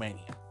at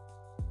WrestleMania.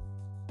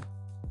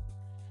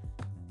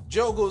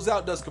 Joe goes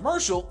out, does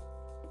commercial,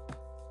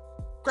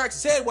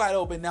 cracks his head wide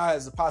open, now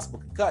has a possible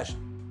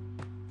concussion.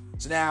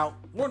 So now,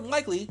 more than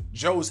likely,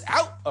 Joe's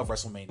out of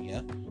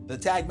WrestleMania. The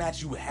tag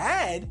match you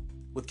had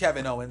with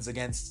Kevin Owens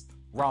against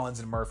Rollins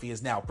and Murphy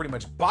is now pretty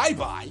much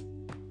bye-bye.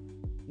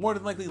 More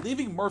than likely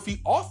leaving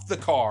Murphy off the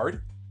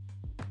card.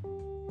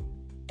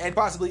 and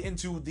possibly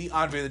into the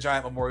Andre the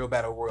Giant Memorial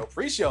Battle Royal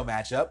pre-show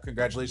matchup.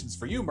 Congratulations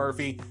for you,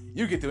 Murphy.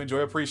 You get to enjoy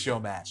a pre-show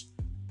match.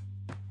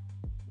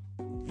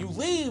 You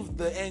leave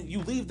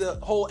the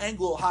whole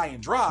angle high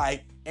and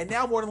dry, and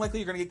now more than likely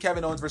you're going to get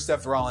Kevin Owens versus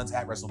Seth Rollins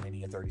at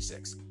WrestleMania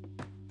 36.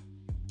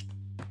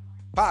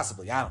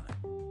 Possibly, I don't know.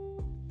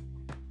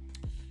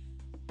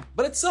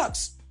 But it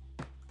sucks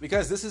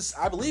because this is,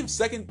 I believe, his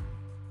second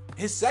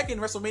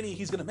WrestleMania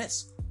he's going to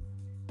miss.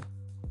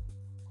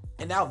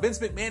 And now Vince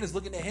McMahon is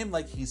looking at him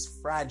like he's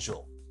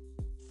fragile.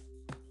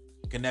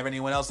 Couldn't have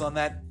anyone else on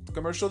that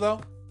commercial,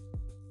 though?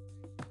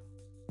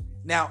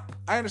 Now,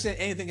 I understand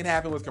anything can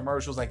happen with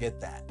commercials. I get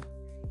that.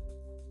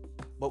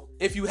 But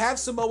if you have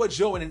Samoa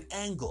Joe in an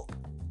angle,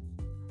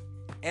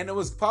 and it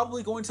was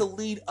probably going to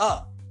lead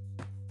up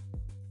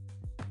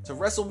to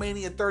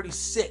WrestleMania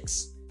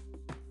 36,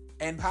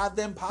 and have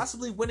them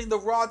possibly winning the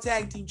Raw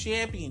Tag Team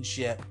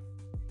Championship,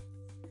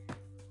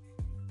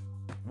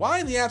 why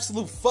in the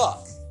absolute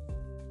fuck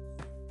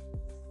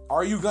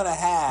are you gonna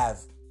have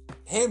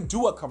him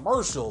do a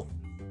commercial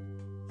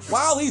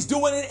while he's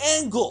doing an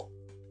angle?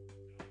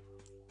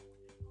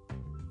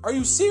 Are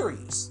you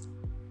serious?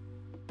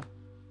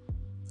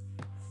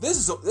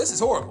 This is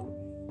horrible.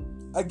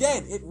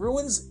 Again, it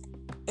ruins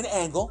an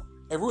angle.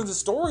 It ruins a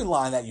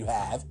storyline that you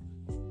have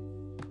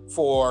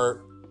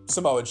for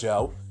Samoa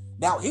Joe.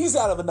 Now he's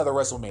out of another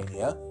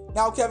WrestleMania.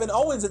 Now Kevin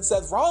Owens and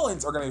Seth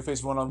Rollins are going to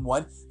face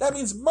one-on-one. That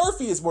means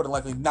Murphy is more than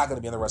likely not going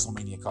to be on the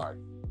WrestleMania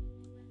card.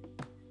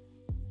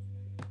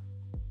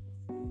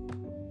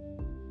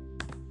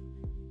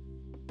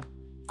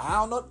 I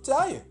don't know what to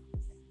tell you.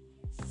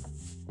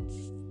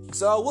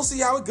 So we'll see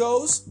how it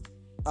goes.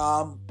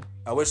 I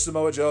wish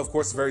Samoa Joe, of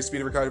course, a very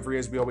speedy recovery,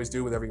 as we always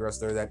do with every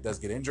wrestler that does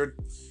get injured.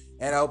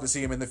 And I hope to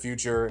see him in the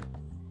future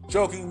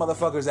choking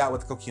motherfuckers out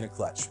with the Coquina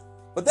Clutch.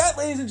 But that,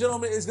 ladies and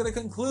gentlemen, is going to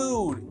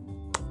conclude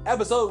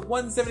episode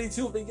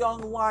 172 of the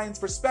Young Lions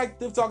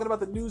Perspective, talking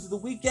about the news of the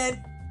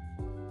weekend.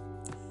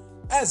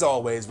 As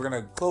always, we're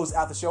going to close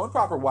out the show in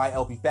proper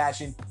YLP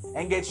fashion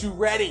and get you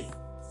ready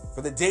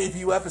for the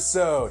debut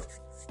episode.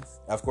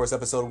 Of course,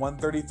 episode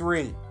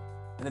 133,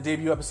 and the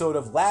debut episode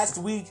of last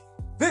week,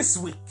 this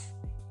week.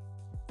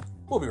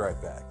 We'll be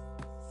right back.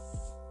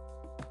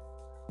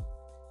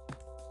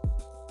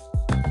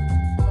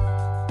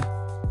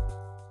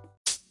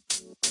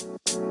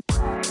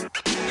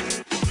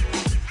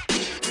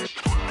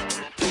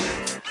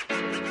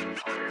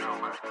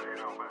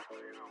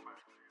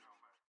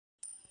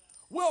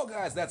 Well,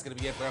 guys, that's going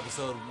to be it for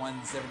episode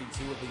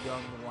 172 of the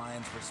Young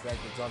Lions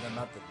Perspective, talking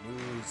about the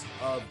news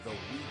of the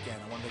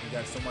weekend. I want to thank you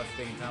guys so much for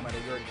taking time out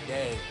of your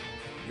day,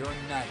 your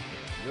night,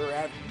 your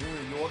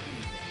afternoon, your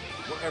evening,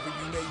 wherever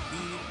you may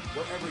be,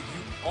 wherever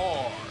you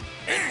are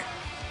in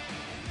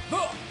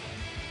the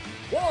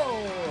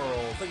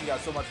world. Thank you guys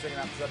so much for checking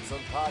out this episode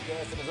of the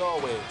podcast, and as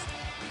always,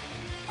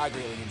 I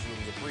greatly and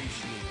truly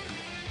appreciate it.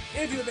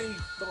 If you have any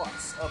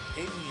thoughts,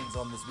 opinions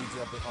on this week's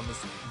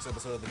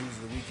episode of the News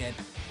of the Weekend,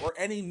 or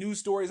any news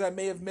stories I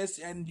may have missed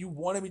and you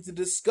wanted me to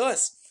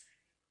discuss,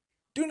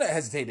 do not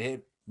hesitate to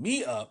hit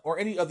me up or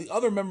any of the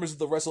other members of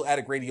the Wrestle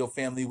Addict Radio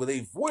family with a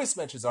voice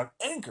message on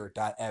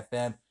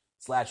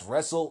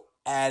anchor.fm/Wrestle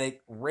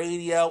Addict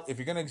Radio. If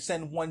you're going to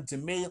send one to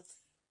me,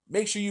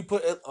 make sure you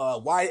put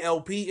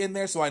YLP in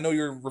there so I know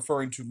you're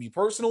referring to me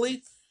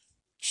personally.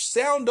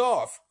 Sound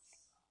off.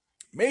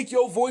 Make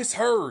your voice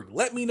heard.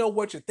 Let me know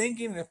what you're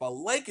thinking, and if I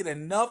like it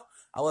enough,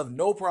 I'll have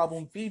no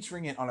problem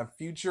featuring it on a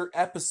future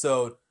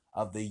episode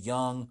of the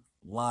Young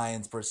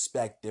Lions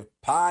Perspective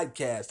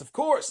podcast. Of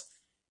course,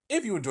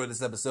 if you enjoyed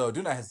this episode,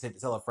 do not hesitate to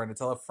tell a friend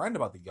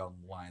about the Young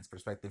Lions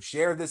Perspective.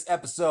 Share this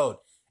episode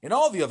and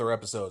all the other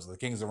episodes of the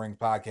Kings of the Ring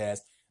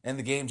podcast and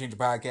the Game Changer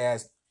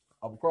podcast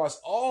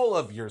across all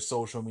of your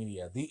social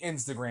media, the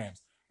Instagrams,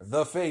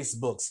 the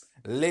Facebooks,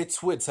 le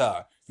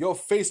Twitter, your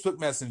Facebook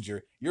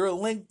Messenger, your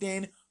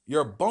LinkedIn,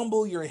 your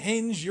Bumble, your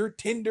Hinge, your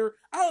Tinder.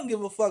 I don't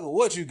give a fuck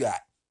what you got.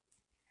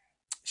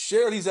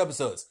 Share these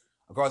episodes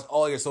across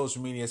all your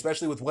social media,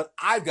 especially with what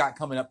I've got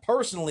coming up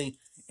personally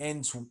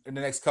in the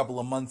next couple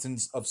of months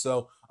and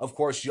so. Of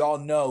course, y'all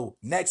know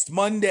next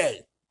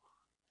Monday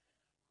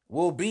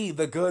will be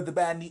The Good, the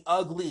Bad, and the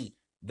Ugly.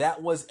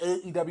 That was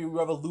AEW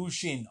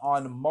Revolution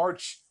on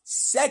March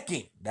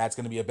 2nd. That's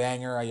going to be a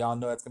banger. Y'all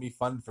know that's going to be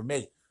fun for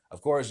me.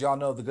 Of course, y'all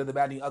know The Good, the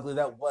Bad, and the Ugly.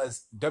 That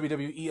was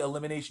WWE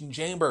Elimination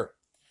Chamber.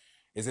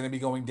 Is going to be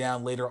going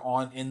down later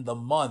on in the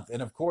month.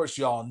 And of course,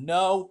 y'all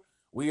know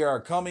we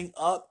are coming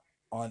up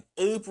on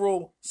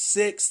April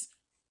 6th.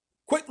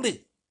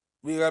 Quickly.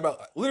 We are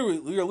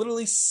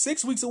literally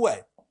 6 weeks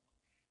away.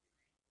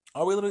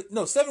 Are we literally?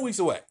 No, 7 weeks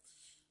away.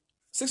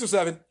 6 or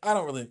 7.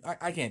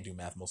 I can't do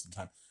math most of the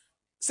time.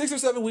 6 or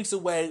 7 weeks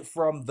away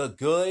from The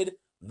Good,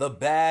 the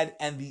Bad,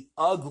 and the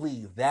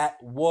Ugly.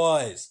 That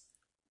was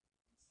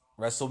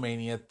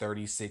WrestleMania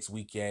 36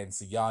 weekend.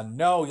 So y'all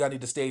know y'all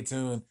need to stay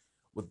tuned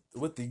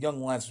with the Young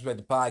Lions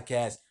Perspective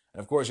podcast.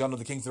 And of course, y'all know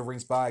the Kings of the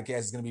Rings podcast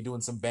is going to be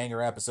doing some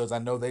banger episodes. I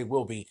know they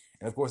will be.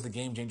 And of course, the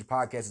Game Changer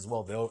podcast as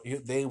well.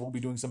 They will be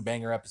doing some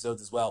banger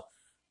episodes as well.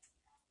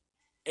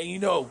 And you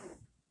know,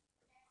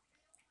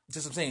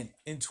 just I'm saying,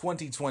 in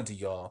 2020,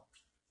 y'all,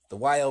 the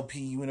YLP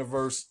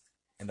universe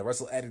and the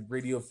Wrestle Addict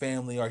Radio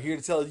family are here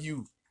to tell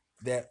you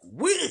that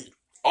we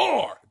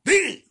are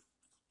the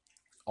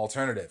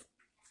alternative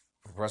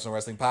for professional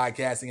wrestling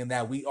podcasting, and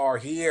that we are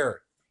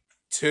here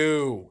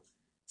to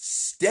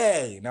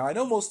stay. Now, I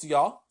know most of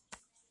y'all,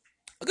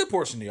 a good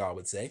portion of y'all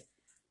would say,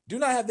 do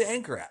not have the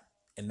Anchor app,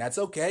 and that's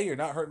okay. You're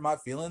not hurting my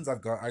feelings.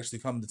 I've actually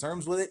come to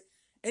terms with it,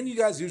 and you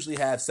guys usually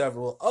have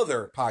several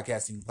other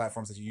podcasting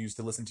platforms that you use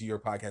to listen to your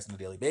podcast on a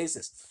daily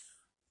basis.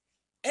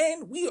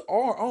 And we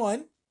are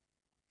on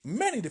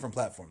many different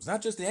platforms,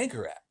 not just the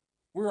Anchor app.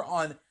 We're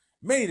on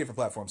many different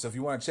platforms. So if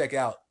you want to check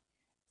out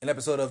an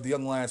episode of the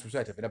Young Lions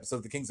Perspective, an episode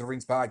of the Kings of the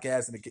Rings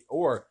podcast,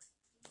 or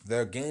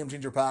the Game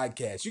Changer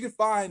podcast, you can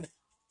find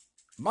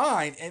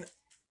mine and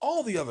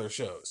all the other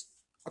shows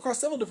across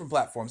several different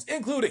platforms,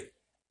 including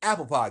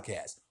Apple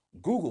Podcasts,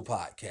 Google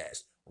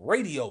Podcasts,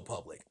 Radio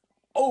Public,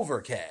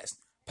 Overcast,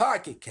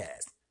 Pocket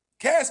Cast,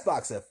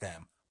 Castbox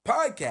FM,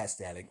 Podcast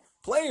Addict,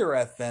 Player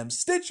FM,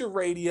 Stitcher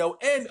Radio,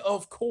 and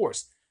of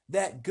course,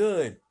 that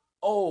good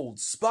old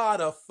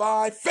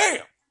Spotify.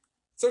 Fam!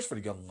 Search for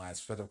the Young Lions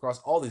Perspective across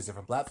all these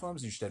different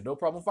platforms. You should have no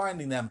problem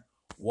finding them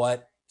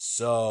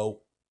whatsoever.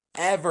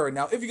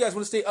 Now, if you guys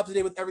want to stay up to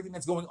date with everything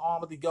that's going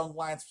on with the Young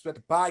Lions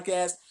Perspective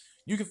podcast,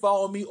 you can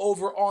follow me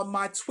over on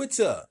my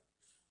Twitter.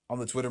 On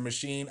the Twitter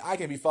machine, I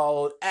can be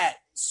followed at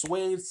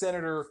Swede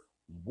Senator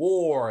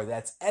War.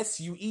 That's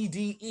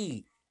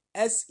SUEDE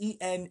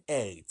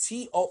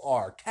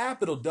SENATOR,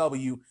 capital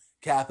W,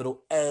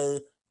 capital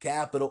A,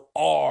 capital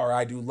R.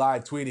 I do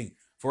live tweeting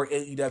for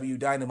AEW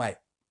Dynamite,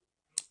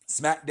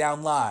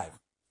 SmackDown Live.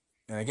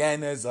 And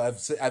again, as I've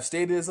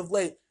stated as of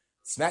late,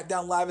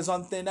 SmackDown Live is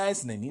on thin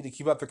ice, and they need to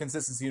keep up their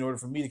consistency in order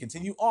for me to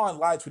continue on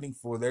live tweeting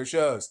for their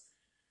shows.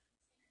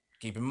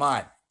 Keep in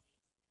mind.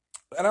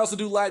 And I also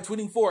do live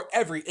tweeting for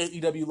every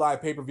AEW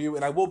live pay-per-view,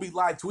 and I will be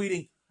live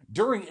tweeting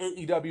during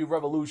AEW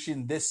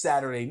Revolution this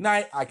Saturday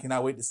night. I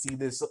cannot wait to see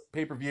this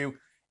pay-per-view.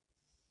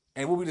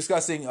 And we'll be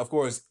discussing, of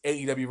course,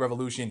 AEW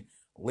Revolution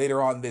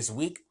later on this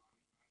week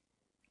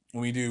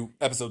when we do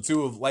episode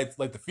 2 of Light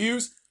the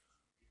Fuse.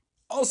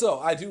 Also,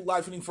 I do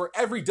live tweeting for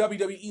every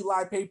WWE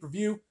live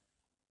pay-per-view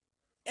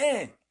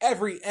and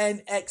every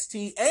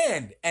NXT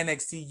and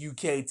NXT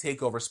UK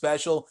takeover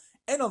special.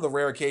 And on the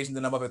rare occasion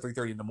that I'm up at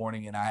 3:30 in the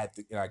morning and I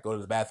go to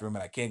the bathroom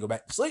and I can't go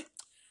back to sleep,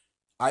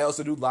 I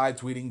also do live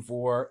tweeting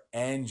for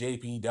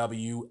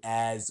NJPW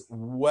as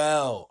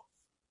well.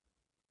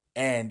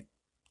 And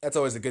that's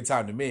always a good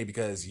time to me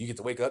because you get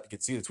to wake up, you get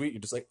to see the tweet, you're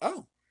just like,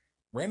 oh,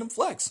 random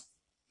flex.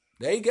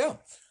 There you go.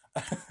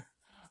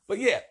 But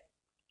yeah,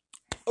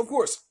 of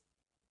course,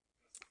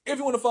 if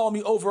you want to follow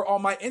me over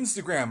on my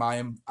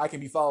Instagram, I can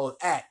be followed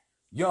at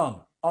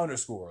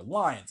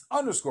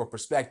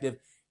young_lions_perspective.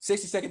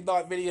 60-second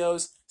thought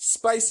videos,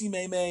 spicy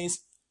memes,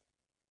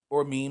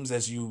 or memes,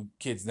 as you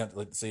kids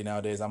like to say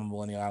nowadays. I'm a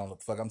millennial. I don't know what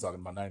the fuck I'm talking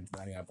about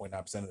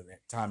 99.9% of the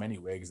time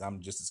anyway, because I'm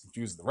just as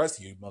confused as the rest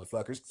of you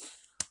motherfuckers.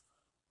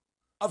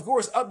 Of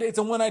course, updates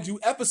on when I do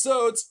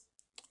episodes,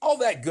 all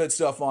that good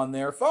stuff on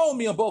there. Follow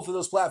me on both of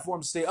those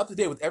platforms to stay up to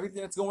date with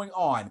everything that's going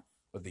on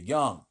with the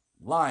Young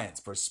Lions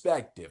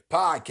Perspective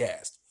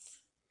podcast.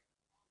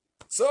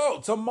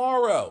 So,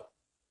 tomorrow,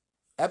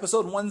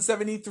 episode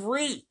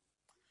 173.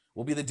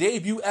 Will be the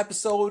debut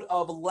episode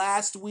of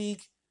last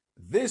week,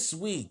 this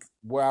week,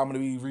 where I'm going to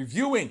be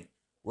reviewing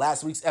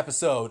last week's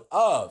episode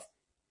of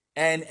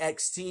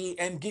NXT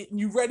and getting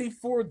you ready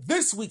for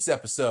this week's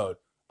episode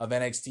of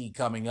NXT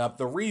coming up,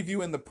 the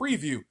review and the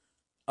preview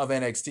of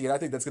NXT. And I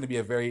think that's going to be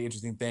a very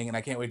interesting thing, and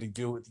I can't wait to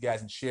do it with you guys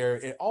and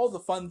share all the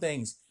fun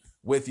things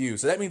with you.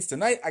 So that means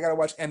tonight I got to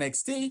watch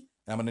NXT, and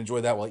I'm going to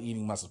enjoy that while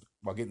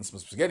getting some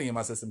spaghetti in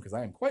my system because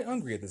I am quite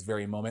hungry at this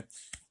very moment.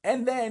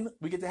 And then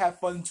we get to have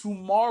fun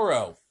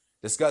tomorrow,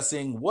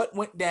 discussing what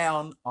went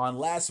down on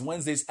last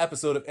Wednesday's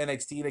episode of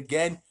NXT, and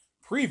again,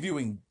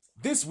 previewing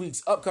this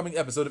week's upcoming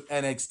episode of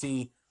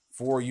NXT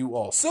for you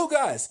all. So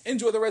guys,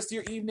 enjoy the rest of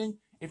your evening.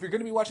 If you're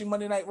going to be watching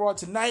Monday Night Raw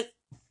tonight,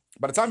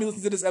 by the time you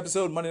listen to this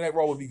episode, Monday Night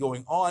Raw will be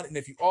going on, and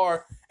if you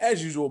are,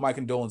 as usual, my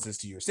condolences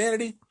to your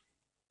sanity.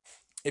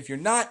 If you're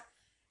not,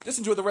 just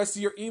enjoy the rest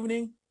of your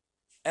evening,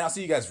 and I'll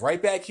see you guys right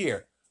back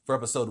here for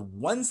episode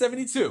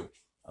 172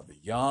 of the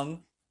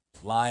Young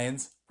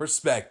Lions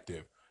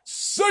Perspective.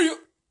 See you!